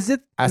itself. Is it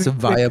as a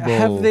viable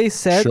have they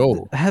said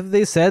show? Have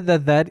they said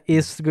that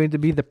is going to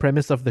be the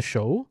premise of the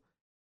show?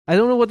 I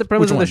don't know what the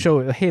premise of the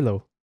show.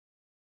 Halo.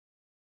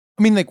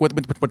 I mean, like what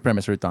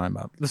premise are you talking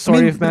about? The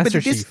story of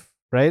Master Chief,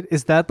 right?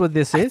 Is that what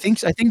this is?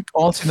 I think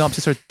all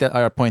synopses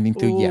are pointing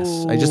to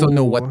yes. I just don't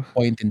know what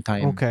point in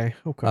time. Okay.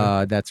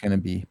 That's gonna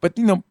be. But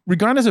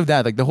regardless of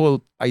that, like the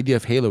whole idea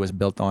of Halo is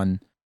built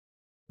on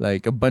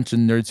like a bunch of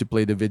nerds who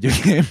played the video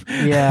game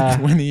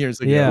 20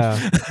 years ago. Yeah.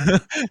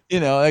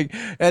 Like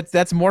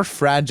that's more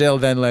fragile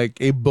than like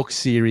a book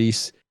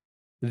series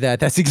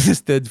that has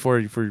existed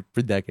for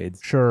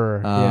decades.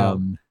 Sure.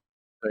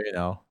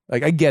 So,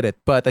 like I get it,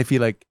 but I feel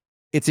like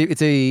it's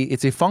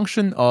a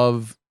function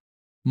of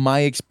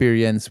my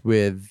experience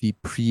with the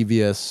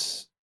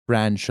previous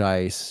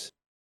franchise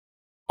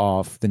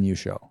of the new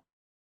show.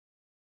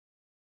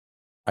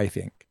 I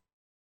think.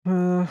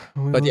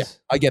 But yeah,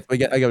 I get what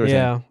you're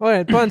saying. All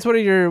right, Buns,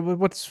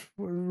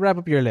 wrap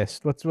up your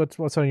list. What's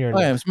on your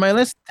list? So my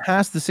list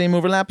has the same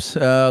overlaps.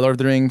 Lord of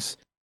the Rings,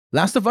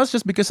 Last of Us,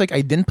 just because like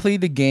I didn't play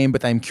the game,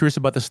 but I'm curious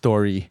about the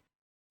story.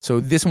 So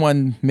this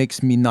one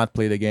makes me not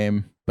play the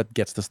game, but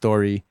gets the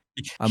story.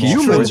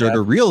 Humans are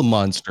the real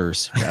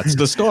monsters. That's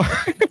the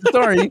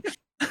story.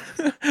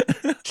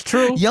 It's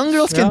true. Young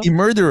girls can be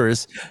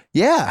murderers.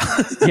 Yeah.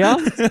 Yeah,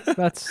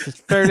 that's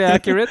fairly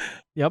accurate.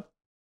 Yep.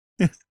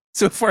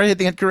 So far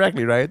hitting it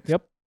correctly, right?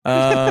 Yep.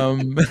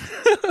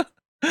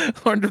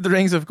 Lord of the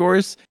Rings, of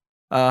course.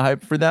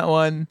 Hype for that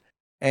one.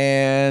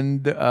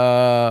 And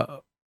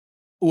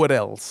what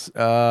else?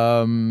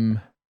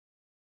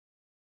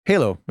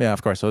 Halo, yeah,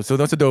 of course. So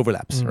those are the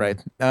overlaps, right?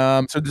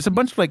 So there's a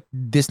bunch of like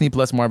Disney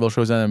Plus Marvel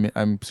shows that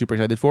I'm super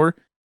excited for.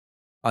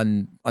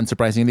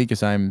 Unsurprisingly,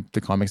 because I'm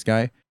the comics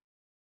guy.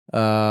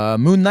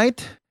 Moon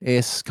Knight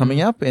is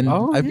coming up, and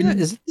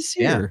is it this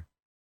year? Yeah.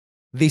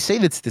 They say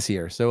it's this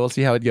year, so we'll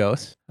see how it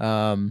goes.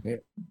 I was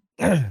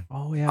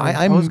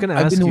gonna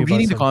ask you. I've been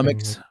reading the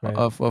comics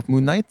of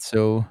Moon Knight,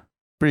 so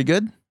pretty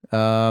good.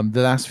 The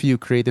last few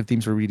creative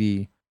teams were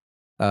really,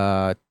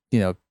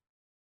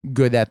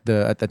 good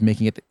at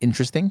making it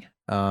interesting.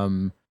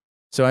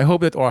 So I hope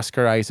that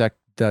Oscar Isaac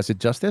does it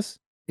justice.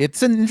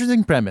 It's an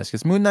interesting premise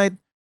because Moon Knight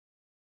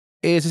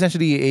is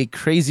essentially a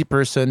crazy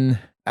person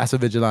as a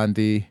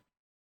vigilante,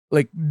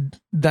 like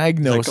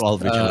diagnosed. Like all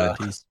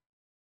vigilantes.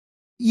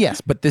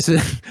 Yes, but this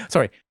is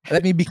sorry.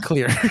 Let me be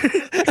clear.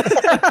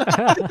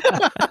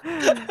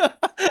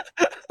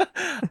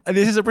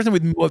 This is a person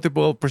with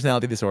multiple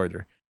personality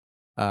disorder.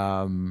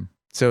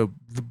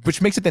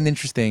 Which makes it an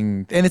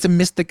interesting, and it's a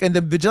mystic, and the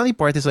vigilante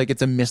part is like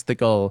it's a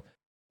mystical,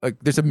 like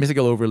there's a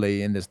mystical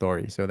overlay in the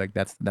story. So like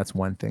that's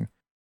one thing.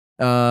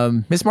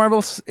 Miss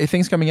Marvel's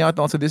thing's coming out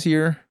also this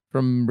year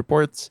from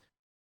reports.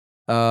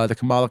 The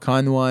Kamala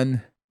Khan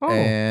one,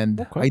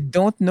 and I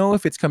don't know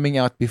if it's coming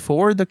out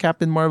before the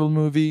Captain Marvel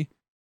movie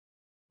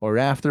or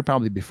after,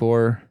 probably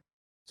before.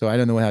 So I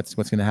don't know what's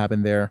going to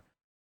happen there.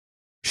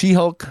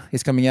 She-Hulk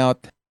is coming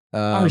out.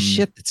 Oh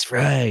shit, that's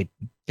right.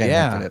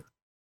 Yeah.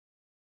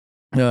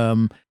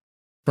 From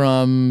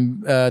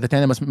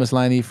Tatiana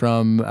Maslany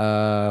from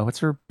what's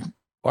her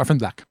Orphan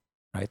Black,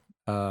 right?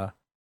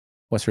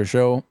 What's her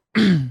show?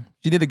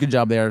 She did a good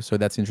job there, so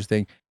that's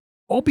interesting.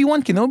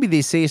 Obi-Wan Kenobi,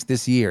 they say, is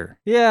this year.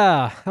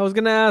 Yeah, I was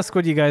gonna ask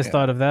what you guys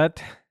thought of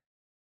that.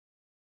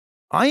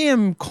 I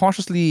am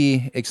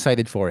cautiously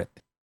excited for it.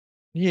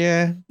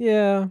 Yeah.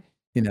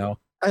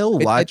 I'll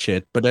watch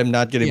it, but I'm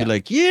not gonna be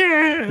like,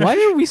 yeah. Why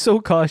are we so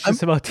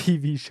cautious about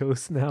TV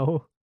shows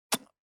now?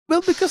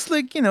 Well, because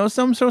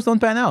some shows don't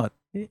pan out.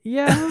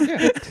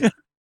 Yeah.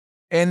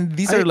 And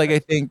these are I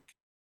think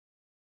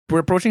we're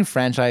approaching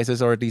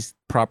franchises or these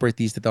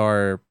properties that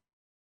are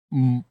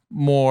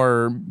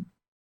more,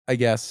 I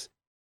guess,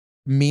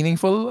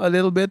 meaningful a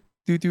little bit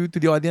to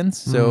the audience.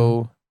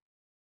 So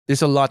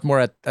there's a lot more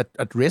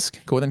at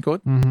risk, quote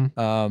unquote.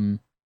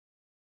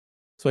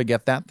 So I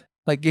get that.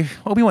 Like if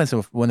Obi-Wan's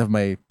one of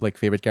my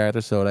favorite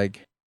characters, so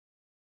like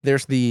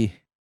there's the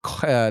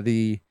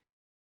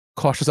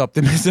cautious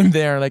optimism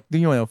there. Like, do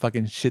you want to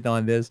fucking shit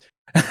on this?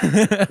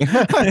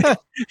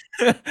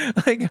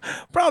 Like,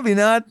 probably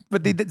not.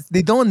 But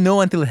they don't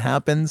know until it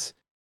happens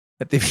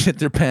that they've shit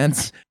their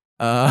pants.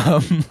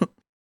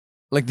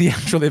 Like the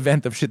actual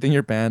event of shitting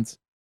your pants.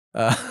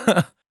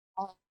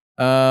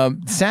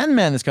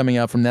 Sandman is coming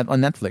out on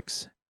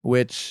Netflix,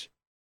 which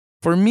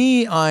for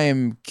me,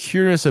 I'm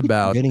curious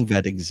about. Forgetting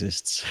that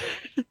exists.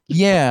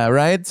 Yeah,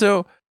 right.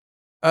 So,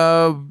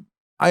 I'm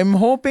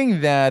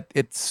hoping that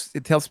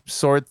it helps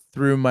sort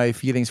through my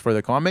feelings for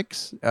the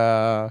comics,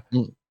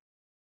 and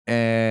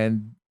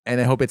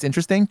I hope it's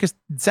interesting because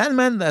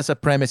Sandman as a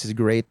premise is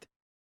great.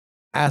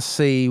 As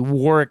a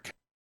work,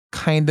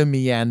 kind of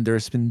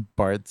meanders in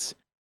parts.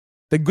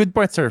 The good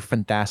parts are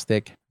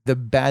fantastic. The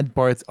bad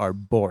parts are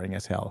boring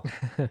as hell.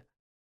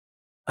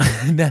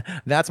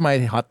 That's my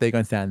hot take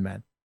on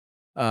Sandman.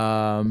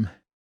 And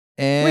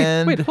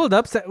wait, hold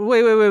up.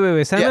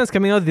 Wait. Sandman's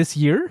coming out this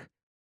year?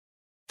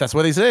 that's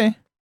what they say.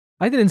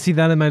 I didn't see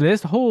that in my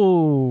list.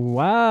 Oh,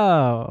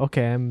 wow.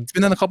 Okay. It's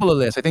been on a couple of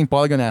lists. I think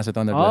Polygon has it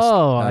on their list.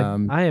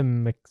 I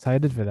am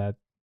excited for that.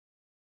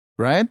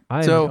 Right?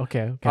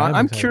 Okay.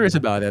 I'm curious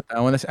about it.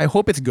 I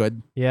hope it's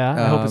good. Yeah,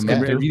 I hope it's good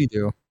I too. really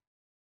do.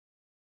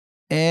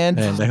 And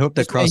I hope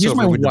the here's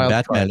my crossover with the wild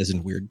Batman card.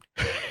 isn't weird.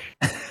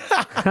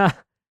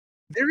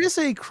 There is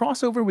a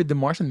crossover with the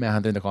Martian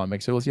Manhunter in the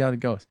comics, so we'll see how it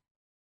goes.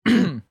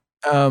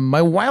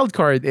 My wild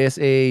card is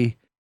a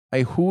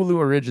Hulu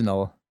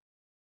original.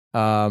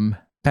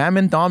 Pam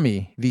and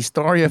Tommy, the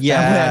story of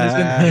Pamela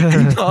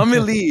Anderson and Tommy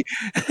Lee.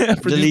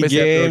 Lily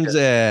James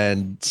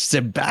and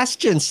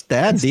Sebastian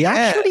Stan. They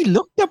actually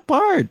look the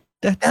part.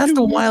 That's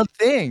the wild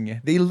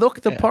thing. They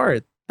look the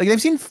part. Like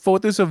I've seen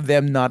photos of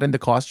them not in the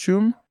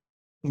costume.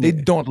 They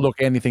don't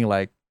look anything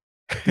like,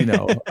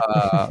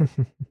 Pam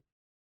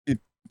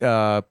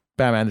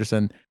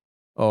Anderson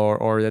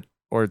or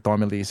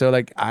Tommy Lee. So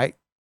like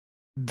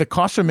the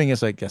costuming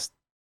is like just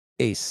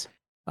ace.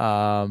 So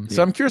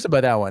I'm curious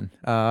about that one.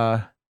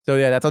 So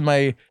yeah, that's on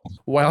my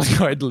wild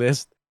card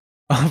list.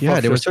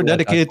 They were so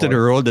dedicated to the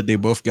role that they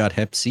both got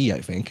Hep C, I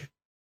think.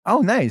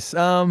 Oh, nice.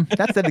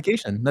 That's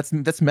dedication.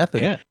 That's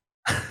method. Yeah.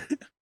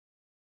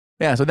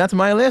 Yeah. So that's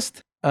my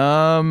list.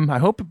 I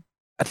hope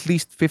at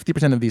least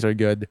 50% of these are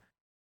good.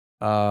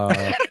 Not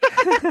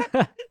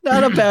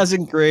a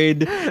passing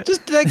grade.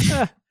 Just like.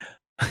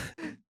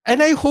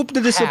 And I hope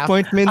the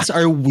disappointments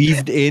are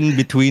weaved in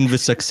between the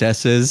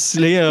successes. So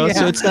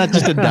it's not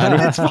just a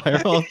downward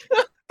spiral.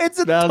 It's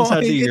a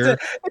coin.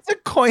 It's a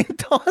coin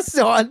toss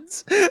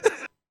odds.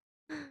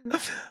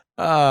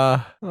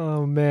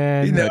 Oh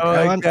man.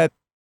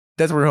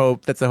 That's our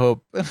hope. That's a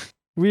hope. I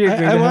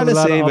want to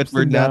say that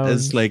we're not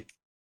as like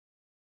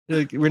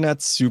we're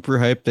not super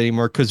hyped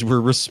anymore because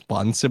we're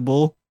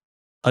responsible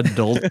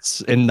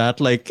adults and not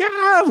like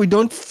we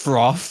don't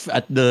froth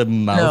at the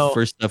mouth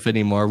for stuff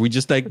anymore. We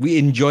just we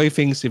enjoy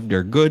things if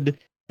they're good,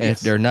 and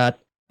if they're not,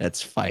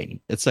 that's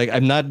fine. It's like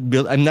I'm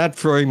not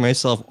throwing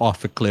myself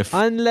off a cliff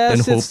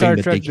unless it's Star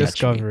Trek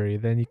Discovery.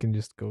 Then you can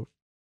just go.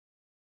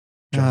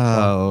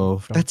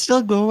 That's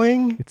still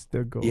going. It's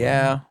still going.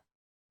 Yeah,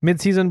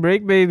 mid-season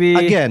break, baby.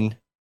 Again,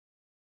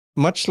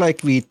 much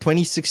like the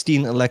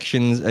 2016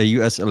 elections,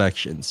 U.S.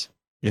 elections,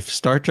 if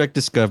Star Trek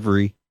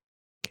Discovery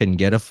can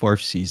get a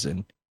 4th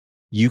season,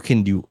 you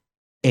can do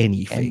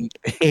anything.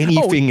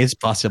 Anything is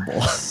possible.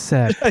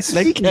 Except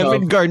like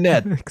Kevin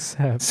Garnett.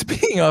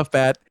 Speaking of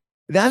that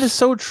is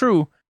so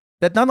true.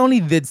 That not only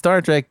did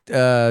Star Trek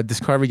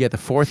Discovery get the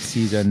 4th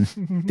season,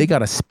 they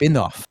got a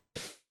spin-off.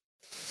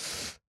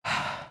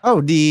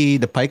 Oh, the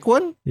Pike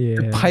one? Yeah.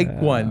 The Pike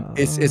one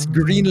is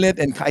greenlit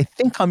and I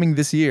think coming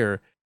this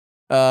year.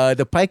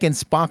 The Pike and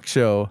Spock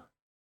show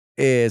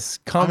is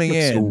coming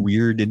in. So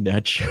weird in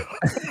that show.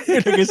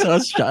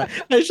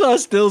 I saw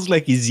stills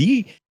like, is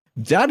he?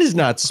 That is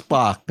not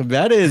Spock.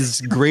 That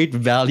is great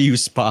value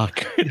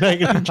Spock.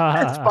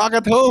 Spock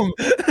at home.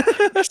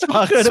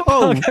 Spock at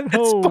home.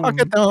 Spock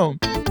at home.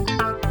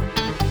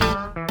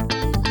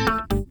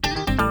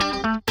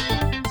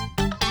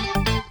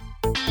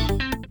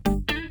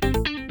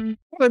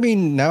 I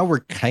mean, now we're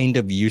kind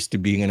of used to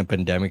being in a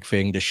pandemic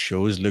thing. The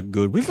shows look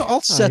good. We've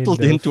all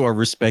settled into our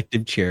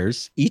respective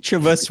chairs. Each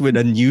of us with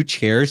a new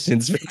chair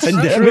since the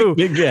pandemic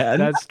began.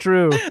 That's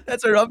true.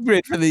 That's our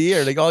upgrade for the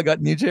year. They all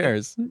got new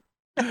chairs.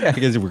 Yeah,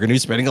 because we're going to be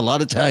spending a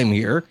lot of time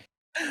here.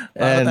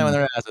 A lot of time on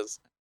their asses.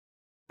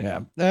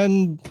 Yeah.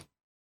 And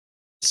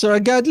so I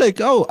got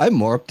I'm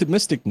more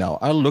optimistic now.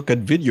 I'll look at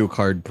video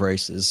card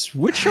prices,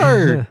 which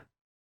are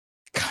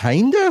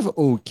kind of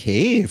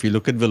okay if you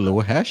look at the low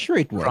hash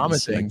rate ones.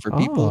 Promising. For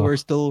people who are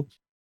still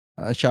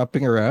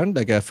shopping around,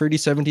 like a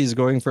 3070 is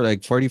going for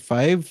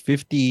 45,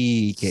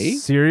 50K.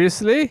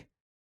 Seriously?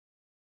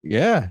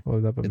 Yeah.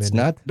 Hold up a minute. It's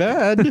not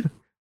bad.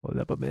 Hold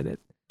up a minute.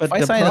 But if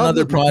I sign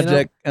another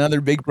project, another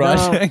big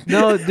project.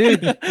 No,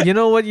 dude, you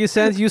know what you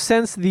sense? You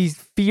sense the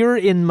fear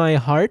in my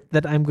heart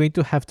that I'm going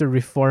to have to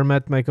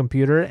reformat my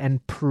computer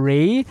and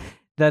pray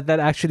that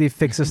actually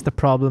fixes the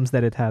problems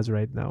that it has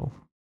right now.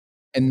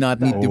 and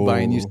not need to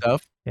buy new Oh.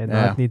 stuff. and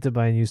Yeah. not need to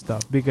buy new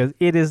stuff because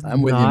it is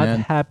I'm with you, not man.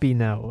 happy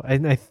now.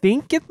 And I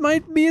think it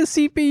might be a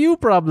CPU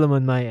problem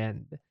on my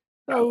end.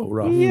 Oh, So,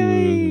 rough.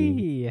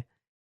 yay!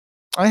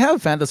 I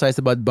have fantasized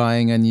about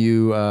buying a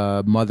new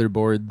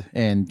motherboard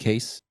and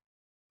case.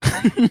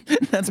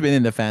 That's been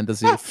in the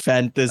fantasy.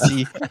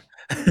 Fantasy.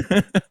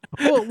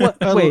 Well, what?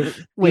 Well,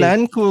 wait.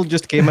 Lancool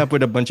just came up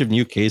with a bunch of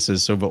new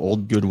cases, so the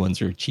old good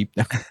ones are cheap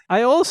now.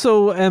 I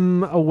also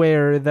am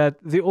aware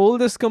that the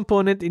oldest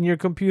component in your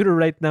computer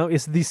right now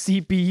is the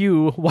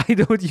CPU. Why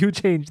don't you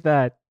change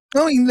that?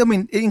 No, I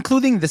mean,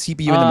 including the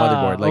CPU and the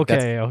motherboard. Like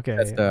okay,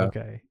 that's the-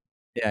 okay.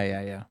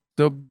 yeah.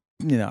 So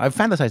I've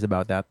fantasized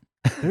about that.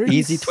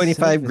 Easy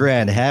 25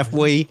 grand,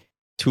 halfway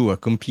to a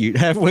compute,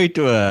 halfway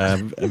to a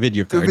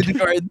video The card.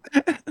 video card.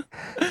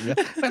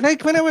 But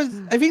like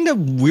I think the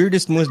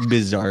weirdest, most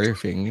bizarre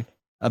thing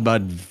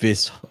about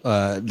this,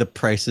 the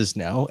prices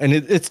now, and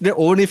it's the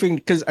only thing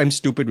because I'm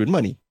stupid with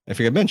money. I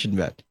think I mentioned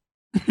that.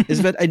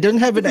 Is that I don't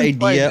have an It's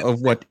fine. idea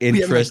of what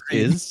interest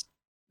agreed. is.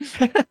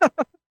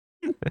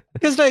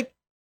 Because like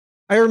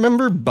I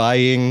remember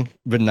buying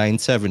the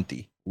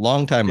 970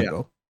 long time Yeah.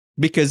 ago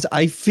because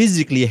I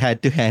physically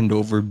had to hand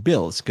over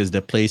bills because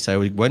the place I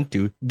went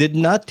to did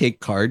not take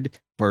card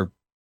for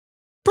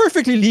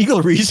perfectly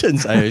legal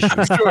reasons, I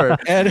assume. Sure.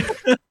 And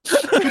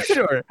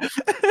Sure.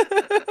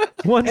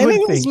 One and would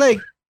it was think. like,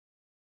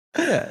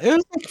 yeah, it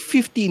was like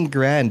 15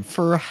 grand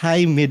for a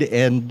high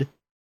mid-end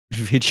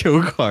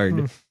video card.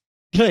 Hmm.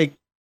 Like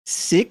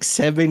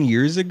 6-7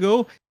 years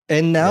ago.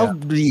 And now Yeah.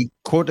 the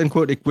quote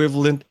unquote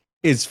equivalent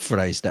is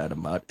thrice that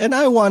amount. And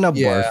I want to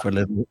Yeah. barf a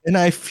little and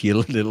I feel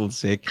a little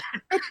sick.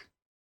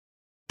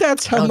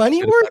 That's how Sounds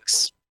money good.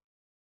 works.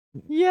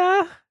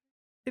 Yeah,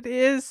 it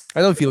is.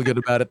 I don't feel good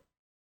about it.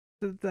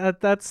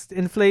 That's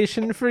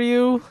inflation for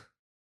you.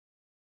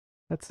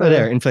 That's So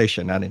there,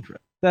 inflation, not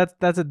interest.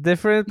 that's a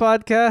different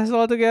podcast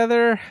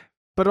altogether.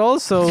 But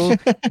also,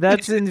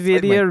 that's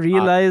Nvidia my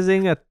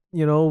realizing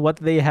what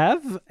they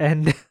have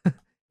and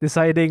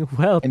deciding,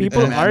 well, And the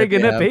people demand are that they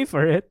gonna have. pay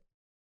for it.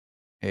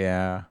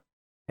 Yeah.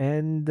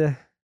 And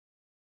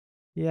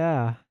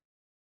yeah.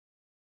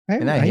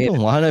 And I I hate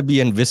don't want to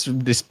be in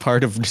this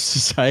part of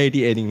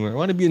society anymore. I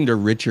want to be in the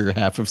richer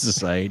half of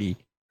society.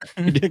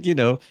 You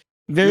know,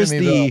 there's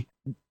me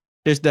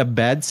there's the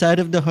bad side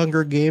of the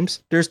Hunger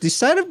Games. There's the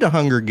side of the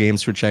Hunger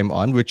Games which I'm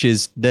on, which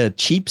is the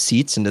cheap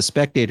seats in the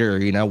spectator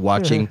arena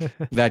watching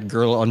that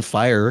girl on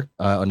fire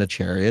on a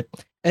chariot.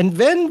 And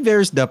then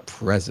there's the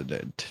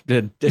president,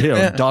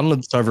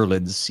 Donald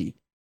Sutherland's seat.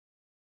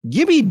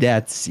 Give me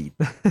that seat.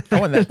 I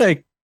want that.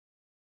 Like,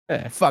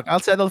 Fuck, I'll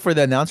settle for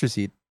the announcer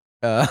seat.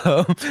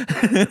 ooh,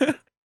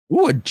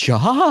 a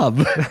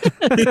job.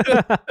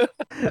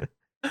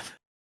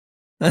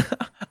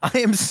 I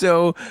am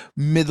so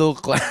middle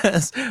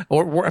class,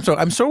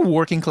 I'm so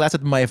working class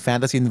that my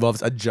fantasy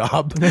involves a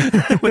job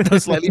with a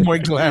slightly more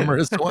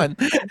glamorous one.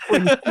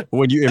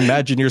 When you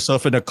imagine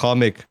yourself in a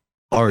comic,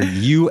 are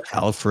you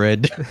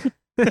Alfred?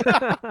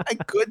 I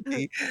could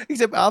be,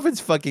 except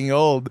Alfred's fucking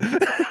old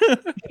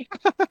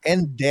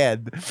and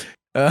dead.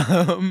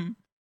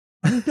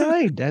 He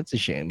died. That's a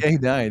shame. Yeah, he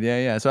died.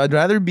 Yeah. So I'd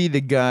rather be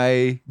the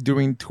guy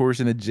doing tours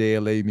in a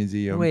JLA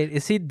museum. Wait,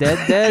 is he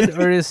dead,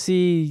 or is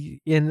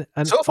he in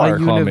So far, a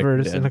comic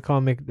universe dead. in a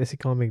comic? Is he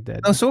comic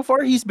dead? No, so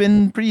far he's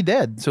been pretty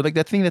dead. So like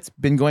that thing that's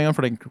been going on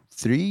for like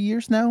 3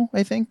 years now,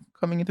 I think,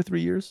 coming into 3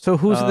 years. So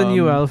who's the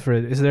new Um,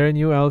 Alfred? Is there a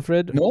new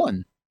Alfred? No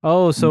one.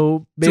 Oh,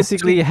 so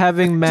basically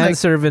having it's like-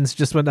 manservants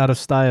just went out of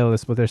style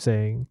is what they're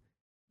saying.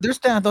 There's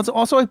that. That's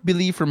also I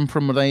believe from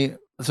what I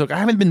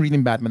haven't been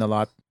reading Batman a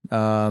lot.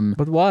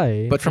 But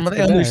why? But from It's what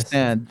I the best.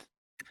 understand,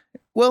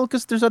 well,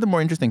 because there's other more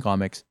interesting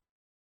comics.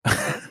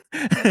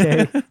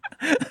 Okay.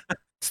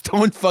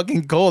 Stone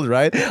fucking cold,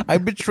 right? I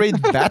betrayed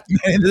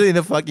Batman in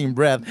a fucking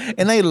breath,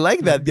 and I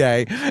like that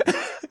guy.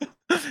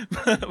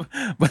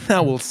 But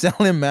now we'll sell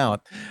him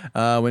out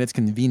when it's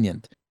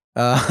convenient.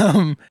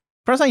 Far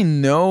as I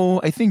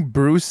know, I think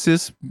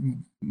Bruce's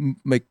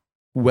like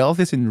wealth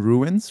is in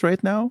ruins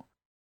right now.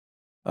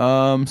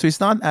 So he's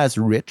not as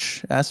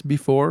rich as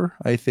before.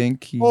 I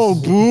think he's Oh,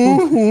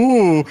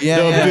 boo! Yeah,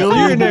 The yeah.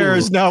 billionaire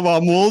is now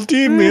a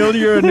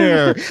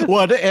multi-millionaire.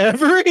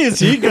 Whatever is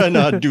he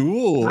gonna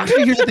do?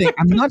 Actually, here's the thing.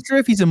 I'm not sure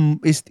if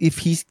if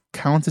he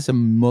counts as a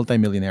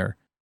multimillionaire.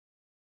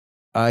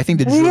 I think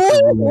the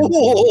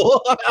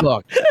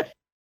Joker.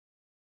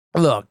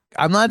 Look.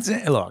 I'm not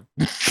saying. Look.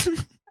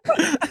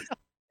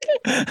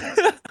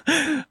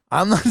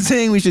 I'm not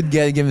saying we should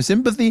give him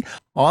sympathy.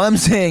 All I'm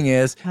saying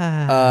is,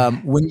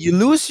 when you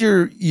lose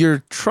your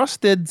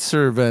trusted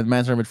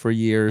manservant for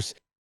years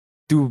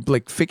to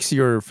like fix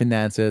your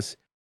finances,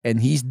 and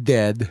he's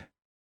dead,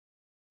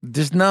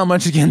 there's not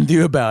much you can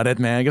do about it,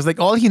 man. Because like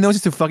all he knows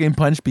is to fucking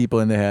punch people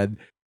in the head,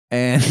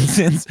 and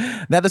since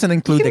that doesn't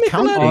include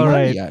accounting, All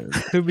right.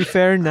 To be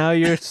fair, now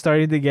you're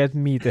starting to get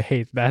me to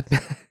hate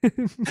Batman.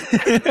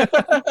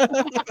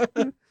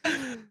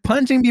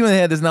 punching people in the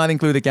head does not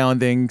include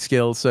accounting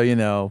skills.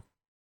 So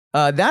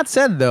that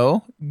said,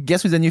 though,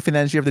 guess who's the new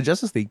financier of the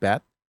Justice League,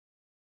 Pat?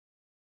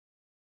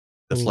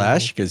 The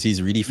Flash, because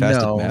he's really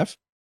fast No. at math.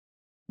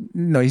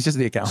 No, he's just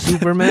the accountant.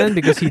 Superman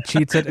because he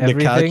cheats at The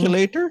everything.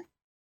 calculator.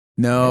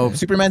 No, Yeah.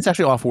 Superman's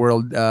actually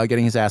off-world,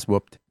 getting his ass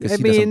whooped. 'Cause I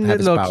he doesn't mean, have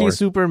his look, powers. he's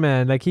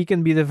Superman. Like he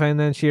can be the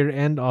financier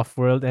and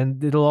off-world,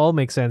 and it'll all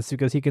make sense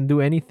because he can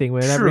do anything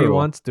whenever he True.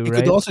 wants to, He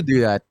right? could also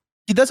do that.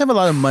 He does have a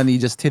lot of money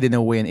just hidden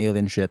away in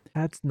alien shit.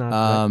 That's not.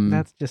 Right. Um,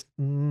 That's just.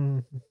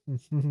 Look,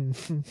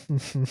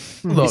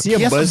 Is he a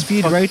he has some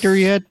BuzzFeed fuck- writer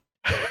yet?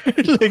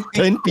 Like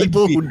 10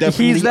 people who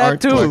definitely that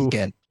aren't too. Clark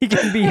Kent. he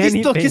can be He's,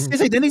 anything. look, his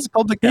identity's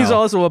public now. He's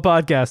also a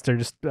podcaster.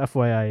 Just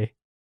FYI.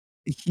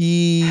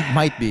 He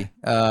might be.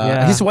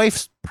 Yeah. His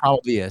wife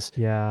probably is.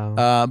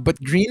 Yeah.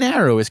 But Green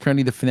Arrow is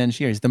currently the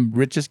financier. He's the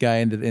richest guy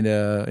in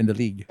the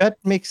league. That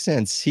makes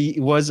sense. He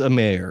was a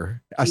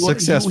mayor, a He was-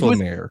 successful he was-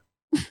 mayor.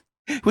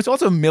 He was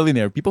also a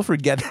millionaire. People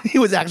forget that he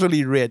was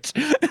actually rich.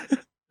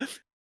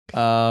 You're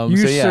so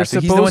he's the one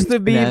supposed to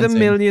be the financing.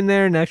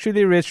 millionaire and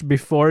actually rich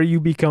before you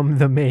become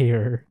the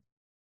mayor.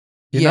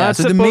 You're Yeah, not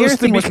so the mayor supposed to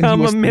thing was when he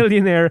become a was-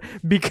 millionaire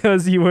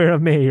because you were a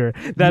mayor.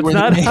 That's were the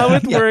not mayor, how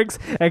it yeah. works,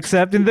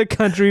 except in the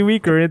country we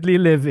currently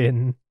live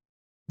in.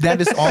 That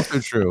is also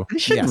true. He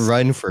should Yes.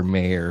 run for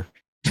mayor.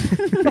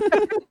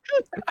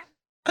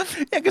 Yeah,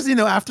 because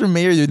after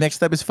mayor, your next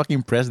step is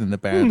fucking president.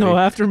 Apparently, No,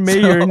 after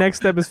mayor, So- next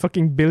step is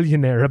fucking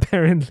billionaire,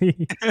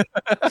 apparently.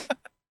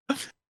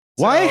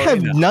 Why So,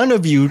 have none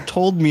of you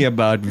told me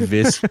about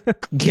this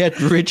get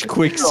rich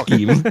quick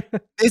scheme?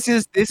 this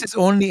is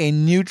only a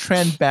new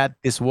trend, Pat.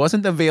 This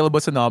wasn't available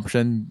as an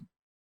option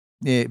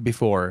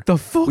before. The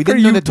fuck We are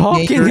didn't know you that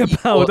talking mayor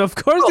about? equal- Of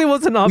course it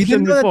was an We option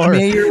didn't know that the before.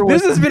 mayor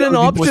was This has been an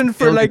was option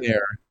for like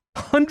billionaire.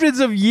 hundreds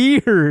of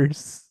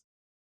years.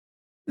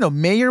 No,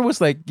 mayor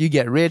was like you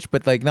get rich,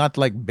 but like not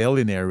like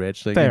billionaire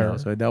rich. Like, Fair.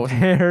 so that was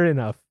Fair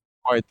enough.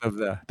 part of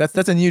the.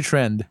 That's a new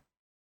trend.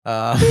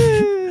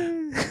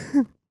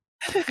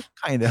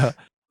 Kind of.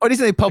 Or at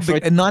least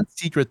a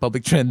non-secret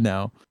public trend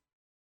now.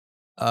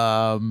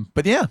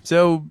 But yeah,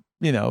 so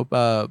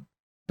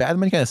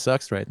Batman kind of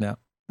sucks right now.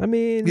 I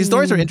mean, These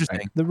stories are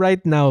interesting. The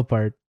right now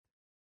part.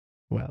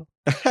 Well,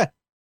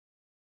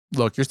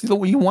 Look,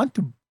 you want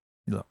to.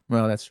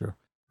 Well, that's true.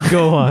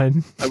 go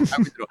on.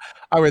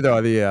 I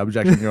withdraw the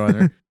objection, Your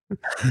Honor.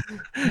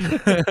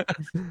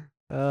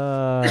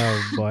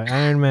 Oh boy,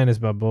 Iron Man is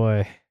my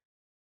boy.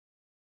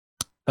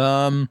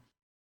 Don't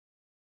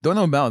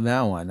know about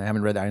that one. I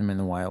haven't read Iron Man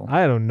in a while.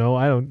 I don't know.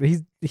 I don't.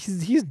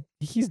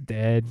 He's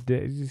dead.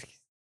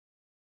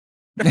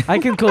 I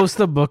can close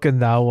the book in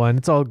that one.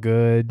 It's all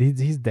good.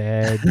 He's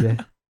dead.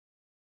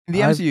 In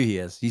the I've- MCU, he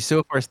is. He's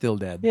so far still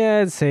dead.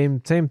 Yeah, it's same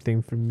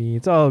thing for me.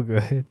 It's all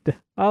good.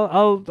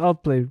 I'll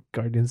play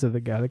Guardians of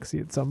the Galaxy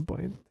at some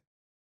point.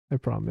 I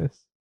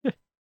promise.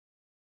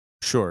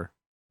 Sure.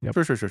 Yep.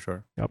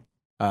 Sure. Yep.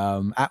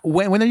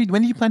 When do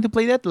you plan to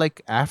play that?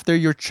 Like after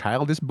your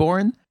child is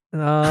born?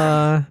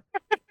 I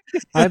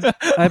When you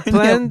have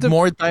plan to-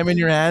 more time in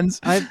your hands.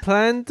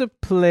 plan to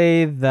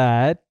play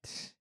that.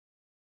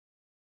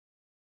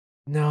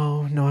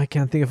 No, I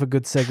can't think of a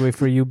good segue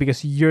for you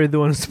because you're the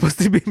one who's supposed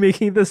to be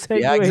making the segue.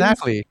 Yeah,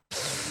 exactly.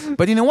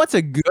 But you know what's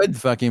a good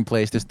fucking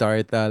place to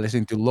start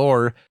listening to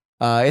lore?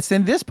 It's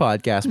in this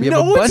podcast. We have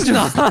No, a bunch it's of.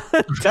 not.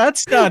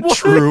 That's not What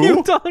true. are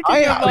you talking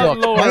about,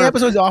 Look, lore? my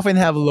episodes often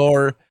have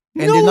lore,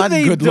 and No, they're not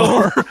they good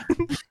don't. lore.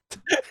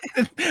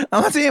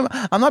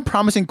 I'm not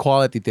promising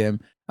quality, Tim.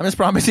 I'm just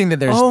promising that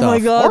there's Oh stuff. my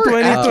god, Or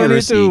 2022.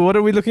 accuracy. What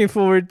are we looking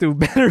forward to?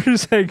 Better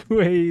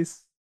segues.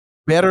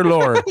 Better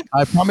lore.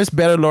 I promise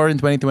better lore in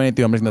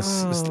 2022. I'm just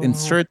gonna Oh.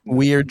 insert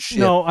weird shit.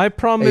 No, I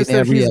promise in that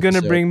every he's gonna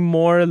episode. bring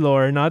more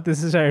lore, not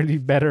necessarily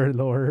better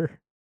lore.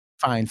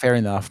 Fine, fair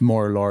enough.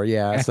 More lore.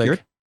 Yeah, it's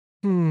Accurate.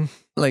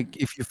 like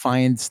if you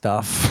find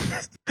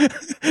stuff.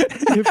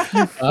 If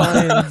you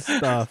find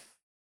stuff.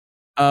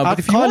 But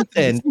if you want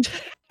Content.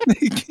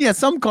 yeah,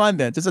 some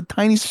content. It's a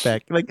tiny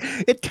speck. Like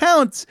it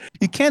counts.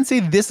 You can't say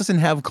this doesn't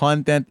have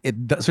content. It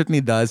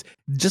certainly does.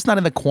 Just not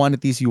in the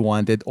quantities you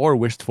wanted or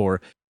wished for.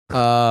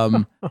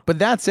 But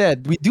that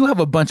said, we do have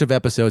a bunch of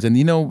episodes, and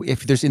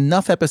if there's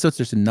enough episodes,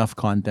 there's enough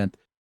content.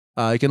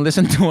 You can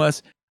listen to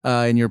us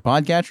in your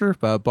podcatcher,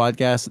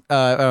 podcast,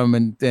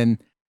 and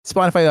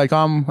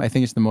Spotify.com. I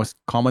think it's the most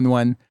common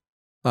one.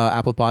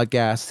 Apple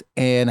Podcasts,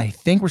 and I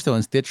think we're still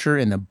in Stitcher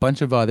and a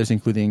bunch of others,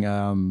 including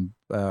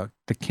the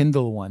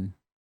Kindle one,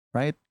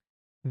 right?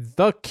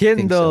 The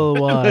Kindle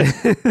one.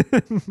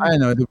 I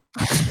don't know.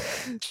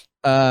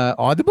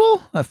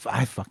 Audible?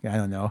 I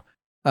don't know.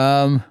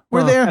 We're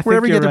Well, I there. think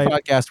Wherever you you're get the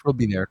right. podcast, we'll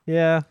be there.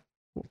 Yeah.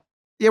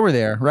 Yeah, we're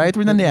there, right?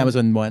 We're on the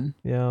Amazon one.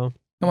 Yeah.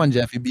 Come on,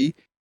 Jeffy B.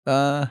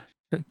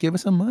 Give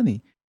us some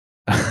money.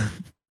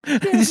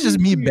 This is just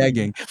me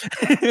begging.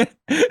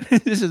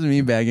 This is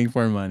me begging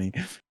for money.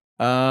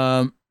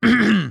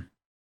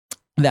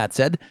 That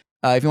said,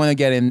 if you want to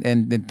get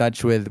in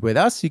touch with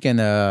us, you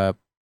can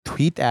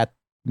tweet at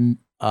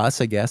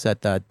us, I guess,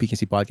 at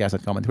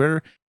bkcpodcast.com on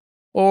Twitter,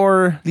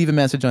 or leave a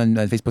message on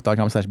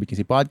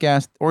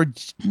facebook.com/bkcpodcast, or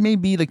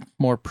maybe like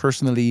more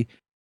personally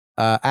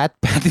at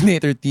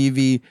Patinator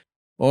TV,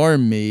 or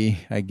me,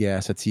 I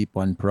guess, at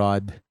Cpon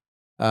Prod.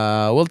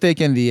 We'll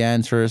take in the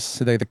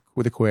answers,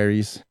 with the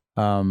queries,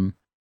 and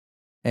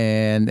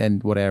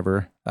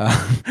whatever.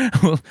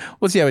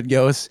 We'll see how it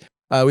goes.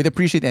 We'd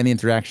appreciate any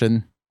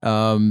interaction.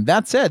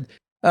 That said,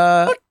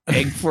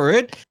 Beg for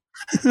it.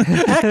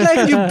 Act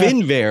like you've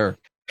been there.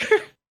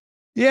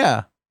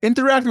 yeah,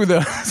 interact with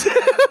us.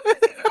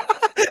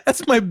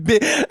 That's my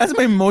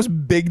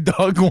most big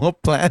dog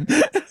plan.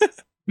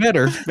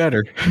 Better.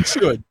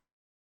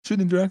 Should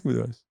interact with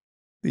us,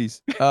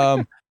 please.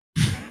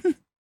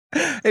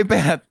 Hey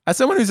Pat, as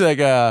someone who's like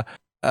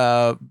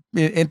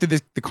into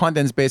the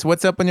content space,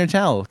 what's up on your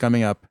channel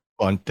coming up?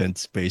 Content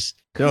space.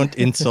 Don't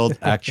insult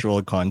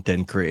actual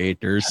content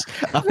creators.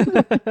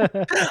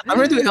 I'm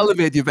ready to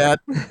elevate you, Pat.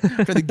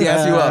 I'm trying to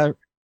gas you up.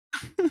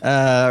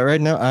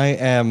 Right now, I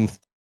am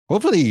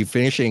hopefully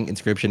finishing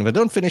Inscription. If I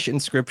don't finish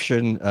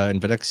Inscription in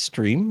the next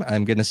stream,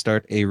 I'm going to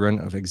start a run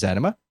of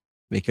Exanima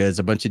because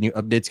a bunch of new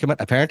updates come out.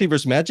 Apparently,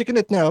 there's magic in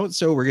it now,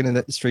 so we're going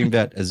to stream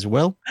that as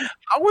well.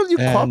 How will you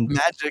cop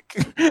magic?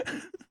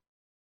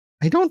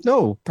 I don't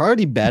know.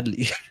 Probably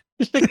badly.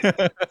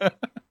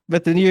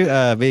 But the new,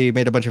 they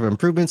made a bunch of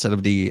improvements out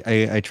of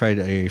I tried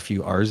a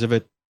few hours of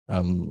it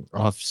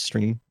off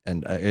stream,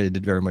 and I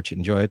did very much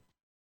enjoy it.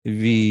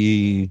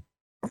 The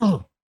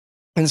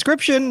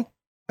Inscription,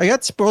 I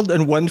got spoiled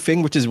on one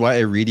thing, which is why I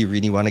really,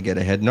 really want to get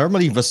ahead.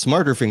 Normally, the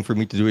smarter thing for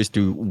me to do is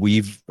to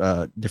weave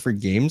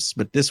different games,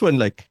 but this one,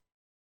 like,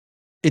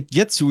 it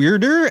gets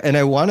weirder, and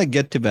I want to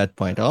get to that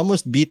point. I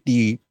almost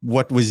beat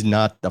what was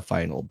not the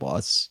final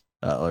boss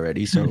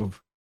already, so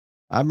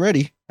I'm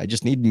ready. I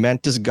just need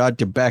Mantis God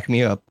to back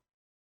me up.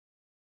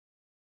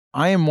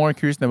 I am more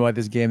curious about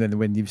this game than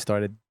when you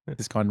started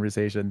this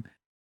conversation.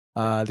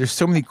 There's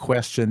so many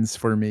questions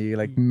for me,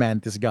 like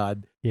Mantis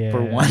God. Yeah.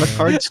 For one. The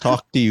cards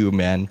talk to you,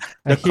 man.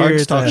 The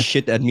cards talk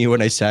shit at me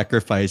when I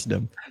sacrifice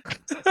them.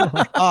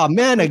 Oh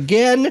man,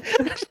 again?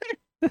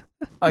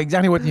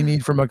 Exactly what you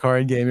need from a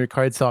card game. Your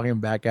card's talking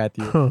back at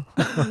you.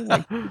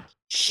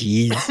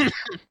 Jeez.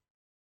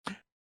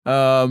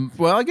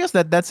 Well, I guess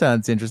that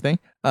sounds interesting.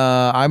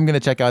 I'm gonna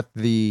check out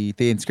the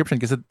Inscription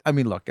because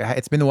look,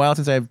 it's been a while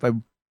since I've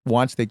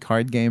watched the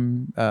card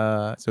game.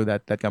 So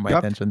that got my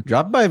attention.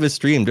 Drop by the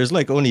stream. There's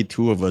like only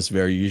 2 of us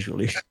there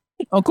usually.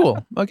 Oh,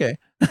 cool. Okay.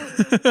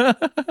 But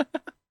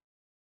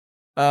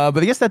I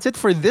guess that's it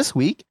for this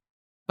week.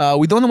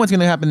 We don't know what's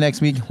gonna happen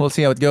next week. We'll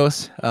see how it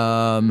goes.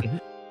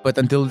 But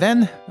until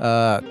then,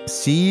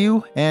 see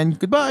you and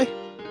goodbye.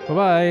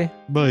 Bye-bye.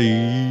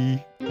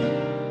 Bye.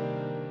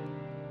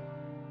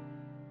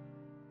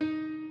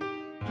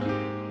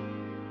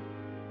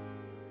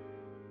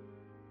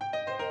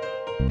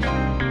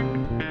 Bye.